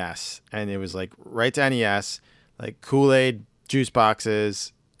to NES, and it was right to NES, Kool-Aid, juice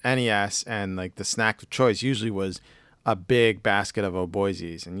boxes, NES, and the snack of choice usually was a big basket of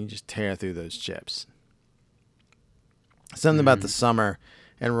O'Boise's, and you just tear through those chips. Something about the summer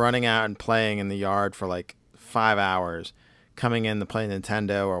and running out and playing in the yard for 5 hours. Coming in to play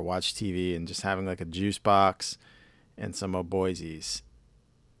Nintendo or watch TV and just having a juice box and some O'Boise's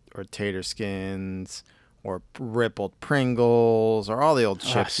or tater skins or rippled Pringles or all the old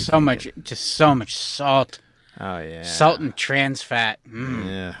chips. So much salt. Oh yeah, salt and trans fat.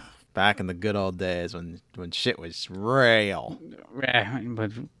 Yeah, back in the good old days when shit was real. Yeah,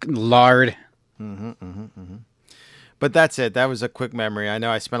 with lard. But that's it. That was a quick memory. I know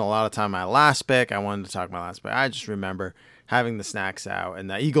I spent a lot of time on my last pick. I wanted to talk my last pick. I just remember having the snacks out and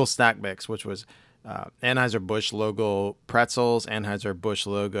the Eagle Snack Mix, which was Anheuser-Busch logo pretzels, Anheuser-Busch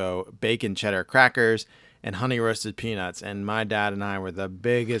logo bacon cheddar crackers, and honey roasted peanuts. And my dad and I were the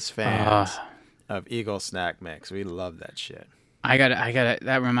biggest fans of Eagle Snack Mix. We loved that shit.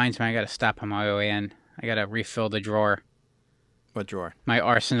 That reminds me, I gotta stop on my way in. I gotta refill the drawer. What drawer? My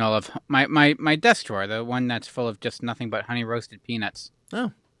arsenal of my desk drawer, the one that's full of just nothing but honey roasted peanuts.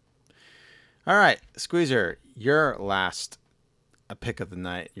 Oh. All right, Squeezer, your last a pick of the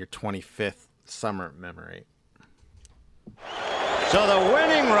night, your 25th summer memory. So the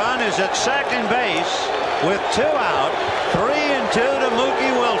winning run is at second base with 2 out, 3-2 to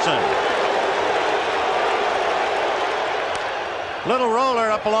Mookie Wilson. Little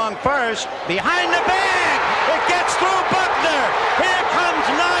roller up along first, behind the bag. It gets through Buckner. Here comes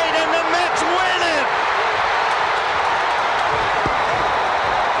Knight, and the Mets win it.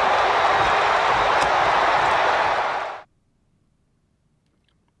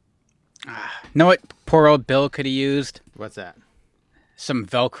 Know what poor old Bill could have used? What's that? Some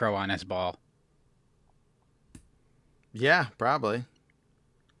Velcro on his ball. Yeah, probably.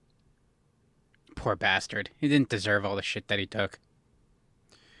 Poor bastard. He didn't deserve all the shit that he took.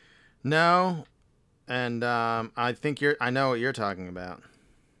 No, and I think I know what you're talking about.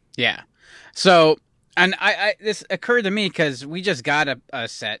 Yeah. So, and this occurred to me because we just got a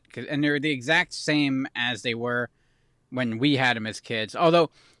set, and they're the exact same as they were when we had them as kids.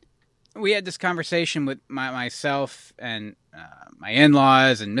 Although we had this conversation with myself and my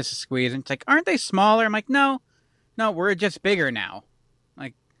in-laws and Mrs. Squeeze, and it's like, aren't they smaller? I'm like, no, we're just bigger now.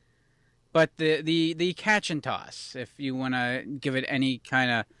 Like, but the catch and toss, if you want to give it any kind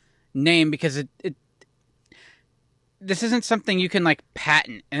of name, because it this isn't something you can like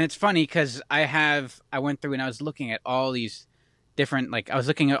patent. And it's funny because I went through and I was looking at all these different, like I was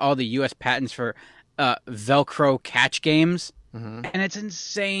looking at all the U.S. patents for Velcro catch games. Mm-hmm. And it's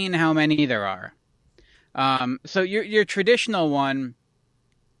insane how many there are. So your traditional one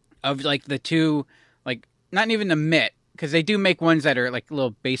of like the two, like not even the mitt, because they do make ones that are like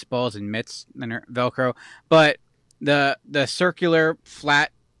little baseballs and mitts that are Velcro, but the circular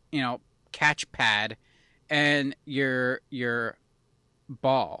flat, catch pad and your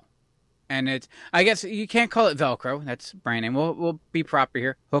ball. And it's, I guess you can't call it Velcro. That's brand name. We'll be proper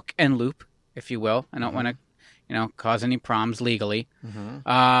here. Hook and loop, if you will. I don't want to cause any problems legally.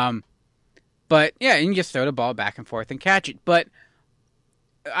 Mm-hmm. But yeah, you can just throw the ball back and forth and catch it. But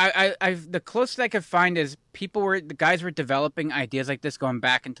the closest I could find is the guys were developing ideas like this going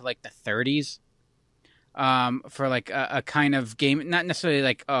back into like the 30s, for like a kind of game, not necessarily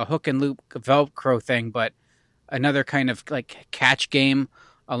like a hook and loop Velcro thing, but another kind of like catch game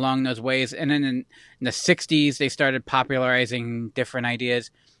along those ways. And then in the 60s, they started popularizing different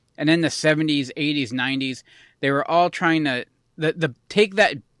ideas. And in the 70s, 80s, 90s, they were all trying to take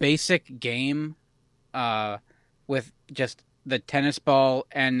that basic game with just the tennis ball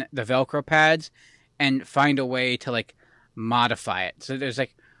and the Velcro pads and find a way to like modify it. So there's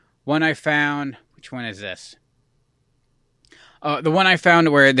like one I found. Which one is this? The one I found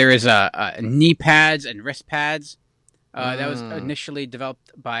where there is knee pads and wrist pads. That was initially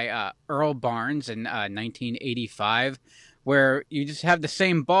developed by Earl Barnes in 1985, where you just have the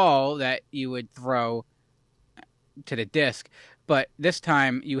same ball that you would throw to the disc, but this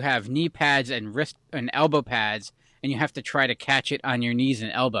time you have knee pads and wrist and elbow pads, and you have to try to catch it on your knees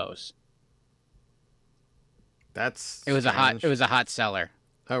and elbows. It was a hot seller.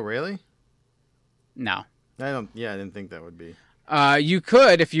 Oh, really? No. I didn't think that would be. You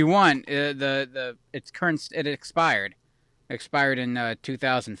could if you want. It expired. It expired in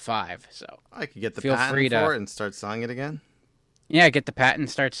 2005. So I could get the patent for it and start selling it again. Yeah, get the patent and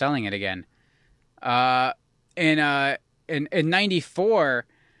start selling it again. In '94,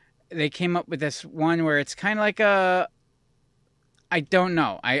 they came up with this one where it's kind of like I don't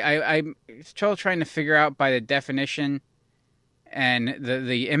know. I'm still trying to figure out by the definition and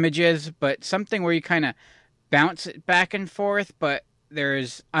the images, but something where you kind of bounce it back and forth, but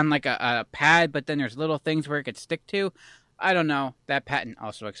there's on like a pad, but then there's little things where it could stick to. I don't know. That patent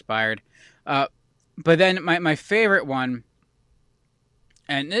also expired. But then my favorite one,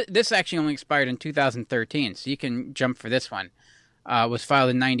 and this actually only expired in 2013, so you can jump for this one, was filed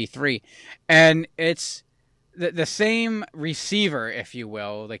in '93. And it's the same receiver, if you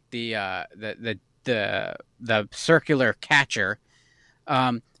will, like the circular catcher,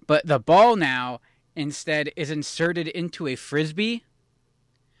 but the ball now instead is inserted into a frisbee.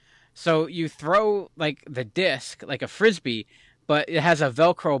 So you throw like the disc like a frisbee, but it has a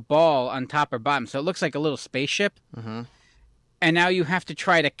Velcro ball on top or bottom, so it looks like a little spaceship. Mm-hmm. And now you have to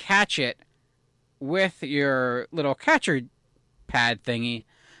try to catch it with your little catcher pad thingy,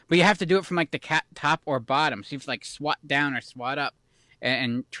 but you have to do it from like the top or bottom. So you have to like swat down or swat up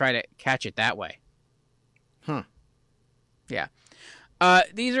and try to catch it that way. Huh. Yeah. I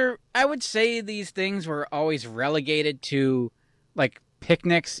would say these things were always relegated to like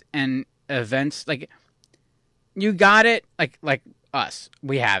picnics and events. Like you got it, like us,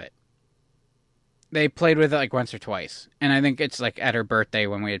 we have it. They played with it like once or twice. And I think it's like at her birthday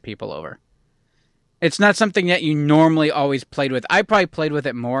when we had people over. It's not something that you normally always played with. I probably played with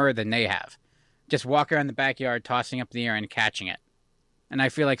it more than they have. Just walk around the backyard, tossing up the air and catching it. And I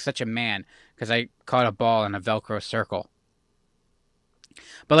feel like such a man because I caught a ball in a Velcro circle.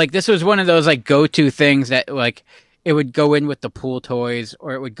 But like this was one of those like go-to things that like it would go in with the pool toys,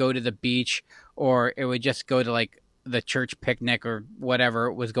 or it would go to the beach, or it would just go to like the church picnic or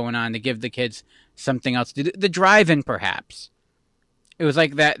whatever was going on to give the kids something else to do. The drive-in, perhaps. It was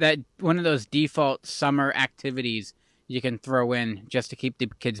like that one of those default summer activities you can throw in just to keep the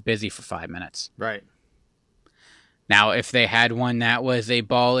kids busy for 5 minutes. Right. Now, if they had one that was a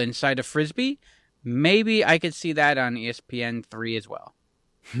ball inside a Frisbee, maybe I could see that on ESPN3 as well.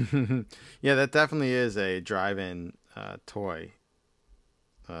 Yeah, that definitely is a drive-in toy.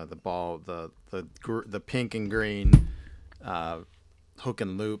 The ball, the pink and green hook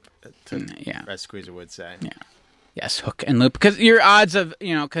and loop, as Squeezer would say. Yeah. Yes, hook and loop. Because your odds of,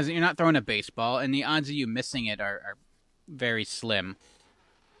 because you're not throwing a baseball, and the odds of you missing it are very slim.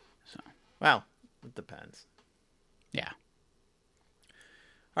 So. Well, it depends. Yeah.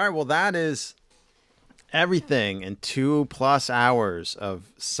 All right, well, that is everything in 2+ hours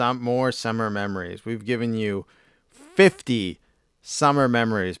of some more summer memories. We've given you 50 summer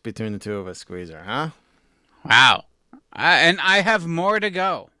memories between the two of us, Squeezer, huh? Wow. And I have more to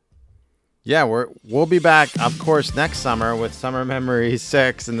go. Yeah, we'll be back, of course, next summer with Summer Memories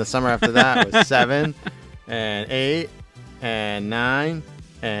 6, and the summer after that was 7 and 8 and 9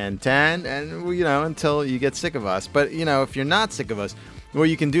 and 10, and until you get sick of us. But if you're not sick of us, what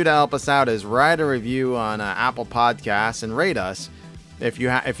you can do to help us out is write a review on Apple Podcasts and rate us if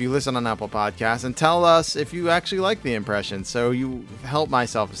you listen on Apple Podcasts, and tell us if you actually like the impression, so you help my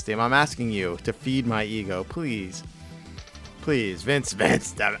self-esteem. I'm asking you to feed my ego, please. Please, Vince,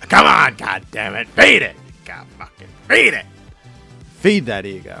 come on, God damn it, feed it. God fucking feed it. Feed that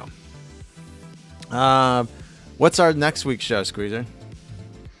ego. What's our next week's show, Squeezer?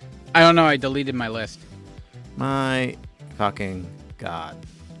 I don't know. I deleted my list. My fucking God.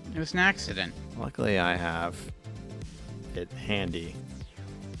 It was an accident. Luckily, I have it handy.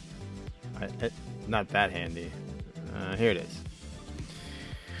 Not that handy. Here it is.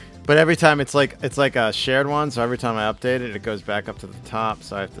 But every time it's like a shared one, so every time I update it, it goes back up to the top,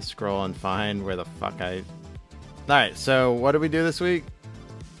 so I have to scroll and find where the fuck I... Alright, so what did we do this week?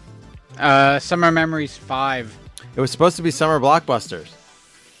 Summer Memories 5. It was supposed to be Summer Blockbusters.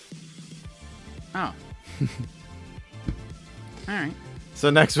 Oh. Alright.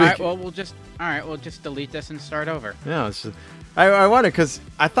 So next week... Alright, we'll just delete this and start over. Yeah, it's just... I wonder, because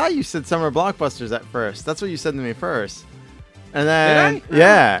I thought you said Summer Blockbusters at first. That's what you said to me first. And then, Did I?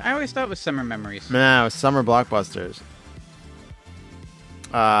 Yeah. I always thought it was Summer Memories. No, it's Summer Blockbusters.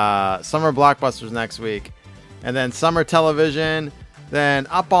 Summer Blockbusters next week. And then Summer Television. Then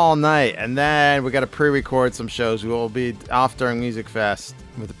Up All Night. And then we got to pre-record some shows. We will be off during Music Fest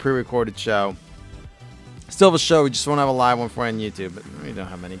with a pre-recorded show. Still have a show. We just won't have a live one for on YouTube. But we don't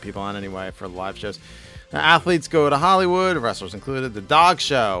have many people on anyway for the live shows. Athletes go to Hollywood, wrestlers included. The Dog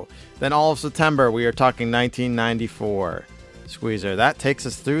Show. Then all of September, we are talking 1994. Squeezer, that takes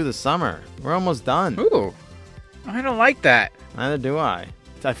us through the summer. We're almost done. Ooh, I don't like that. Neither do I.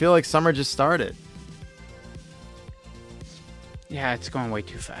 I feel like summer just started. Yeah, it's going way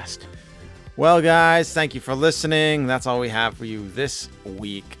too fast. Well, guys, thank you for listening. That's all we have for you this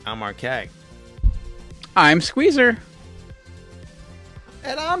week. I'm RK. I'm Squeezer.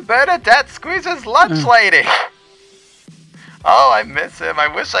 And I'm Bernadette, Squeezer's lunch lady. Oh, I miss him.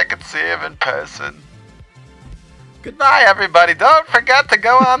 I wish I could see him in person. Goodbye, everybody. Don't forget to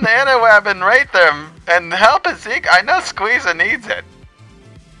go on the interweb and rate them and help his ego. I know Squeezer needs it.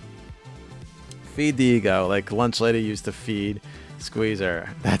 Feed the ego, like Lunch Lady used to feed Squeezer.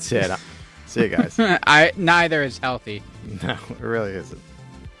 That's it. See you guys. Neither is healthy. No, it really isn't.